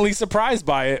pleasantly surprised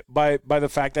by it, by the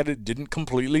fact that it didn't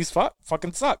completely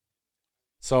fucking suck.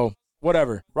 So,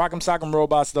 whatever. Rock'em Sock'em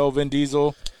Robots, though, Vin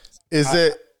Diesel. Is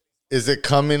it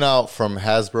coming out from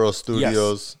Hasbro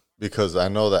Studios? Because I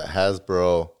know that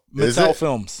Hasbro is Mattel it?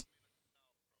 Films.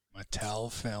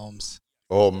 Mattel Films.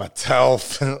 Oh,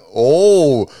 Mattel.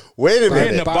 Oh, wait a We're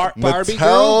getting minute. a Barbie Mattel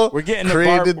girl? We're getting a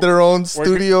created their own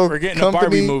studio We're getting company. a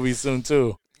Barbie movie soon,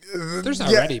 too. There's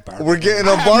already Barbie. We're getting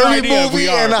I a have no Barbie idea if movie we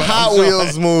are, and a but I'm Hot sorry.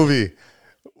 Wheels movie.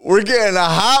 We're getting a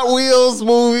Hot Wheels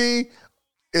movie.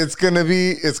 It's gonna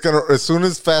as soon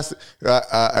as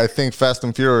I think Fast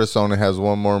and Furious only has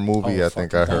one more movie. Oh, I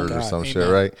think I fucking heard or God. some shit,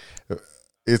 Amen. right?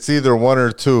 It's either one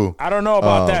or two. I don't know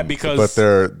about that because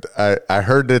But I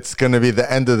heard it's gonna be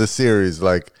the end of the series.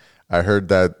 Like I heard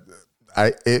that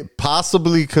it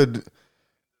possibly could.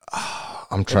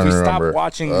 I'm if trying we to stop remember.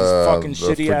 watching these fucking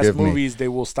shitty ass forgive me. movies, they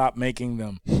will stop making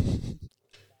them.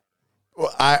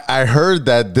 Well, I heard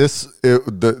that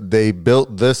they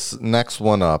built this next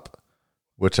one up,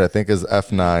 which I think is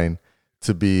F9,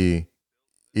 to be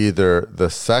either the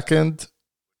second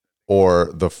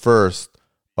or the first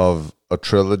of a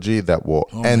trilogy that will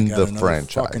Oh my end God, the another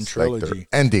franchise. fucking Like trilogy.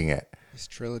 they're ending it. These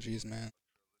trilogies, man.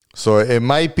 So it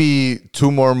might be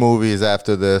 2 more movies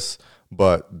after this,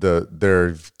 but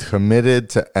they're committed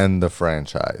to end the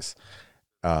franchise.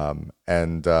 They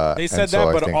said so that,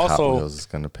 I but think also- Hot Wheels is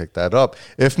going to pick that up.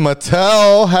 If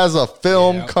Mattel has a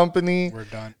film Yeah, company, we're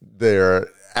done. they're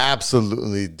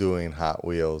absolutely doing Hot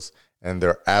Wheels, and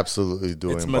they're absolutely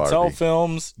doing It's Barbie. Mattel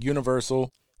Films,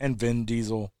 Universal, and Vin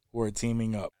Diesel who are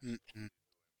teaming up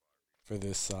for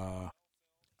this.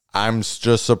 I'm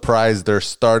just surprised they're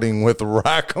starting with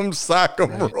Rock'em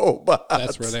Sock'em Right. Robots.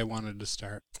 That's where they wanted to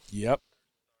start. Yep.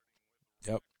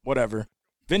 whatever.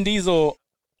 Vin Diesel,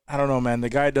 I don't know, man. The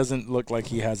guy doesn't look like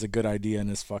he has a good idea in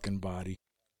his fucking body.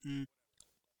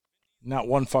 Not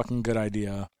one fucking good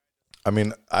idea. I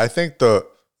mean, I think the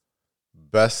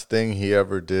best thing he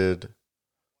ever did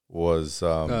was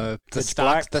the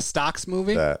Black? Stocks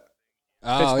movie. that.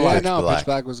 Oh Pitch yeah, Black. no, Black. Pitch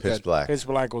Black was Pitch good. Black. Pitch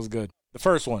Black was good. The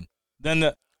first one. Then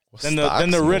the Stocks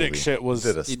Riddick movie. shit was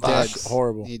Did a He Stocks. did.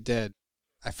 horrible. He did.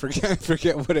 I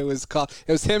forget what it was called.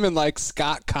 It was him and like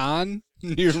Scott Conn. Do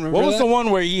you remember What was that? the one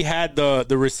where he had the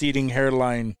receding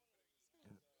hairline?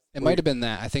 It might have been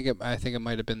that. I think it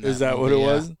might have been that. Is that what movie, it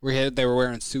yeah. was? Where they were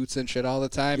wearing suits and shit all the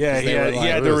time. Yeah, 'cause he they had, were he like,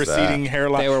 had the What was that? receding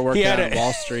hairline. They were working He had on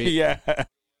Wall Street. Yeah.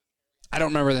 I don't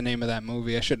remember the name of that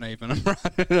movie. I shouldn't have even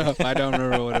brought it up. I don't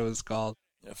remember what it was called.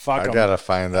 Fuck I him. gotta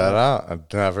find that out. I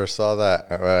never saw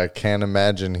that. I can't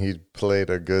imagine he played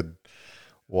a good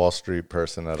Wall Street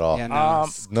person at all. Yeah,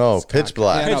 No, Scott Pitch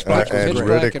Black. Conn. Pitch Black was and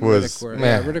great. Riddick and was Riddick were- meh.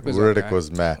 yeah, Riddick was okay.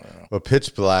 was meh. But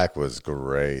Pitch Black was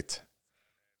great.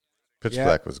 Pitch Yeah.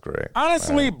 Black was great.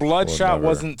 Honestly, I Bloodshot will never-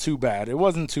 wasn't too bad. It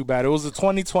wasn't too bad. It was a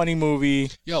 2020 movie.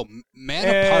 Yo,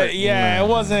 Man Apart. Yeah, it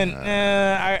wasn't.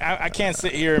 I can't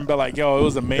sit here and be like, yo, it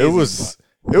was amazing. It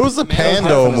was a Man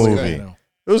Pando Apart was movie. good.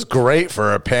 It was great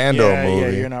for a Pando Yeah,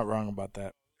 movie. you're not wrong about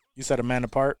that. You said A Man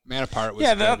Apart? Man Apart was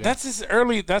Yeah, good. that's his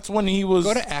early. That's when he was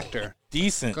Go to actor.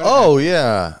 decent. Go to Oh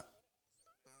yeah,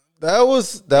 that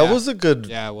was a good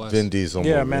Yeah, it was. Vin Diesel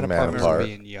Yeah, movie. Man Man Apart. I was remember Apart.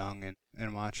 being young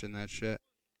and watching that shit.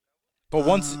 But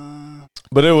once,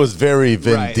 But it was very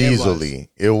Vin Right, it Diesel-y.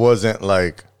 It wasn't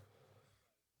like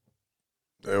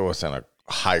it wasn't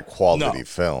a high quality No.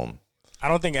 film. I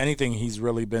don't think anything he's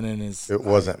really been in is. It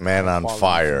wasn't Man on quality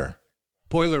Fire.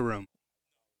 Boiler Room.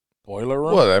 Boiler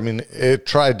Room. Well, I mean, it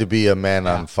tried to be a Man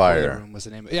on Boiler Fire. Room was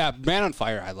the name. Yeah, Man on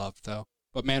Fire I loved though,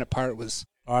 but Man Apart was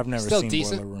Oh, I've never Still seen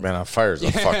decent. Boiler Room. Man on Fire is a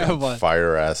Yeah, it fucking was.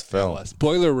 fire ass film.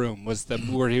 Boiler Room was the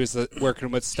where he was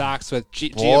working with stocks with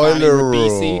Giovanni Boiler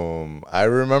Ribisi. Room. I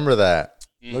remember that.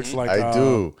 Looks like I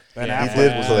do. Ben Yeah, He Affleck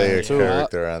did was play in a it, too.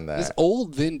 character on This that.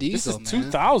 old Vin This Diesel, is man.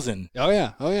 2000. Oh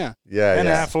yeah, oh yeah. Yeah, Ben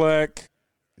yeah. Affleck.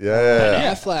 Yeah.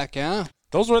 Ben Affleck, yeah.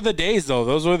 Those were the days, though.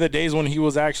 Those were the days when he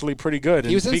was actually pretty good.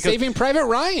 He was in Because- Saving Private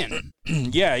Ryan.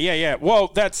 Yeah. Well,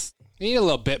 that's He needed a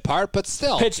little bit part, but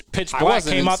still. Pitch I Black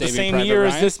wasn't came in out the Saving same Private year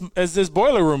Ryan. as this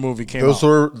Boiler Room movie came Those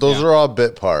out. are all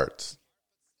bit parts.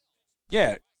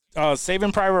 Yeah,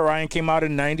 Saving Private Ryan came out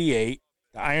in '98.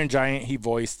 The Iron Giant he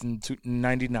voiced in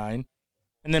 '99,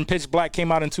 and then Pitch Black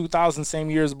came out in 2000, same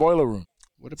year as Boiler Room.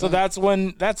 What So about-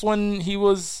 that's when he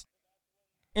was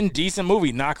in decent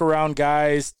movie, Knock Around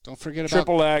Guys, don't forget about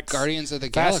Triple X, Guardians of the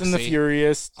Fast Galaxy. and the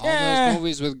Furious. All those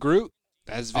movies with Groot.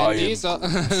 That's Vin Oh, yeah. Diesel.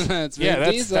 That's Vin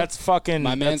Yeah, Diesel. that's fucking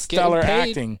My that's man's stellar getting paid.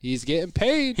 acting. He's getting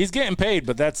paid. He's getting paid,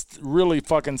 but that's really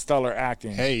fucking stellar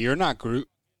acting. Hey, you're not Groot.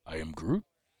 I am Groot.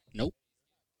 Nope.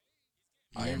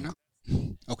 You're not.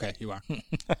 Okay, you are. You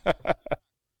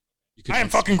could I am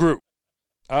just- fucking Groot.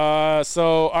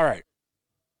 So all right.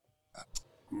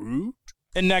 Groot.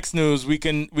 In next news, we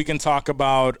can talk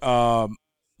about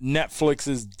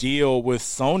Netflix's deal with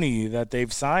Sony that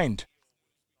they've signed,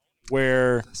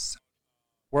 where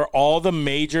all the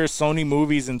major Sony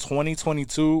movies in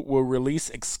 2022 will release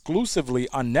exclusively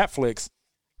on Netflix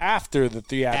after the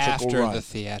theatrical run.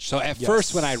 So at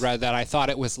first when I read that, I thought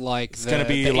it was like It's the, gonna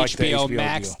be the like the HBO HBO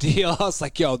Max deal. I was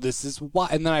like, yo, this is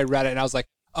what. And then I read it and I was like,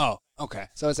 oh, okay.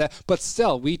 So it's that. But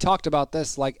still, we talked about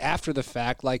this like after the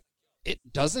fact, like it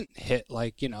doesn't hit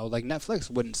like, like Netflix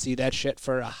wouldn't see that shit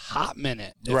for a hot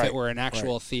minute if Right, it were an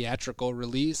actual theatrical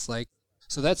release. Like,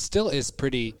 so that still is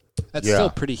pretty. That's Yeah. still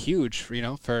pretty huge, for. It's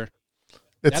a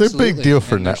big Absolutely. deal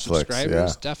for And their Netflix. subscribers,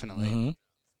 Yeah. definitely. Mhm.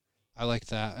 I like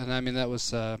that, and I mean that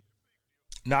was. No,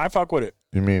 I fuck with it.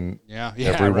 You mean Yeah,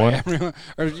 Everyone? right, everyone,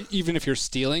 or even if you're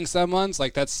stealing someone's,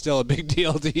 like that's still a big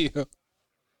deal to you.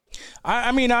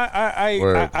 I mean, I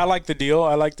Word. like the deal.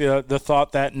 I like the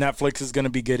thought that Netflix is going to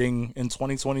be getting in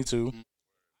 2022.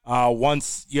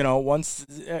 Once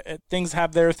things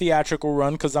have their theatrical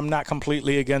run, because I'm not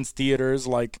completely against theaters.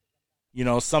 Like,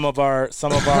 some of our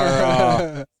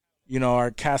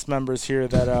our cast members here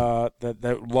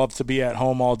that love to be at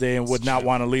home all day and would not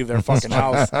want to leave their fucking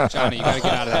house. Johnny, you gotta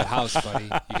get out of that house, buddy.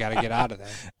 You gotta get out of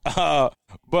there.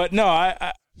 But no,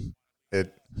 I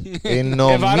it ain't no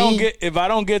if I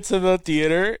don't me. get to the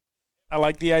theater, I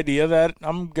like the idea that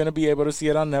I'm gonna be able to see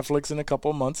it on Netflix in a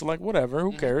couple of months. Like whatever,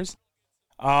 who cares?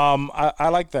 I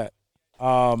like that.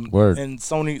 Word. And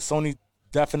Sony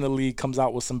definitely comes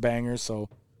out with some bangers, so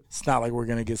it's not like we're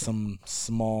gonna get some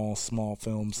small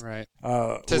films. Right.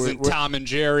 This Isn't Tom and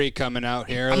Jerry coming out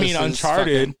here? I mean, This is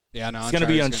Uncharted. fucking- yeah, no, It's gonna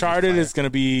be Uncharted's Uncharted. fire. It's gonna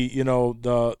be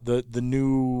the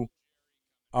new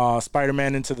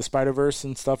Spider-Man Into the Spider-Verse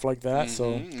and stuff like that.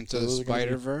 So Into the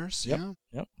Spider-Verse. Yeah.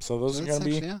 Yep. So those are gonna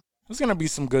be yeah. there's gonna be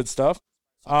some good stuff.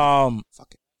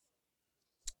 Fuck it.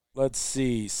 Let's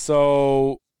see.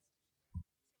 So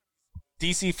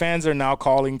DC fans are now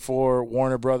calling for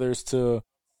Warner Brothers to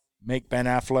make the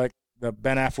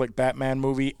Ben Affleck Batman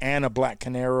movie and a Black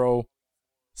Canary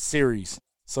series.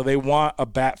 So they want a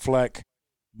Batfleck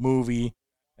movie,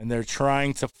 and they're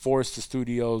trying to force the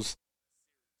studios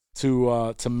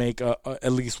to make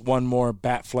at least one more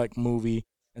Batfleck movie,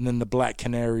 and then the Black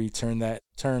Canary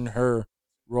turn her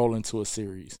role into a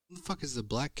series. What the fuck is the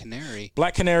Black Canary?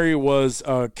 Black Canary was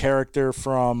a character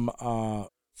from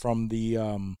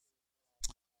the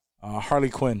Harley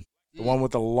Quinn, the one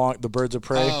with the Birds of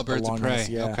Prey. Oh, Birds of Prey.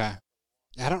 Yeah. Okay.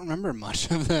 I don't remember much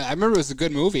of that. I remember it was a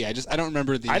good movie. I don't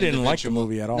remember the. I didn't like the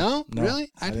movie at all. No, No, really?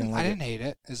 I didn't didn't hate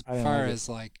it. As far as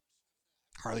like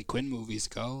Harley Quinn movies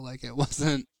go, like it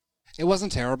wasn't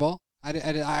terrible.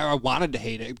 I wanted to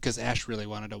hate it because Ash really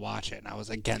wanted to watch it, and I was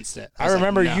against it. I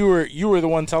remember no. you were the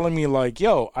one telling me like,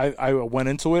 "Yo, I went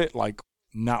into it like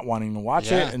not wanting to watch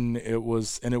it, and it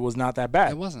was not that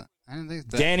bad." It wasn't. I didn't think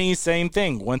that. Danny, same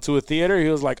thing. Went to a theater. He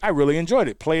was like, "I really enjoyed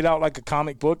it. Played out like a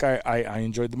comic book. I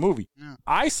enjoyed the movie." Yeah.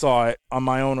 I saw it on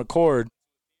my own accord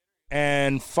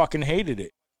and fucking hated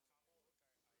it.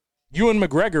 Ewan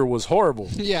McGregor was horrible.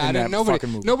 Yeah, in that fucking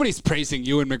movie. Nobody's praising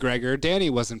Ewan McGregor. Danny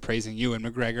wasn't praising Ewan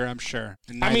McGregor, I'm sure.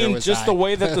 I mean, just the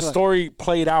way that the story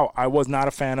played out, I was not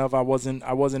a fan of. I wasn't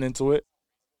into it.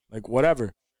 Like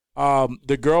whatever.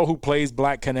 The girl who plays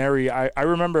Black Canary, I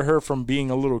remember her from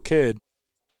being a little kid.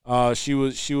 She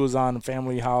was on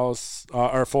Family House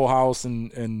or Full House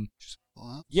and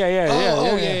yeah.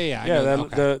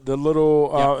 The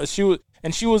little she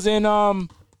was in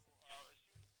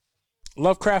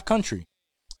Lovecraft Country.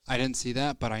 I didn't see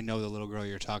that, but I know the little girl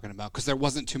you're talking about because there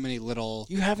wasn't too many little.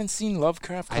 You haven't seen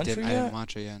Lovecraft Country yet? I didn't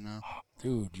watch it yet. No. Oh,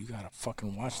 dude, you gotta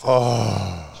fucking watch that.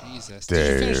 Oh, Jesus! Dave.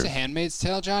 Did you finish The Handmaid's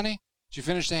Tale, Johnny? Did you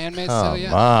finish The Handmaid's Tale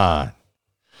yet? Come on.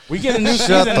 We get a new Shut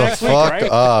season the next week, fuck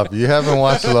right? up. You haven't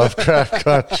watched Lovecraft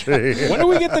Country. When do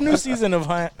we get the new season of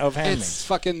Handmaid? It's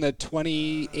fucking the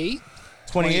 28th?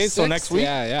 28th, so next week?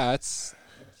 Yeah, it's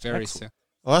very soon.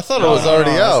 Well, I thought it was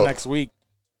already out. Next week.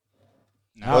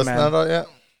 No, it's not out yet?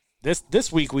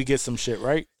 This week we get some shit,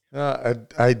 right?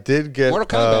 I did get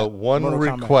one Mortal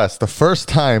request. Kombat. The first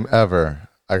time ever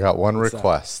I got one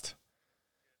request.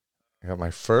 I got my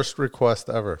first request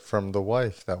ever from the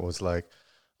wife that was like,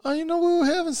 "Oh, you know what we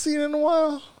haven't seen in a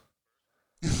while?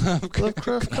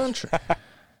 Lovecraft Country."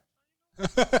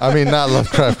 I mean, not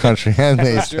Lovecraft Country,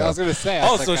 Handmaid's Tale. I was going to say.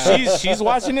 So she's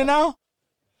watching it now?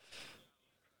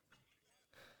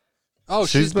 Oh,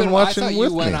 she's been watching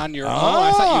with me. I thought you went on your own.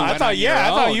 I thought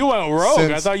you went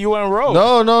rogue. I thought you went rogue.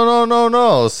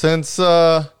 No. Since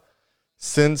I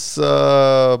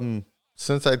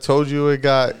told you it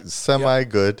got semi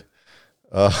good,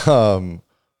 when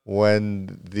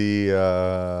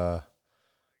the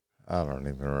I don't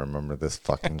even remember this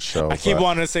fucking show. I keep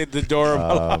wanting to say the Dora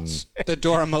Milaje. The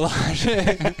Dora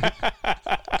Milaje.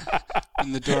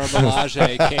 And the Dora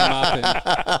Milaje came up and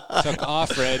took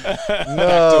Offred back to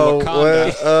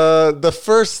Wakanda. The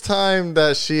first time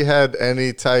that she had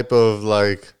any type of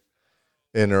like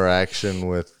interaction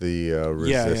with the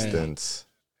resistance.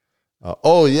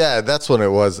 Yeah, that's when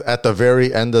it was. At the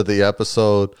very end of the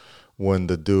episode, when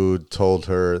the dude told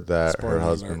her that her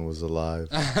husband was alive.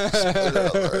 Spoiler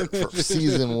alert for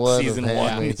season 1 of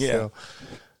Handmaid's Tale.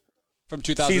 From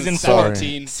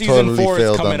 2017. Season 4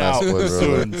 is coming out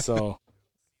soon, so...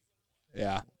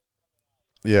 Yeah.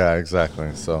 Yeah,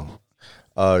 exactly. So,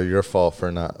 your fault for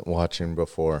not watching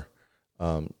before,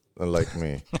 like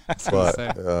me.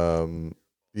 But,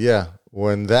 yeah,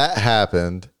 when that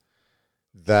happened,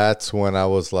 that's when I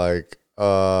was like,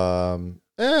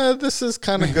 this is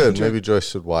kind of good. Maybe Joyce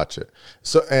should watch it.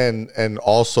 So, and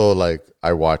also, like,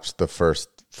 I watched the first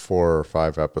 4 or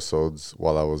 5 episodes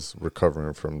while I was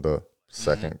recovering from the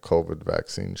second COVID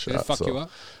vaccine shot. Did it fuck you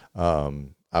up?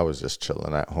 I was just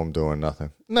chilling at home doing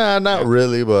nothing. Nah, not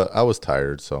really, but I was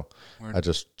tired, so I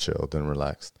just chilled and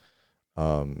relaxed.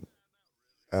 And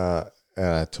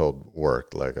I told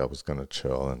work like I was gonna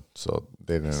chill, and so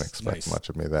they didn't expect much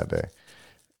of me that day.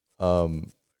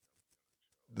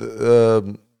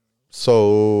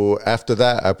 So after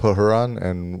that, I put her on,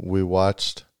 and we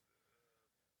watched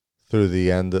through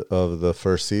the end of the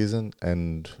first season,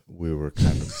 and we were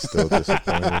kind of still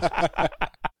disappointed.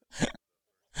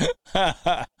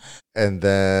 And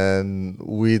then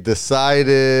we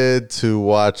decided to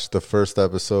watch the first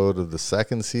episode of the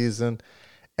second season,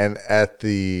 and at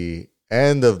the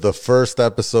end of the first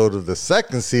episode of the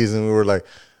second season, we were like,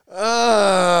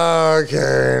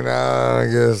 Okay, now I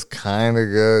guess kind of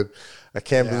good. I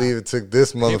can't believe it took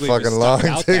this motherfucking long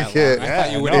to get I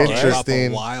thought you would have given up a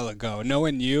interesting. while ago.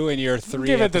 Knowing you and your 3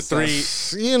 Give it the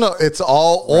episodes. 3. You know, it's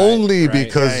all only right.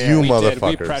 because Yeah, you We did.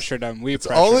 motherfuckers. We pressured them. It's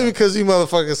only because you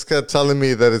motherfuckers kept telling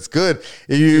me that it's good.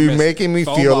 You're missing making me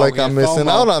FOMO. feel like We had I'm missing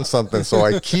FOMO. out on something. So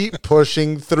I keep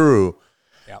pushing through.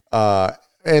 Yep.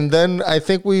 And then I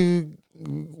think we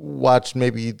watched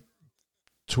maybe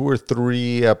 2 or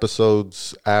 3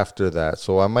 episodes after that.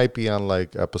 So I might be on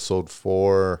like episode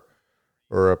 4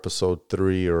 or episode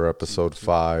 3 or episode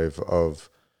 5 of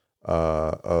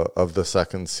the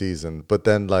second season. But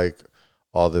then like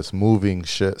all this moving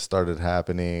shit started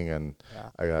happening, and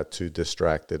I got too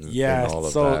distracted in all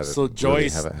of that. So And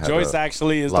Joyce haven't had Joyce a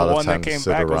actually is the lot of one that time to came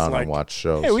sit back was around like, and watch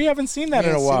shows. hey, we haven't seen that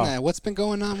in a while. What's been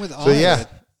going on with all So of yeah. it?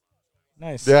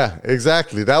 Nice. Yeah,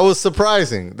 exactly. That was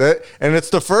surprising. And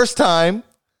it's the first time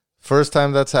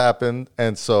that's happened,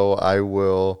 and so I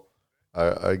will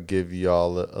give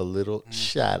y'all a little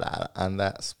shout out on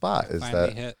that spot. Is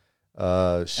Finally that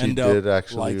hit. she End did up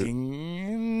actually?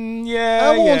 liking,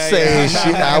 I won't say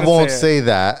I won't say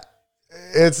that.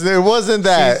 It wasn't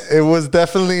that. It was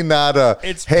definitely not a.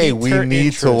 It's Hey, piqued we her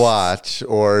need to interest. watch,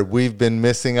 or we've been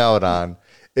missing out on.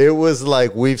 It was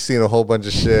like we've seen a whole bunch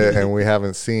of shit and we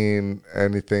haven't seen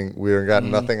anything. We got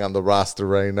nothing on the roster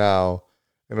right now.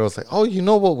 And it was like, oh, you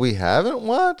know what we haven't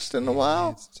watched in a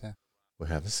while? We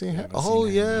haven't seen it. Oh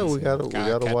yeah, we gotta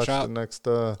catch watch up. the next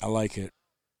I like it.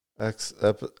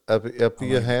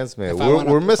 Epi of Handsman. If I wanna-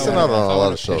 We're if I missing wanna- out if on I a lot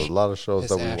wanna of shows. piss- A lot of shows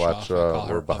that we Ash watch off, I call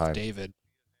her we're Up behind. David.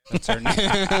 That's her name.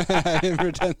 I didn't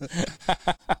pretend.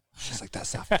 She's like,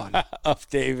 that's not funny. Up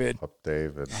David. Up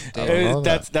David. I don't know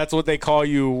That's what they call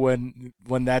you when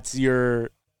that's your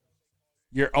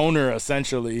owner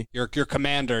essentially. Your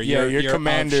commander. Yeah, your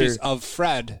commander. She's of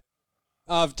Fred.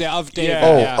 Of David. Yeah.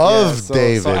 Oh, yeah. of So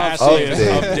David. Ashley Of is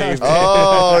David. Up David.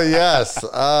 Oh yes.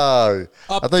 I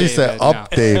thought you said David, up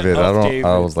yeah. David. Up I don't. David.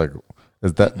 I was like,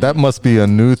 is that must be a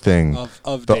new thing?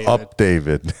 Of The David. up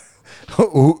David.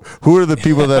 who are the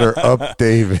people that are up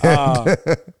David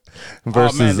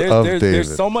versus of David?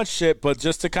 There's so much shit, but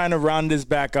just to kind of round this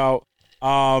back out,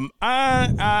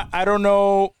 I don't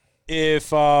know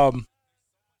if I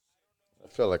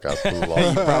feel like I flew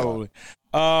long. probably.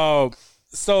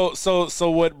 So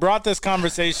what brought this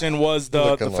conversation was the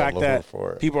Looking all fact over that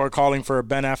for it. people are calling for a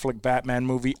Ben Affleck Batman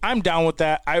movie. I'm down with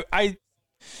that.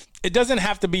 It doesn't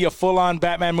have to be a full on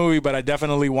Batman movie, but I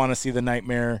definitely want to see the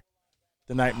Nightmare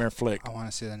flick. I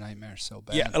want to see the Nightmare so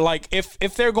bad. Yeah, like if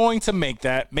they're going to make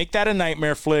that a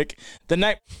Nightmare flick.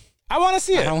 I want to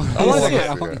see it. I want to see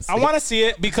it. I want to see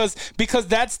it because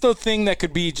that's the thing that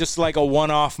could be just like a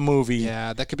one-off movie.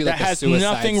 Yeah, that could be that like a has Suicide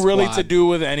nothing really Squad. to do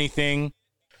with anything,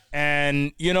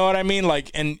 and you know what I mean. Like,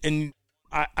 and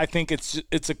I think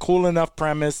it's a cool enough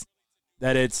premise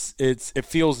that it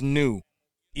feels new,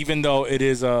 even though it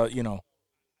is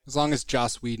As long as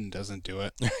Joss Whedon doesn't do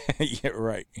it. yeah,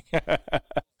 right.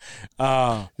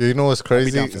 You know what's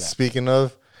crazy? down for that. Speaking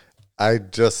of, I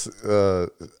just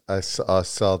I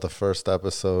saw the first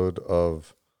episode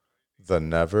of The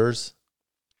Nevers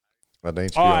on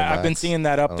HBO I've been Max. seeing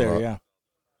that I up don't there. know. Yeah.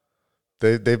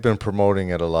 They've been promoting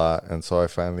it a lot, and so I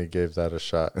finally gave that a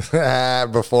shot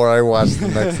before I watched the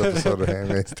next episode of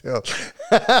Handmaid's Tale.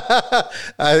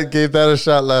 I gave that a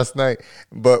shot last night.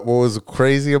 But what was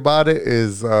crazy about it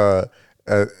is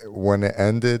when it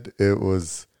ended, it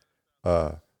was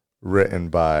written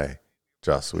by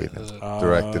Joss Whedon,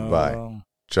 directed by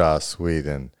Joss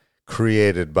Whedon,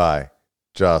 created by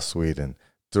Joss Whedon,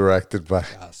 directed by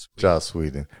Joss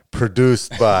Whedon,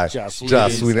 produced by Joss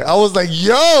Joss Whedon. Whedon. I was like,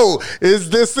 yo, is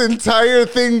this entire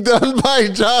thing done by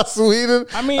Joss Whedon?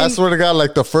 I mean, I swear to God,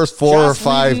 like the first 4 or Joss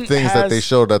 5 Whedon things that they has-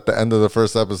 showed at the end of the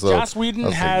first episode. Joss Whedon I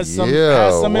was has like, some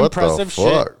yo, what the impressive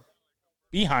shit fuck?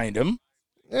 behind him.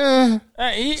 Eh.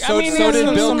 So he did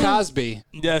has Bill some- Cosby.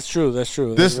 That's true. That's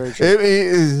This very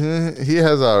true. he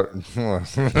has a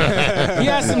He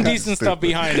has some decent stuff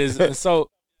behind his. So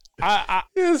I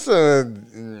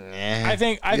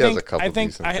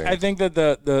think that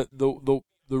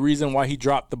the reason why he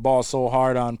dropped the ball so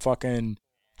hard on fucking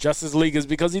Justice League is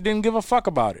because he didn't give a fuck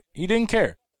about it. He didn't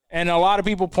care. And a lot of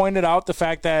people pointed out the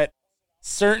fact that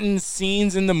certain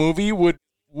scenes in the movie would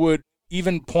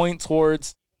even point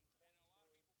towards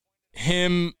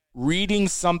him reading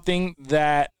something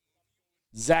that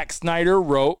Zack Snyder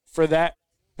wrote for that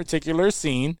particular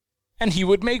scene, and he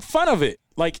would make fun of it,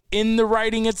 like in the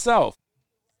writing itself.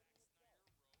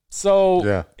 So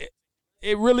Yeah.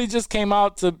 it really just came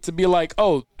out to be like,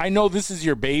 oh, I know this is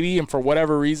your baby, and for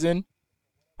whatever reason,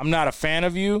 I'm not a fan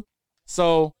of you,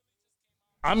 so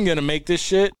I'm going to make this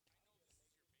shit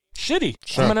shitty.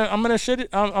 Sure. I'm gonna shit it.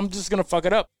 I'm just gonna fuck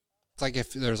it up. It's like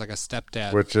if there's like a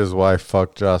stepdad, Which is why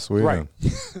fuck Joss Whedon. Right.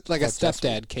 like a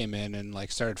stepdad came in and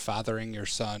like started fathering your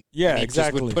son. Yeah, and he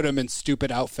exactly. Just would put him in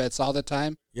stupid outfits all the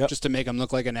time, Yep. just to make him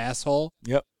look like an asshole.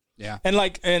 Yep. Yeah. And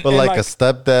like, But like a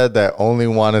stepdad that only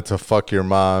wanted to fuck your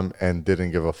mom and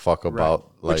didn't give a fuck about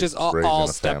like Which is all raising a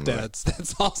family. stepdads.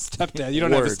 That's all stepdad. You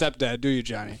don't have a Word. stepdad, do you,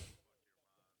 Johnny?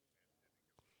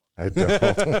 I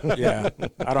don't. yeah,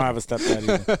 I don't have a stepdad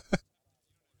either.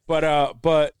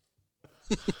 But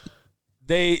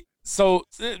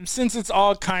since it's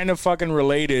all kind of fucking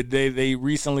related, they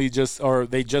recently just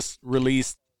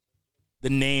released the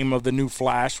name of the new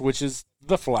Flash, which is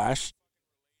the Flash.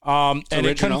 And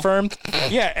it confirmed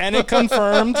that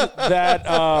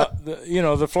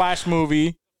the Flash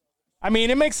movie. I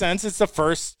mean, it makes sense. It's the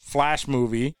first Flash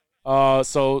movie.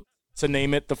 So to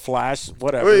name it the Flash,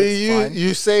 whatever. Well, it's fine.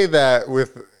 you say that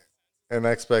with an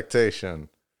expectation.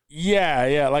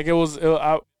 Yeah. Like we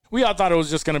all thought it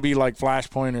was just gonna be like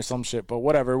Flashpoint or some shit, but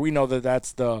whatever. We know that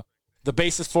that's the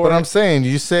basis for But it. I'm saying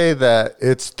you say that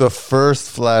it's the first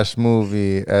Flash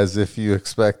movie as if you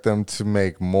expect them to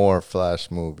make more Flash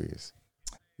movies.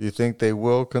 You think they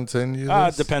will continue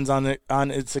this? It depends on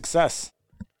its success,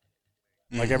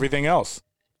 like everything else.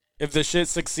 If the shit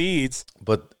succeeds,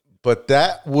 But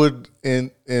that would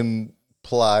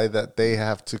imply that they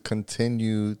have to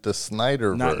continue the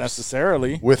Snyderverse. not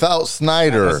necessarily. Without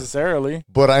Snyder. Not necessarily.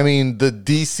 But I mean the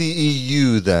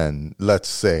DCEU then, let's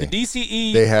say. The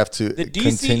DCE They have to the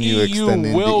continue DCEU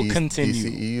extending will the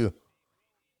continue. DCEU.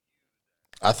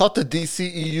 I thought the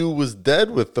DCEU was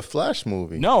dead with the Flash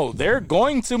movie. No, they're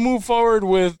going to move forward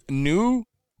with new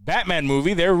Batman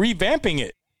movie. They're revamping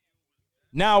it.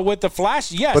 Now with the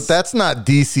Flash, yes. But that's not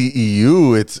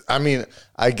DCEU.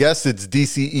 I guess it's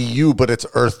DCEU, but it's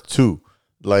Earth 2.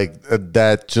 Like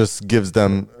that just gives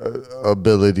them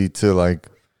ability to like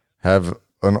have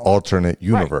an alternate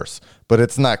universe. Right. But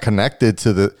it's not connected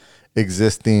to the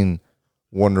existing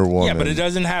Wonder Woman. Yeah, but it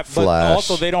doesn't have. Flash, but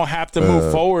also, they don't have to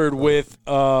move forward with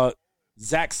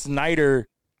Zack Snyder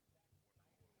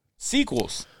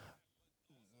sequels.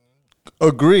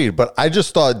 Agreed, but I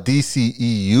just thought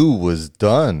DCEU was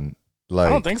done. Like, I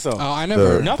don't think so. Oh, I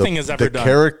never. Nothing is ever the done.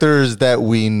 Characters that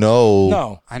we know.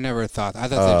 No, I never thought. I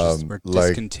thought they just were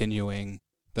discontinuing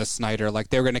the Snyder. Like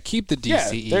they were going to keep the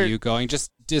DCEU going,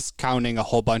 just discounting a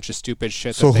whole bunch of stupid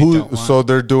shit. So that they don't want. So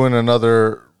they're doing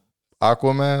another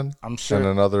Aquaman. I'm sure, and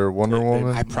another Wonder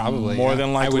Woman. I probably more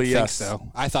than likely I would yes. think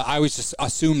so. I was just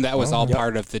assumed that was all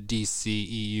part of the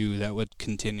DCEU that would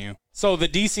continue. So the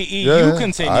DCEU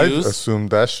continues. I assumed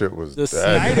that shit was the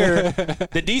dead.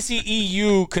 The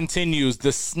DCEU continues. The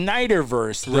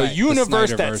Snyderverse, the Right, universe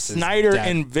the that Snyderverse is Snyder dead.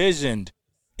 envisioned,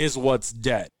 is what's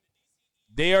dead.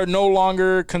 They are no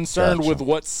longer concerned with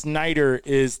what Snyder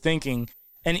is thinking.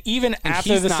 And even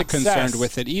after he's the not success, concerned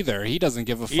with it either. He doesn't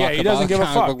give a fuck. Yeah, he doesn't give a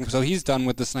comic fuck. book, so he's done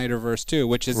with the Snyderverse too,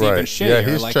 which is Right. even Yeah,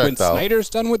 shittier. he's Like when checked out. Snyder's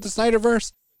done with the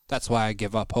Snyderverse, that's why I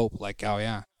give up hope. Like, oh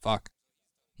yeah, fuck.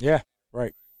 Yeah,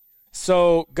 right.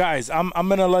 So guys, I'm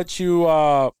gonna let you.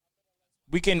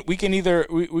 We can either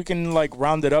we can like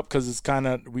round it up because it's kind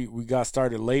of we got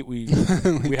started late. We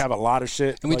have a lot of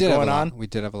shit And we did going have a on. lot. We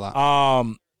did have a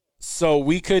lot. So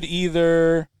we could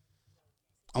either.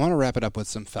 I want to wrap it up with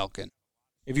some Falcon.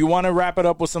 If you want to wrap it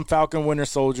up with some Falcon Winter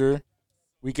Soldier,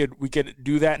 we could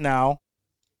do that now,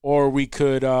 or we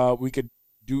could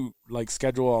do like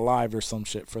schedule a live or some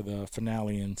shit for the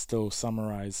finale and still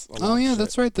summarize. Oh yeah,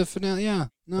 that's right. The finale. Yeah,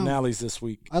 no, finales this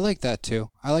week. I like that too.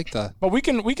 I like the. But we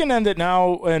can end it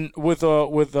now and with a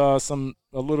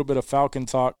little bit of Falcon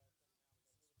talk.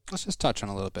 Let's just touch on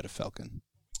a little bit of Falcon.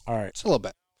 All right, just a little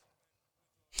bit.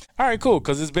 All right, cool.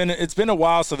 Because it's been a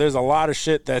while, so there's a lot of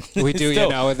shit that we do.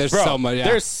 Still, there's bro, so much. Yeah.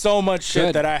 There's so much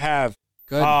shit that I have.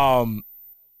 Good.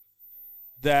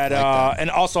 That and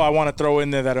also I want to throw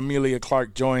in there that Amelia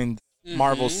Clark joined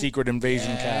Marvel's Secret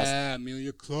Invasion cast. Yeah,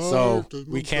 Amelia Clark. So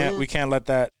we can't let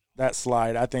that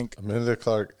slide. I think Amelia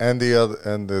Clark and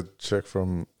the chick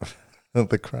from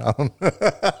The Crown.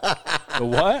 The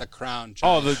what? The Crown.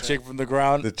 The chick from The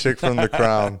Crown. The chick from The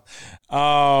Crown.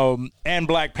 And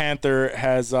Black Panther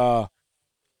has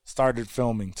started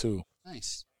filming too.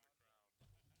 Nice.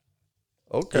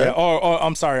 Okay. Yeah.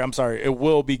 I'm sorry. It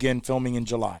will begin filming in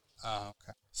July. Oh,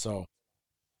 okay. So,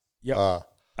 yep.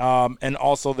 And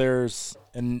also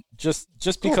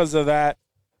just because of that,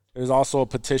 there's also a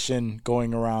petition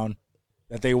going around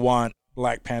that they want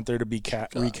Black Panther to be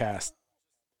recast.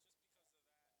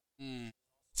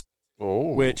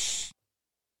 Oh. Which,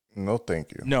 no,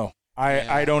 thank you. No,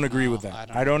 I don't agree with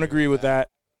that. I don't agree with that.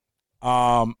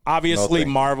 Obviously,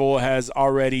 No, Marvel has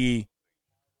already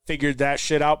figured that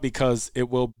shit out because it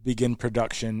will begin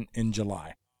production in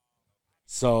July.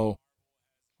 So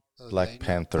Black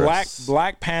Panther.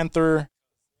 Black Panther.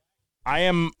 I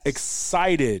am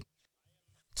excited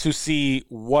to see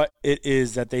what it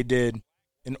is that they did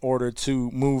in order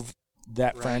to move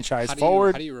that franchise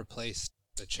forward. How do you replace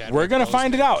the Chadwick We're going to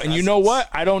find it out. And you know what?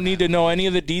 I don't need to know any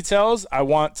of the details. I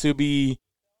want to be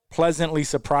pleasantly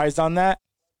surprised on that.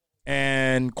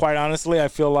 And quite honestly, I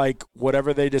feel like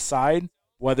whatever they decide,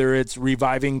 whether it's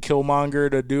reviving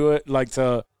Killmonger to do it, like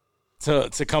to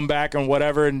come back and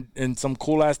whatever and some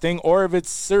cool ass thing, or if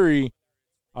it's Shuri,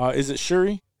 is it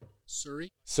Shuri?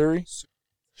 Shuri. Shuri.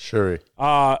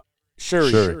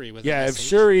 Shuri. Yeah, if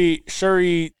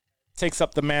Shuri takes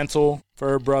up the mantle for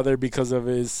her brother because of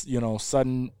his,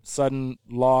 sudden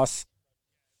loss,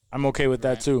 I'm okay with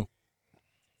that too.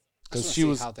 Because she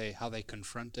was how they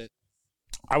confront it.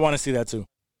 I want to see that too.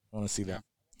 I want to see that.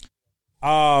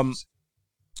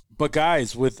 But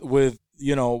guys, with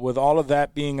all of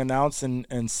that being announced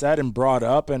and said and brought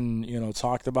up and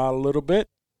talked about a little bit,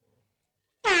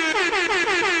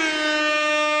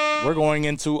 we're going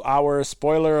into our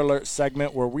spoiler alert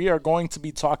segment where we are going to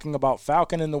be talking about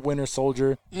Falcon and the Winter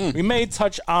Soldier. We may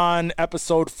touch on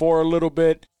episode 4 a little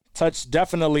bit, touch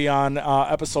definitely on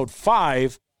episode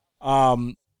 5,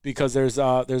 because there's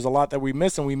a lot that we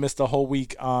missed, and we missed a whole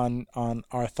week on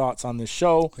our thoughts on this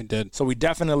show. We did. So we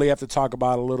definitely have to talk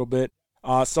about it a little bit.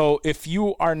 So if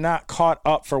you are not caught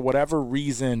up for whatever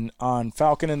reason on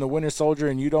Falcon and the Winter Soldier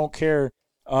and you don't care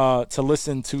to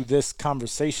listen to this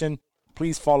conversation,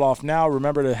 please fall off now.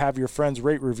 Remember to have your friends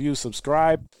rate, review,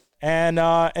 subscribe, and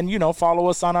follow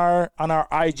us on our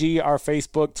IG, our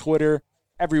Facebook, Twitter,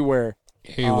 everywhere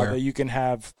that you can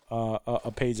have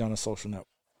a page on a social network.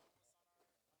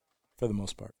 For the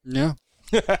most part. Yeah.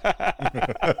 Catch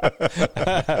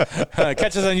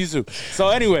us on YouTube. So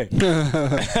anyway,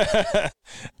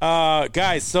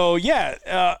 guys. So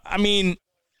yeah,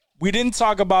 we didn't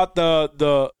talk about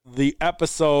the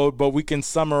episode, but we can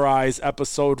summarize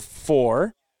episode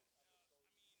 4.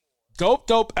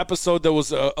 Dope episode. There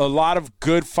was a lot of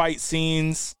good fight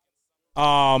scenes.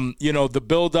 The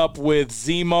build up with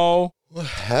Zemo. What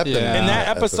happened? Yeah. And that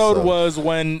episode was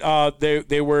when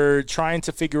they were trying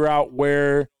to figure out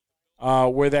where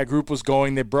that group was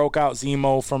going. They broke out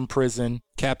Zemo from prison.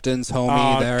 Captain's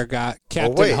homie there got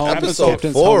Captain Homie. Episode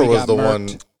Captain's 4 homie was got the murked.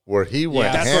 one where he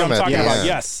went That's ham what I'm talking at the about. end.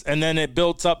 Yes, and then it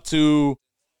built up to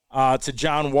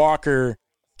John Walker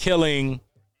taking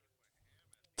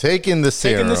the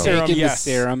serum. Taking yes.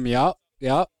 the serum. Yep.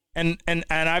 And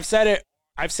I've said it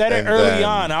And early then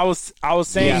on. I was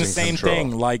saying the losing same control.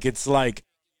 thing. Like, it's like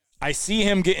I see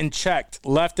him getting checked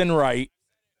left and right.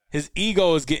 His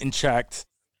ego is getting checked.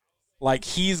 Like,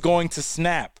 he's going to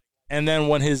snap. And then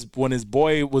when his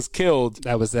boy was killed,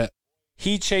 That was it.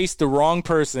 he chased the wrong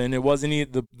person. It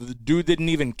wasn't the dude didn't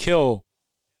even kill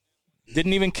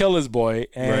his boy,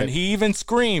 and Right. he even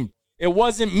screamed, "It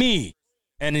wasn't me!"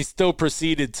 And he still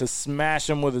proceeded to smash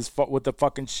him with the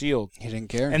fucking shield. He didn't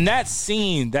care. And that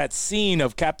scene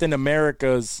of Captain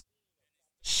America's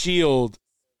shield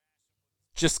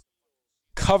just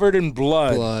covered in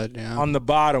blood yeah. on the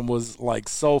bottom was like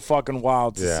so fucking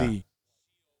wild to see.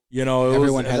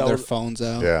 Everyone had their phones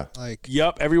out. Yeah.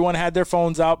 Yep, everyone had their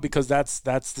phones out because that's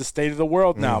the state of the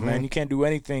world now, man. You can't do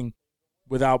anything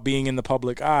without being in the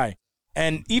public eye.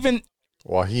 And even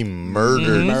Well, he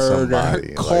murdered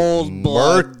somebody.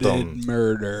 Cold-blooded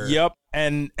murder. Yep,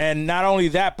 and not only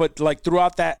that, but like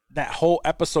throughout that whole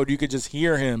episode, you could just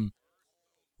hear him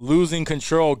losing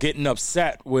control, getting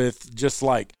upset with just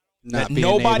like Not that being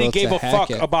nobody able gave to a hack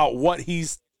fuck it. about what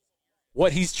he's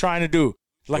trying to do.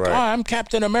 Like, Right. I'm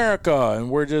Captain America,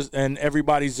 and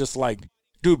everybody's just like,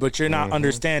 dude, but you're not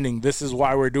understanding. This is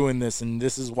why we're doing this, and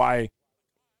this is why,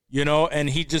 and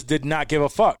he just did not give a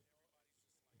fuck.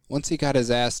 Once he got his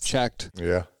ass checked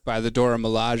Yeah. by the Dora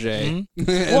Milaje.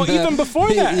 Well, even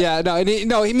before that. Yeah,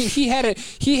 he had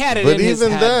it But in his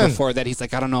even head then- before that. He's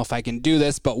like, I don't know if I can do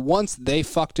this. But once they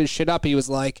fucked his shit up, he was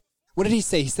like, what did he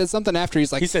say? He said something after.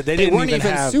 He's like, He said they weren't didn't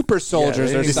even have- super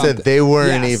soldiers Yeah, or He something. said they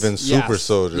weren't Yes, even super yes,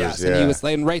 soldiers. Yes, Yeah. and he was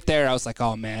laying right there. I was like,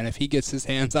 oh man, if he gets his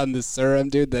hands on this serum,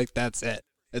 dude, that's it.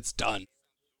 It's done.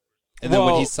 And then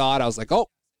when Well- he saw it, I was like, oh,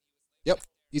 yep,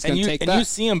 he's And gonna you take and that. you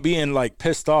see him being like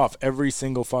pissed off every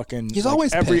single fucking. He's like,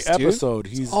 always every pissed, dude. episode.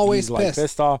 He's always like pissed.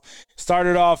 pissed off.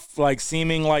 Started off like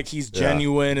seeming like he's Yeah.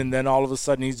 genuine, and then all of a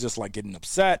sudden he's just like getting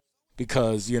upset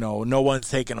because no one's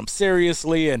taking him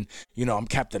seriously, and I'm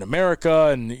Captain America,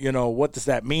 and what does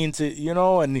that mean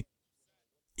to and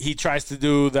he tries to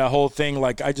do that whole thing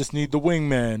like I just need the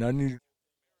wingman.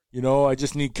 I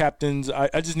just need captains.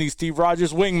 I just need Steve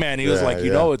Rogers wingman. He was like,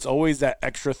 it's always that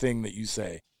extra thing that you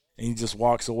say. And he just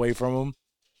walks away from him.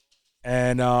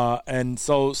 And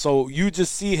so you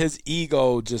just see his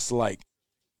ego just like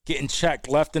getting checked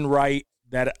left and right.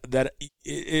 That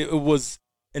it was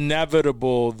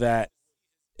inevitable that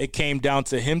it came down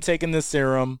to him taking the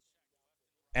serum,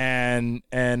 and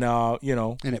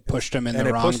it pushed him in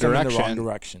the wrong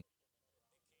direction.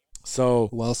 So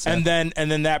well said.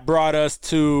 And then that brought us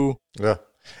to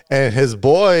and his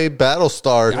boy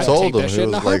Battlestar I'd told take him, that he shit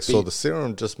in was a like, so heartbeat. the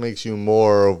serum just makes you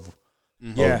more of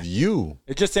you.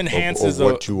 It just enhances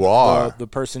of what you are, the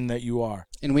person that you are.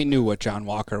 And we knew what John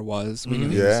Walker was. We knew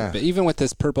he was even with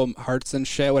his purple hearts and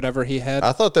shit, whatever he had.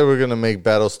 I thought they were gonna make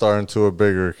Battlestar into a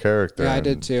bigger character. Yeah, I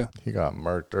did too. He got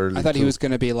murked early. I thought he was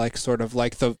gonna be like sort of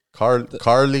like the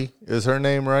Carly is her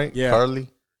name, right? Yeah, Carly.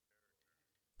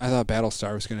 I thought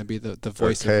Battlestar was gonna be the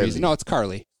voice of Kelly. reason. No, it's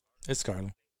Carly. It's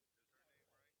Carly.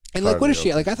 And like, what is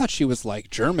she? Like, I thought she was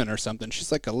like German or something.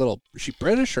 She's like is she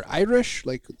British or Irish?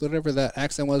 Like whatever that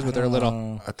accent was with her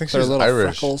little. I think her she's little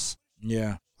Irish. freckles.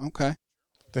 Yeah. Okay.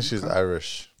 I think she's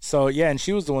Irish. So yeah, and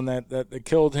she was the one that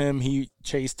killed him. He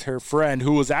chased her friend,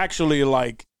 who was actually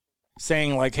like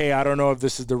saying like, "Hey, I don't know if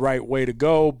this is the right way to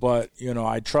go, but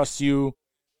I trust you."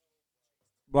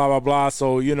 Blah blah blah.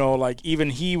 So like even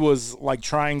he was like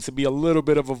trying to be a little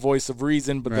bit of a voice of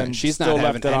reason, but then she's still not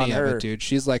left having it any on of her. it, dude.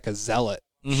 She's like a zealot.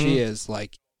 Mm-hmm. She is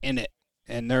like in it,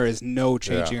 and there is no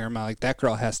changing her mind. Like that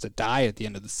girl has to die at the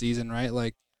end of the season, right?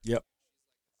 Like, yep,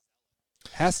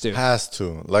 has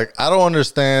to. Like, I don't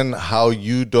understand how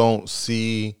you don't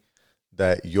see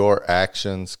that your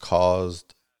actions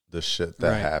caused the shit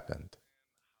that happened.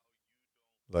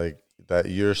 Like that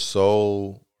you're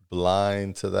so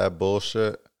blind to that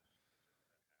bullshit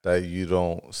that you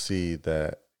don't see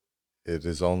that it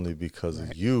is only because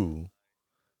of you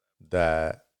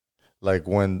that, like,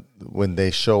 when they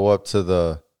show up to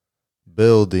the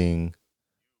building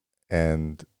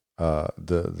and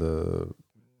the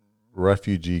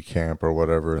refugee camp or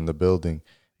whatever in the building,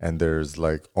 and there's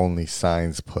like only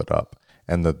signs put up,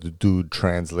 and the dude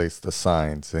translates the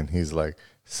signs, and he's like,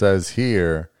 says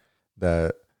here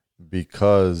that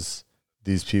because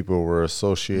these people were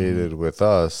associated with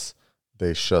us,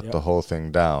 they shut the whole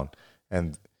thing down.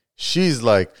 And she's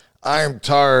like, I'm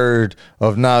tired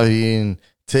of not being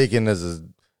taken as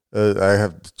I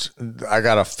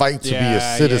gotta fight to be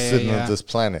a citizen of this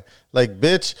planet. Like,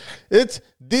 bitch,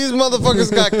 these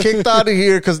motherfuckers got kicked out of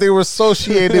here because they were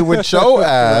associated with your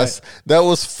ass that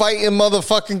was fighting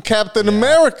motherfucking Captain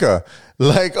America.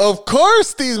 Like, of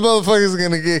course these motherfuckers are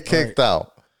gonna get kicked out.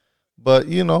 But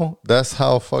that's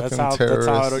how fucking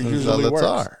terrorists and zealots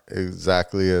are.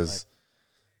 Exactly as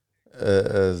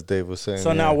Dave was saying.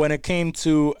 So now when it came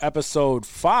to episode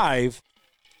 5,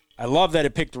 I love that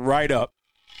it picked right up.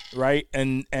 Right,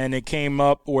 and it came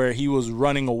up where he was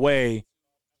running away,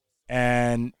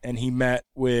 and he met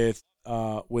with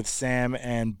Sam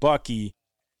and Bucky,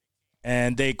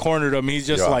 and they cornered him. He's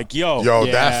just like, yo,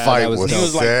 that fight was he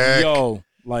was sick. Like, yo,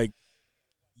 like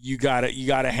you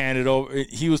gotta hand it over.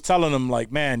 He was telling him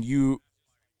like, man,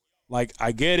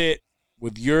 I get it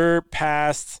with your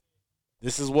past.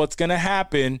 This is what's gonna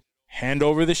happen. Hand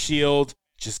over the shield.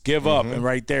 Just give up. And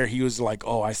right there, he was like,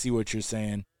 oh, I see what you're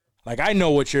saying. Like, I know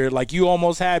what you're, like, you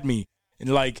almost had me. And,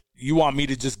 like, you want me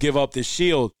to just give up this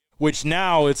shield, which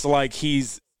now it's like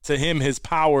to him, his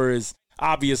power is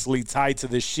obviously tied to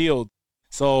this shield.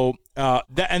 So,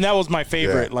 that was my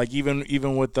favorite. Yeah. Like,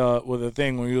 even with the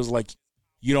thing where he was like,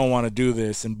 you don't want to do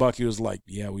this. And Bucky was like,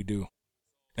 yeah, we do.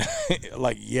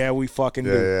 Like, yeah, we fucking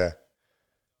do. Yeah.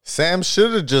 Sam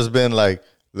should have just been like,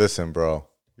 listen, bro.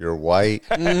 You're white.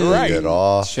 Right. Get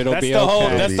off. That's the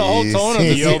whole tone of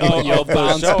the You'll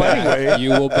bounce show back. anyway. You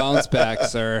will bounce back,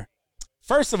 sir.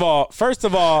 First of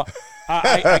all,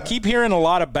 I keep hearing a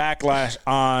lot of backlash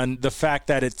on the fact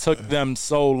that it took them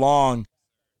so long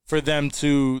for them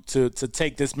to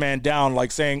take this man down.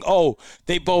 Like saying, oh,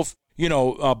 they both,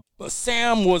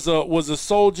 Sam was a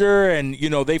soldier, and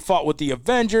they fought with the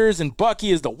Avengers, and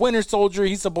Bucky is the Winter Soldier.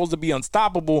 He's supposed to be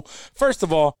unstoppable. First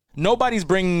of all, nobody's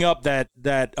bringing up that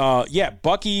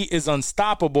Bucky is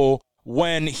unstoppable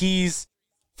when he's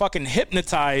fucking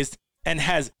hypnotized and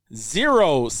has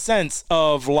zero sense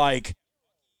of like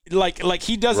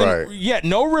he doesn't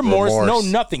no remorse, no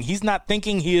nothing. He's not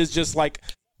thinking. He is just like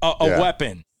a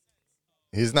weapon.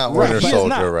 He's not Winter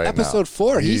Soldier right now. Episode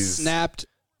 4, he snapped.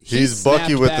 He's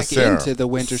Bucky with the serum into the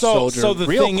Winter Soldier. So the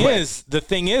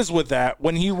thing is with that,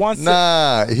 when he wants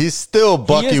he's still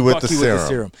Bucky with the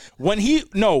serum. When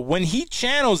he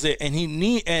channels it and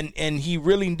he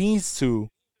really needs to,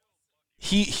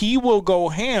 he will go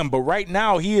ham, but right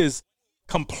now he is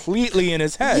completely in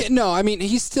his head. Yeah, no, I mean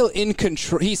he's still in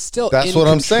control. He's still. That's in what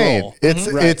control. I'm saying.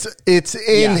 It's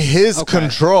in his Okay.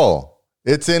 control.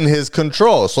 It's in his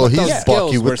control. So But those he's skills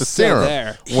Bucky were with the still serum.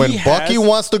 there. When He Bucky has-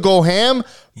 wants to go ham,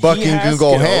 Bucky can has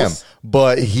go skills. ham.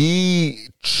 But he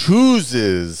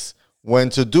chooses when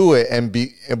to do it,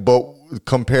 but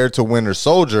compared to Winter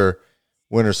Soldier,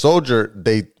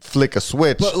 they flick a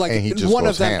switch But like and he just one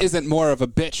goes of them ham. isn't more of a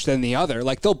bitch than the other.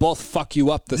 Like they'll both fuck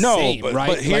you up the No, same, but- right?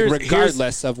 but Like here's-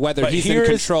 regardless of whether but he's in here's-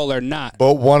 control or not.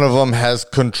 But one of them has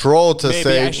control to Maybe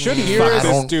say, I shouldn't "I fuck this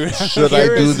don't- dude." should I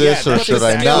do this or But the should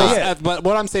I skills- not? But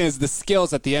what I'm saying is the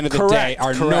skills at the end of the day Correct,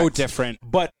 are no correct. different.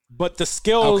 But the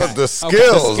skills, Okay. The Okay. skills,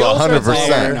 The skills are 100%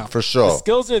 there. for the sure.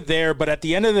 skills are there. But at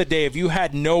the end of the day, if you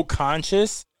had no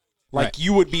conscience, like Right.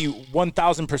 you would be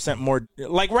 1,000% more.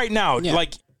 Like right now, Yeah.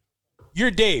 like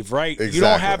you're Dave, right? You don't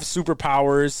Exactly. have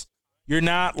superpowers. You're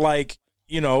not like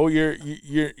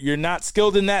you're not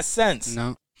skilled in that sense.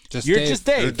 No, just You're Dave. just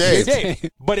Dave. You're Dave. You're Dave.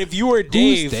 But if you were Who's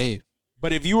Dave, Dave?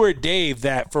 but if you were Dave,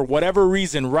 that for whatever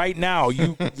reason, right now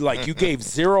you you gave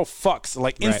zero fucks,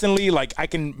 like Right. instantly, like I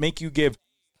can make you give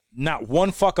not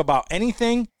one fuck about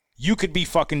anything. You could be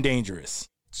fucking dangerous.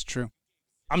 It's true.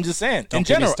 I'm just saying. Don't In get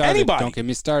me general, started. anybody, Don't get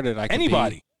me started. I could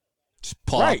anybody. just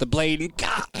pull Right. out the blade and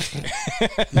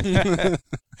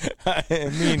I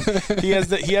mean, he has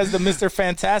the Mr.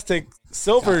 Fantastic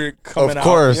Silver coming out. Of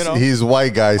course, you know? he's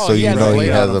white guy, so he you has a know he blade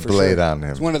has on him a for blade sure. on him.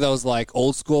 It's one of those like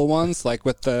old school ones, like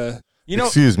with the. You know,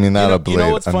 Excuse me, not you know, a blade. You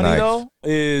know what's a funny knife. though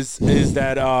is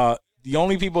that the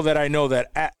only people that I know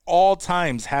that at all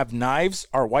times have knives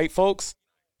are white folks.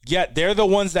 Yet they're the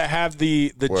ones that have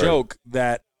the Word. joke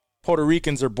that Puerto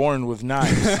Ricans are born with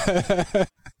knives.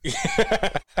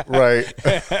 Right.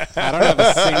 I don't have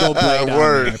a single blade on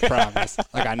Word. me, I promise.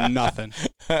 I got nothing.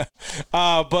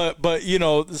 But you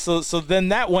know, so then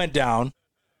that went down.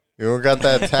 You don't got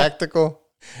that tactical?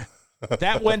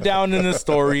 That went down in the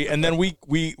story, and then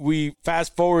we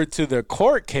fast forward to the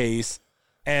court case,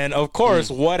 and of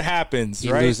course, what happens? He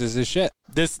right, loses his shit.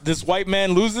 this white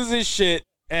man loses his shit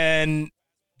and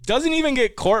doesn't even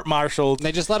get court-martialed.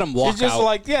 They just let him walk It's just out.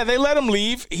 like, yeah, they let him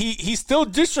leave. He still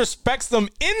disrespects them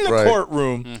in the Right.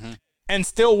 courtroom and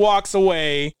still walks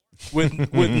away with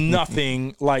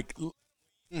nothing. Like,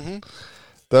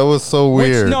 That was so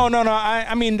weird. which, no.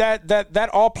 I mean that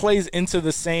all plays into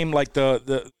the same, like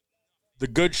the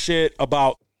good shit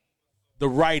about the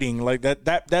writing. Like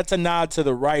that's a nod to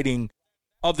the writing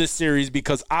of this series,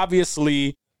 because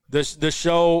obviously the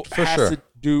show For has sure. to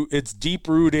do, it's deep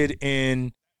rooted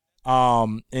in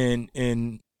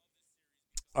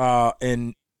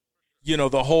you know,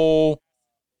 the whole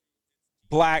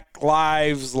Black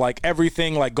lives, like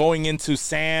everything, like going into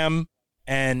Sam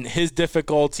and his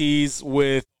difficulties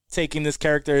with taking this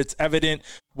character. It's evident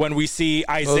when we see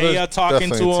Isaiah there's talking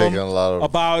to definitely him taking a lot of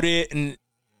about it, and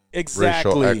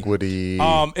exactly racial equity.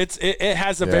 it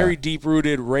has a Yeah. very deep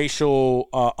rooted racial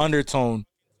undertone,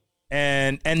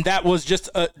 and that was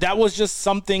just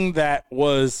something that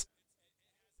was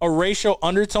a racial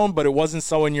undertone, but it wasn't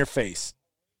so in your face,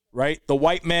 right? The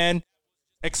white man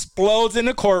explodes in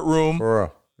the courtroom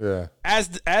For real. Yeah.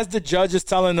 as the judge is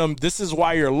telling him, this is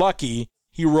why you're lucky.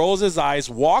 He rolls his eyes,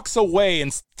 walks away,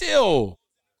 and still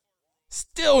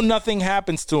nothing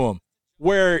happens to him.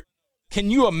 Where, can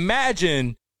you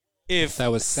imagine if That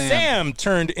was Sam.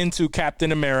 turned into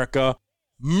Captain America,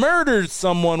 murdered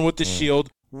someone with the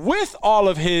shield, with all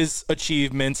of his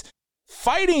achievements,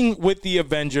 fighting with the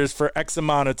Avengers for X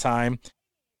amount of time?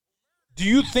 Do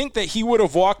you think that he would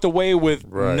have walked away with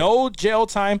Right. no jail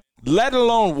time, let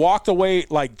alone walked away,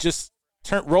 like just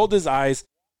rolled his eyes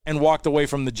and walked away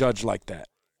from the judge like that?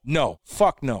 No.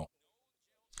 Fuck no.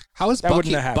 How is That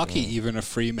wouldn't have happened. Bucky even a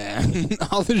free man?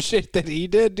 All the shit that he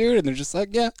did, dude, and they're just like,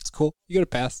 yeah, it's cool. You get a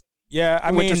pass. Yeah,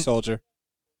 I Winter mean, Soldier.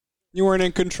 You weren't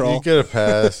in control. You get a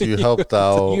pass. You helped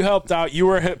out. you helped out. You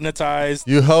were hypnotized.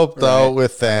 You helped Right. out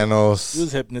with Thanos. He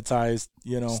was hypnotized,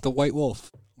 you know. It's the White Wolf.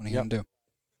 What are you Yep. gonna do?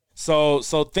 So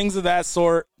things of that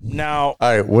sort. Now,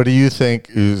 All right, what do you think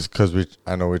is, because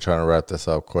I know we're trying to wrap this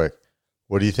up quick.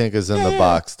 What do you think is in the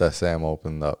box that Sam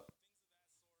opened up?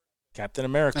 Captain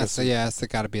America. So yeah, it's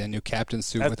got to be a new captain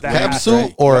suit with that wings. Cap has suit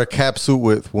right. or a cap suit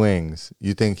with wings?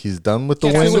 You think he's done with the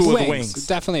Captain wings? suit with with wings. wings.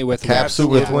 Definitely with Cap wings. suit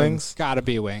with Yeah. wings? Gotta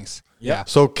be wings. Yep. Yeah.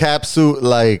 So cap suit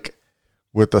like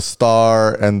with the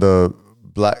star and the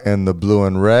black and the blue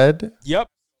and red? Yep.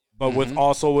 But with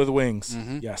also with wings.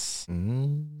 Mhm. Yes.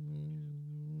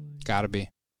 Gotta be.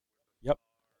 Yep.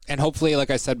 And hopefully, like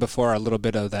I said before, a little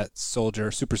bit of that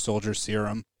super soldier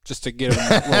serum just to get him.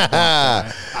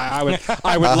 I would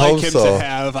like him to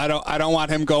have. I don't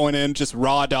want him going in just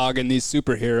raw dogging these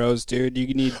superheroes, dude.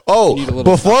 You need. Oh, you need a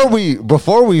little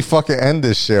before we fucking end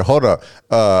this shit, hold up.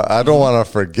 I don't want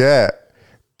to forget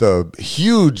the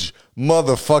huge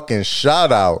motherfucking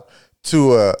shout out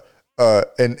to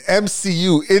an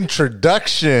MCU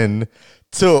introduction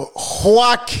to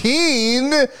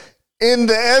Joaquin in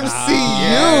the MCU.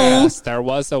 Yes, there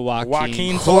was a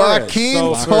Joaquin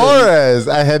Torres.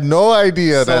 I had no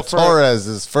idea that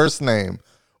Torres' first name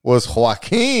was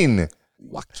Joaquin.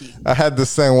 I had to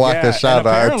send Waka shout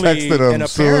out. I texted him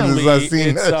as soon as I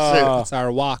seen that shit. It's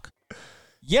our walk.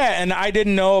 Yeah, and I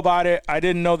didn't know about it. I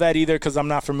didn't know that either because I'm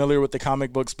not familiar with the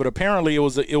comic books. But apparently, it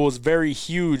was very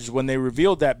huge when they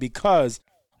revealed that because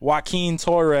Joaquin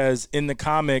Torres in the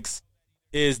comics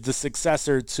is the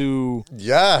successor to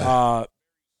Falcon.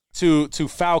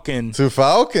 To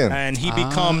Falcon, and he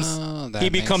becomes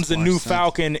the new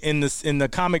Falcon in the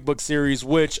comic book series,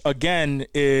 which again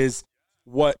is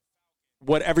what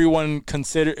everyone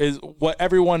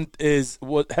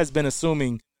has been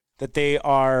assuming that they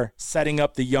are setting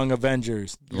up the Young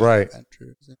Avengers. Right.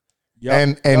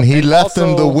 Yep. And he left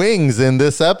them the wings in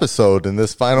this episode, in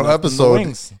this final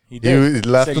episode. He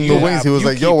left them the wings. He was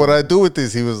like, yo, what do I do with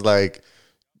this? He was like,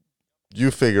 you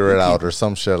figure it out or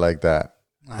some shit like that.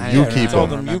 You keep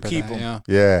them. You keep them.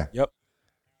 Yeah. Yep.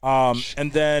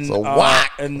 And then so what?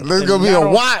 And there's gonna be a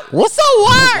what? What's up,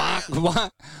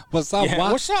 what? What's up,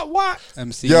 what? What's up, what?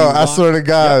 MC Yo, I walk. swear to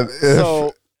God.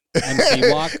 So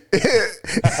MC walk.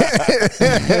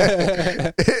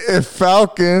 If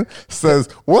Falcon says,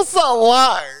 "What's up,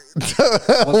 what?"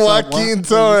 Joaquin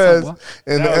Torres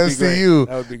in the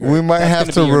MCU, we might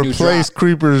have to replace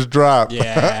Creeper's drop.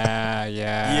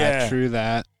 Yeah, true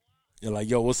that. You're like,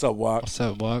 yo, what's up, Walk? What's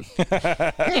up, Walk?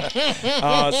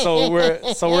 So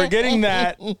we're getting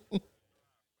that.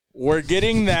 We're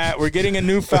getting a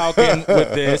new Falcon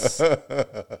with this.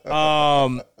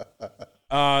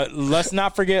 Let's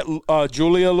not forget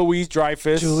Julia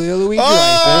Louis-Dreyfus.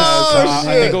 I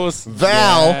think it was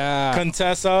Val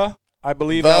Contessa. I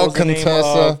believe Val that was the name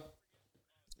of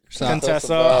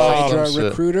Contessa. Hydra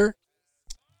recruiter.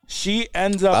 She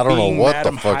ends up being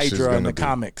Madam Hydra in the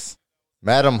comics.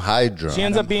 Madam Hydra. She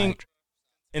ends up being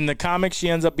in the comics. She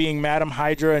ends up being Madam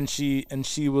Hydra, and she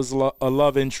was a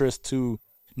love interest to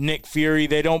Nick Fury.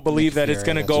 They don't believe that it's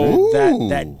going to go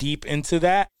that deep into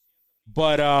that,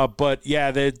 but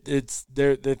yeah,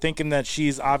 they're thinking that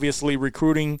she's obviously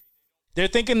recruiting. They're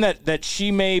thinking that she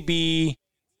may be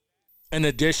an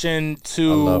addition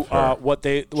to what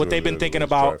they've been thinking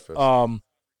about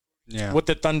with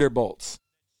the Thunderbolts.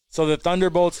 So the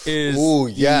Thunderbolts is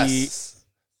the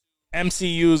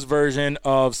MCU's version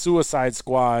of Suicide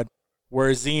Squad,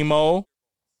 where Zemo,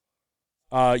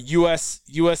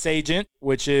 U.S. agent,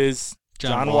 which is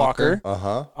John Walker.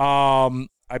 I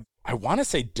want to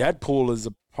say Deadpool is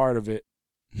a part of it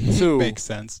too. Makes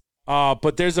sense.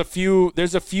 But there's a few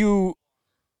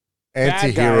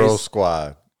anti-hero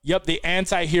squad. Yep, the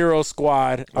anti-hero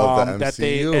squad of the that MCU.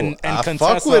 they and I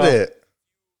Contessa, fuck with it.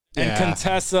 And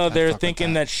Contessa, they're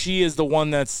thinking that she is the one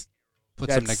that's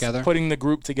them together, putting the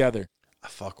group together. I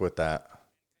fuck with that.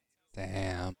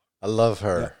 Damn, I love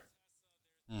her.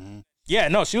 Yeah, yeah,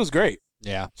 no, she was great.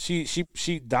 Yeah, she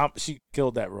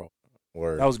killed that role.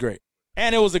 Word. That was great,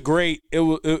 and it was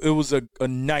a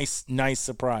nice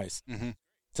surprise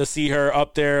to see her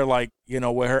up there, like, you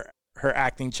know, with her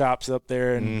acting chops up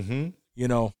there, and you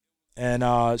know.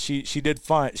 And she did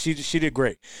fine. She did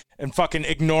great. And fucking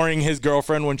ignoring his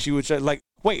girlfriend when she was like,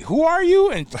 wait, who are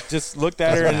you? And just looked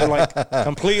at her and like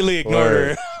completely ignored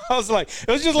her. I was like,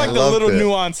 it was just like the little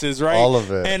nuances, right? All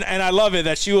of it. And I love it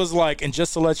that she was like, and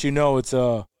just to let you know, it's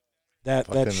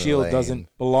that shield doesn't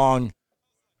belong.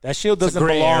 That shield doesn't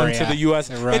belong to the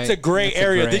U.S. Right. It's a gray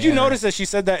area. Did you notice that she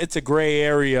said that it's a gray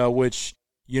area, which,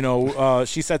 you know,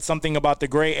 she said something about the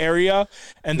gray area,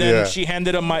 and then she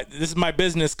handed him this is my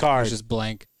business card. It was just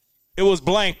blank. It was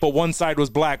blank, but one side was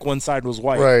black, one side was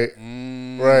white. Right.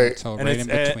 Right. So And, right in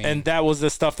between. and that was the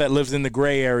stuff that lives in the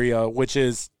gray area, which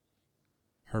is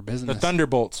her business. the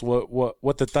Thunderbolts.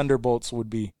 What the Thunderbolts would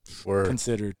be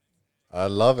considered. I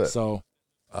love it. So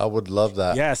I would love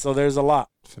that. yeah. So there's a lot.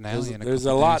 Finale. There's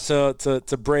a lot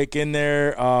to break in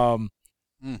there.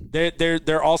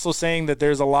 They're also saying that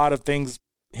there's a lot of things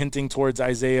hinting towards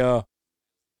Isaiah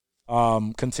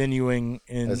continuing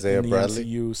in the Bradley?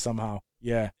 MCU somehow.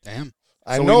 Yeah. Damn.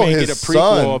 I So know we may his get a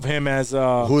prequel son, of him as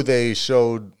who they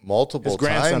showed multiple his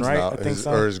grandson, times right? now, I think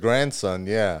so. or his grandson,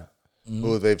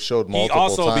 who they've showed he multiple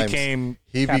also times. became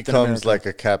He Captain becomes America like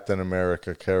a Captain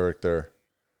America character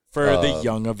for the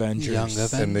Young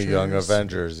Avengers. in the Young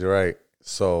Avengers. You're right.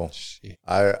 So Shit.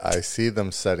 I see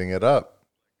them setting it up.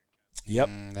 Yep.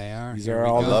 They are. These Here are we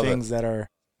all go. the Love things that are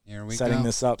Here we setting go.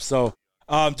 this up. So,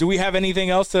 do we have anything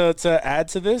else to add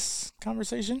to this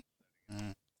conversation?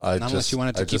 Not unless you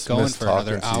wanted to I keep just going miss for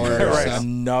another talking to you hour or guys. so.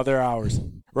 Another hours.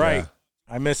 Right. Yeah.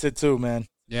 I miss it too, man.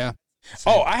 Yeah.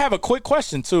 Oh, I have a quick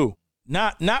question too.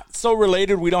 Not so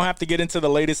related. We don't have to get into the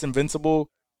latest Invincible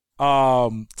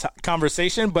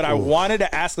conversation, but I wanted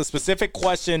to ask a specific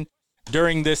question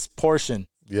during this portion,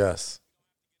 Yes.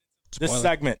 this Spoiler.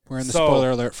 segment. We're in the So,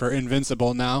 spoiler alert for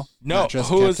Invincible now. No, not just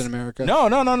who is- Captain America.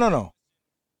 No.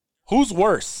 Who's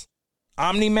worse,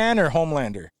 Omni-Man or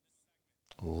Homelander?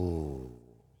 Ooh.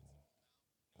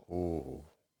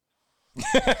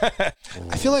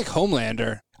 I feel like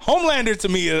Homelander. Homelander to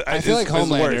me is I feel like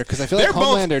Homelander because I feel like They're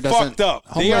Homelander both doesn't. fucked up.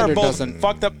 They are Homelander both doesn't.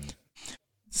 fucked up.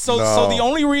 So No. the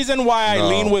only reason why I No.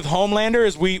 lean with Homelander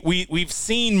is we've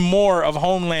seen more of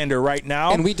Homelander right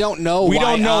now, And we don't know We why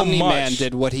don't know Omni-Man much.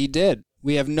 did what he did.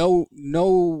 We have no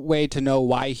way to know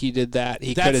why he did that.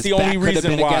 He That's could his the only back could have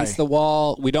reason been why. against the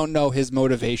wall. We don't know his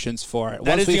motivations for it. that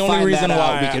Once is we the only find reason that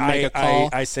out, why we can make a call.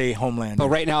 I say Homelander. But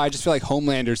right now, I just feel like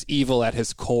Homelander's evil at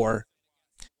his core.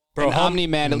 Bro, And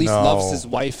Omni-Man at least No. loves his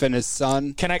wife and his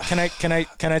son. Can I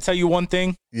tell you one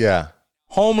thing? Yeah.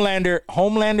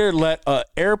 Homelander let an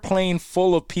airplane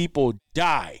full of people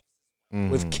die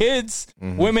with kids,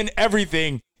 women,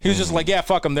 everything. He was just like, yeah,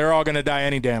 fuck them. They're all gonna die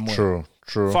any damn way. True.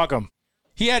 Fuck them.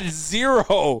 He had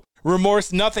zero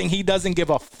remorse, nothing. He doesn't give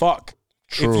a fuck.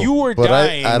 True. If you were but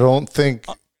dying, I don't think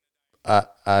I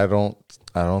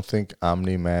don't think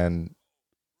Omni-Man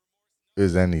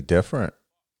is any different.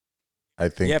 I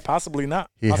think yeah, possibly not.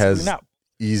 he Possibly has not.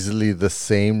 easily the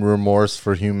same remorse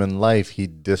for human life. He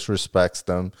disrespects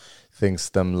them, thinks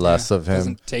them less of him,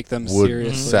 Doesn't take them would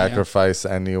seriously. sacrifice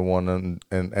anyone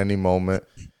in any moment.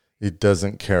 He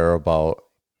doesn't care about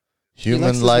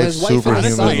human likes his life, wife and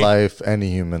his superhuman son. life,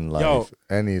 any human life, Yo,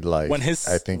 any life. When his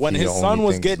I think when he his only son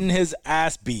was thinks- getting his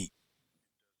ass beat,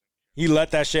 he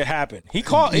let that shit happen. He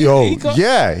called. Yo, he called,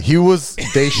 yeah, he was.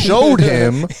 They showed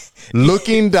him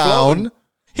looking down.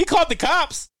 He called the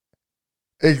cops.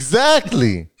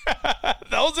 Exactly. That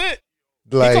was it.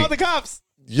 He Like, called the cops.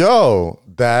 yo,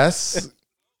 that's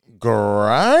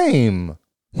grime.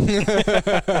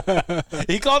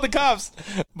 He called the cops,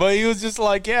 but he was just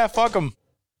like, "Yeah, fuck him."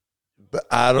 But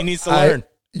I don't, He needs to learn.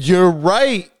 You're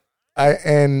right.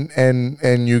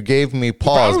 And you gave me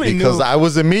pause probably because knew. I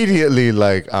was immediately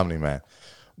like Omni-Man.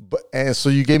 And so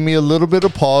you gave me a little bit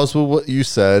of pause with what you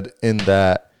said in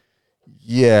that.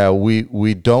 Yeah,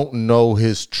 we don't know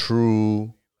his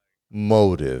true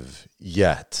motive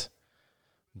yet,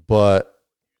 but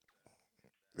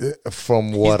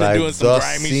from what He's been doing I've some thus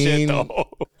grimy seen, shit though.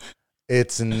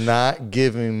 it's not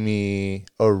giving me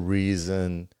a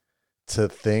reason to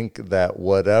think that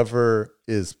whatever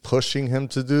is pushing him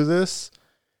to do this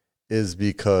is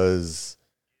because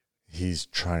he's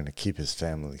trying to keep his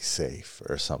family safe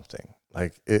or something.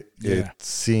 Like Yeah. it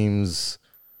seems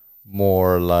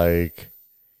more like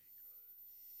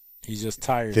He's just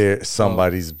tired.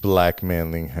 somebody's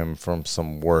blackmailing him from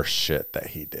some worse shit that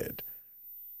he did,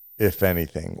 if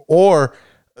anything. Or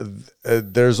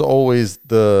there's always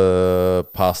the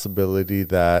possibility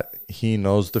that he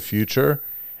knows the future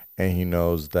and he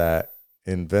knows that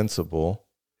Invincible,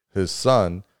 his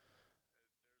son,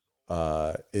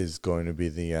 is going to be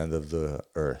the end of the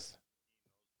earth.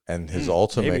 And his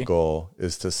ultimate maybe. goal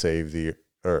is to save the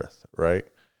earth, right?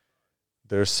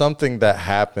 There's something that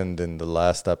happened in the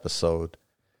last episode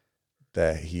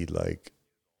that he like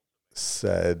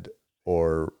said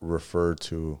or referred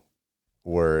to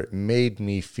where it made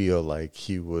me feel like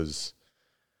he was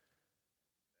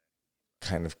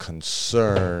kind of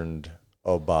concerned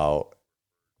about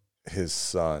his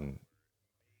son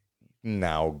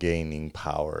now gaining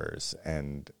powers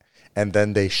and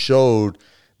then they've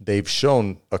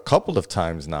shown a couple of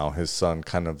times now his son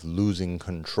kind of losing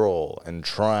control and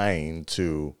trying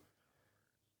to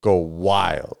go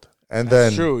wild and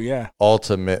That's then true. Yeah.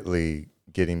 ultimately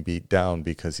getting beat down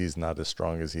because he's not as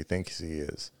strong as he thinks he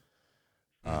is.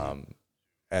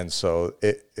 And so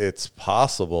it's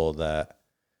possible that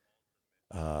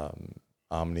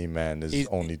Omni-Man is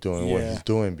only doing what he's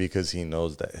doing because he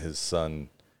knows that his son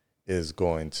is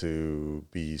going to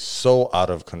be so out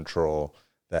of control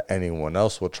that anyone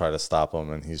else will try to stop him,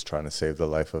 and he's trying to save the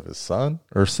life of his son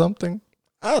or something.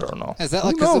 I don't know. Is that Who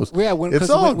like knows? when It's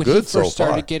all he good first so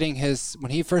started far. getting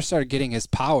his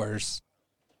powers,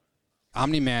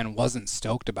 Omni-Man wasn't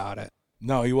stoked about it.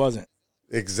 No, he wasn't.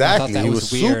 I Exactly. thought that He was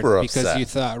was weird super because upset. you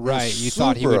thought was you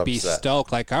thought he super would be upset.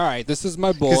 stoked, like, all right, this is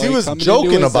my boy. Because he was coming into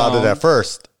joking his about it own. at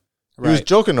first. He was Right.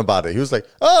 joking about it. He was like,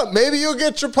 "Oh, maybe you'll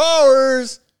get your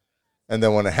powers." And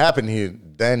then when it happened,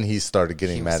 he started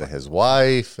getting mad at his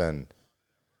wife, and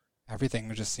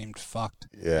Everything just seemed fucked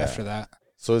Yeah. after that.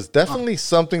 so it's definitely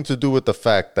something to do with the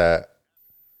fact that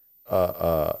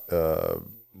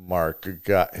Mark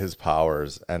got his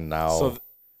powers and now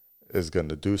is going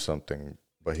to do something,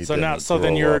 but he didn't. So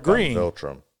then you're grow up on agreeing.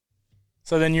 Viltrum.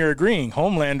 So then you're agreeing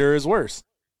Homelander is worse.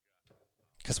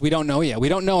 Because we don't know yet. We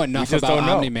don't know enough just about don't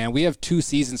know. Omni-Man. We have 2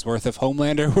 seasons worth of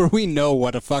Homelander where we know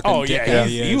what a fucking dickhead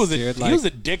he is, he was dude. he was a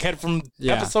dickhead from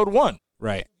episode 1.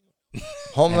 Right.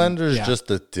 Homelander is yeah. just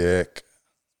a dick.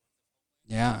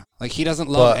 Yeah. Like, he doesn't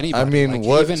love But anybody. I mean, like,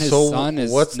 what? even his So son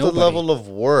is what's nobody. the level of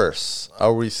worse?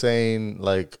 Are we saying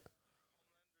like?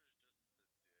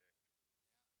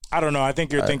 I don't know. I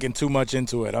think you're thinking too much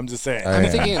into it. I'm just saying. I'm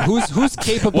thinking, who's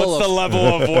capable What's of... the level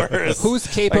of worse? Who's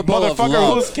capable like, of motherfucker,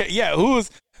 love?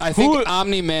 who's I think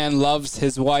Omni-Man loves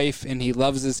his wife and he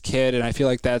loves his kid, and I feel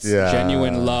like that's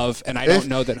genuine love. And I don't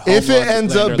know that if it Homelander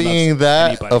ends up being loves that,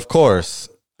 anybody. of course.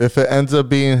 If it ends up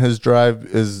being his drive,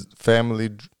 his family,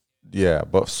 yeah.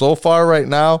 But so far, right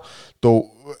now,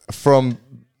 from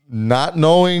not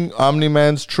knowing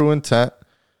Omni-Man's true intent,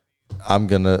 I'm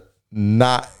gonna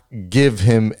not give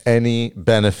him any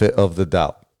benefit of the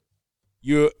doubt.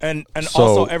 You and So-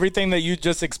 also everything that you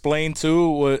just explained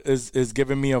too is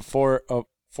giving me a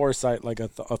foresight, like a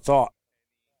thought.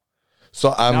 So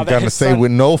Now I'm that gonna his say son-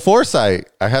 with no foresight.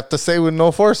 I have to say with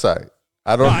no foresight.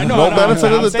 I don't I know, no I know, benefit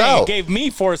I'm of the saying doubt. It gave me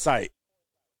foresight.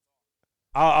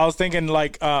 I was thinking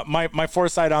like my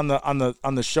foresight on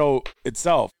the show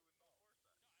itself,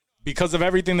 because of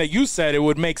everything that you said, it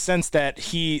would make sense that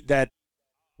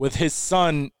with his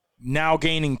son now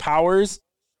gaining powers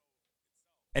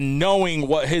and knowing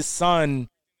what his son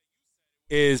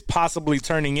is possibly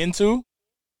turning into,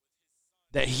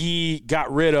 that he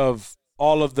got rid of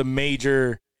all of the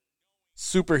major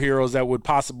superheroes that would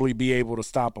possibly be able to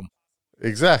stop him.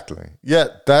 Exactly. Yeah,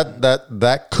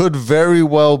 that could very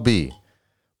well be.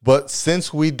 But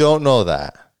since we don't know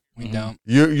that, we don't.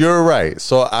 You're right.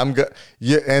 So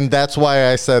and that's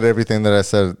why I said everything that I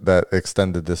said that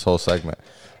extended this whole segment.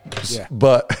 Yeah.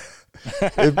 But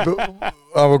I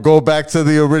will go back to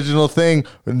the original thing.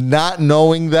 Not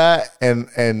knowing that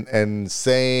and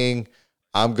saying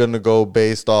I'm gonna go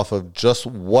based off of just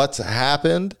what's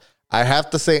happened, I have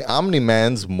to say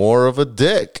Omni-Man's more of a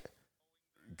dick.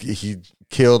 He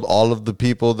killed all of the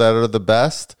people that are the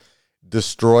best,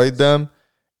 destroyed them,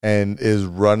 and is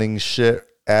running shit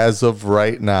as of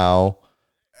right now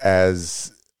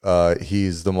as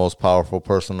he's the most powerful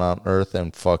person on earth,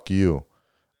 and fuck you.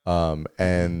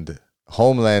 And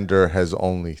Homelander has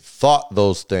only thought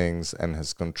those things and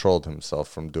has controlled himself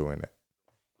from doing it.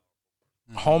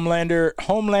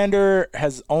 Homelander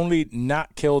has only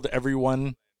not killed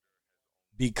everyone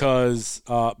because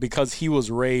he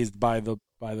was raised by the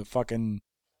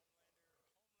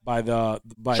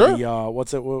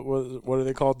what's it what are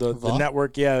they called, the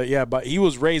network, yeah, but he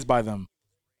was raised by them,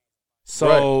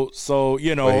 so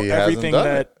you know, everything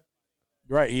that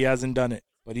he hasn't done it,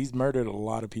 but he's murdered a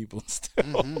lot of people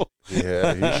still.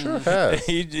 Yeah, he sure has.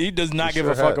 he does not give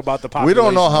a fuck about the population. We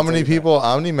don't know how many people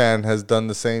Omni-Man has done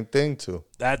the same thing to.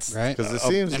 That's right, because it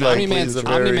seems and like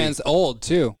Omni-Man's old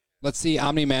too. Let's see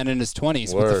Omni-Man in his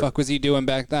 20s. What the fuck was he doing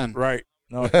back then? Right.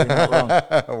 No, you're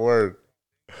not wrong. Word.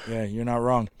 Yeah, you're not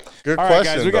wrong. Good All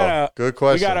question, right, guys, Good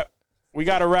question. We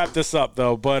gotta wrap this up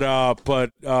though.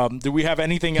 But do we have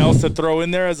anything else to throw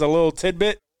in there as a little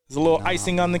tidbit? As a little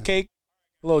icing on the cake?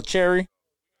 A little cherry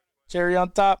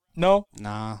on top? No?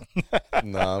 Nah.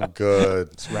 No, I'm good.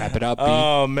 Let's wrap it up, B.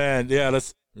 Oh man, yeah,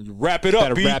 let's wrap it up.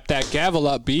 Better B. wrap that gavel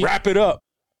up, B. Wrap it up.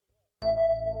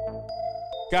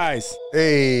 Guys,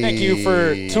 hey, thank you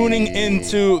for tuning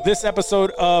into this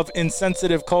episode of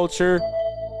Insensitive Culture.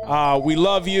 We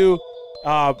love you.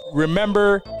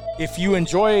 Remember, if you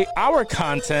enjoy our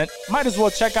content, might as well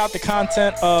check out the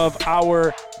content of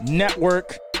our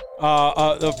network,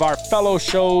 of our fellow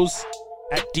shows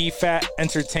at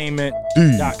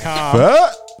dfatentertainment.com.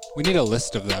 We need a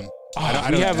list of them.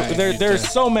 There's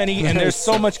so many, and there's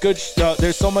so much good stuff.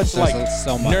 There's so much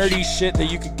nerdy shit that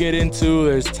you could get into.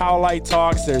 There's Towel Light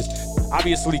Talks. There's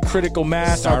obviously Critical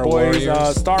Mass, our boys,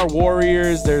 Star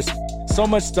Warriors. There's so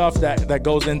much stuff that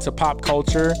goes into pop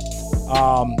culture.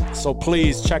 So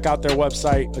please check out their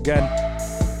website. Again,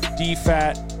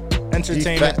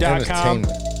 dfatentertainment.com.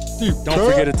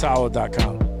 Don't forget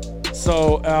Atalo.com.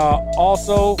 So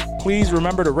also, please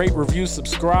remember to rate, review,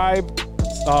 subscribe,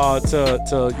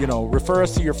 to refer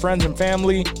us to your friends and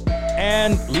family,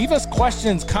 and leave us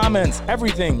questions, comments,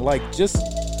 everything. Like, just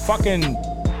fucking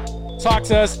talk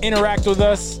to us, interact with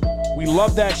us. We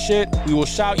love that shit. We will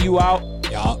shout you out.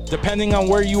 Yeah. Depending on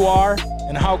where you are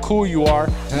and how cool you are,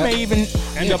 you may even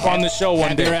end up on the show one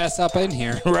Have your day. ass up in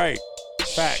here. Right.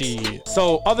 Facts. Shit.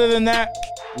 So other than that,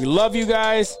 we love you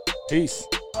guys. Peace.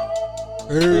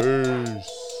 Peace.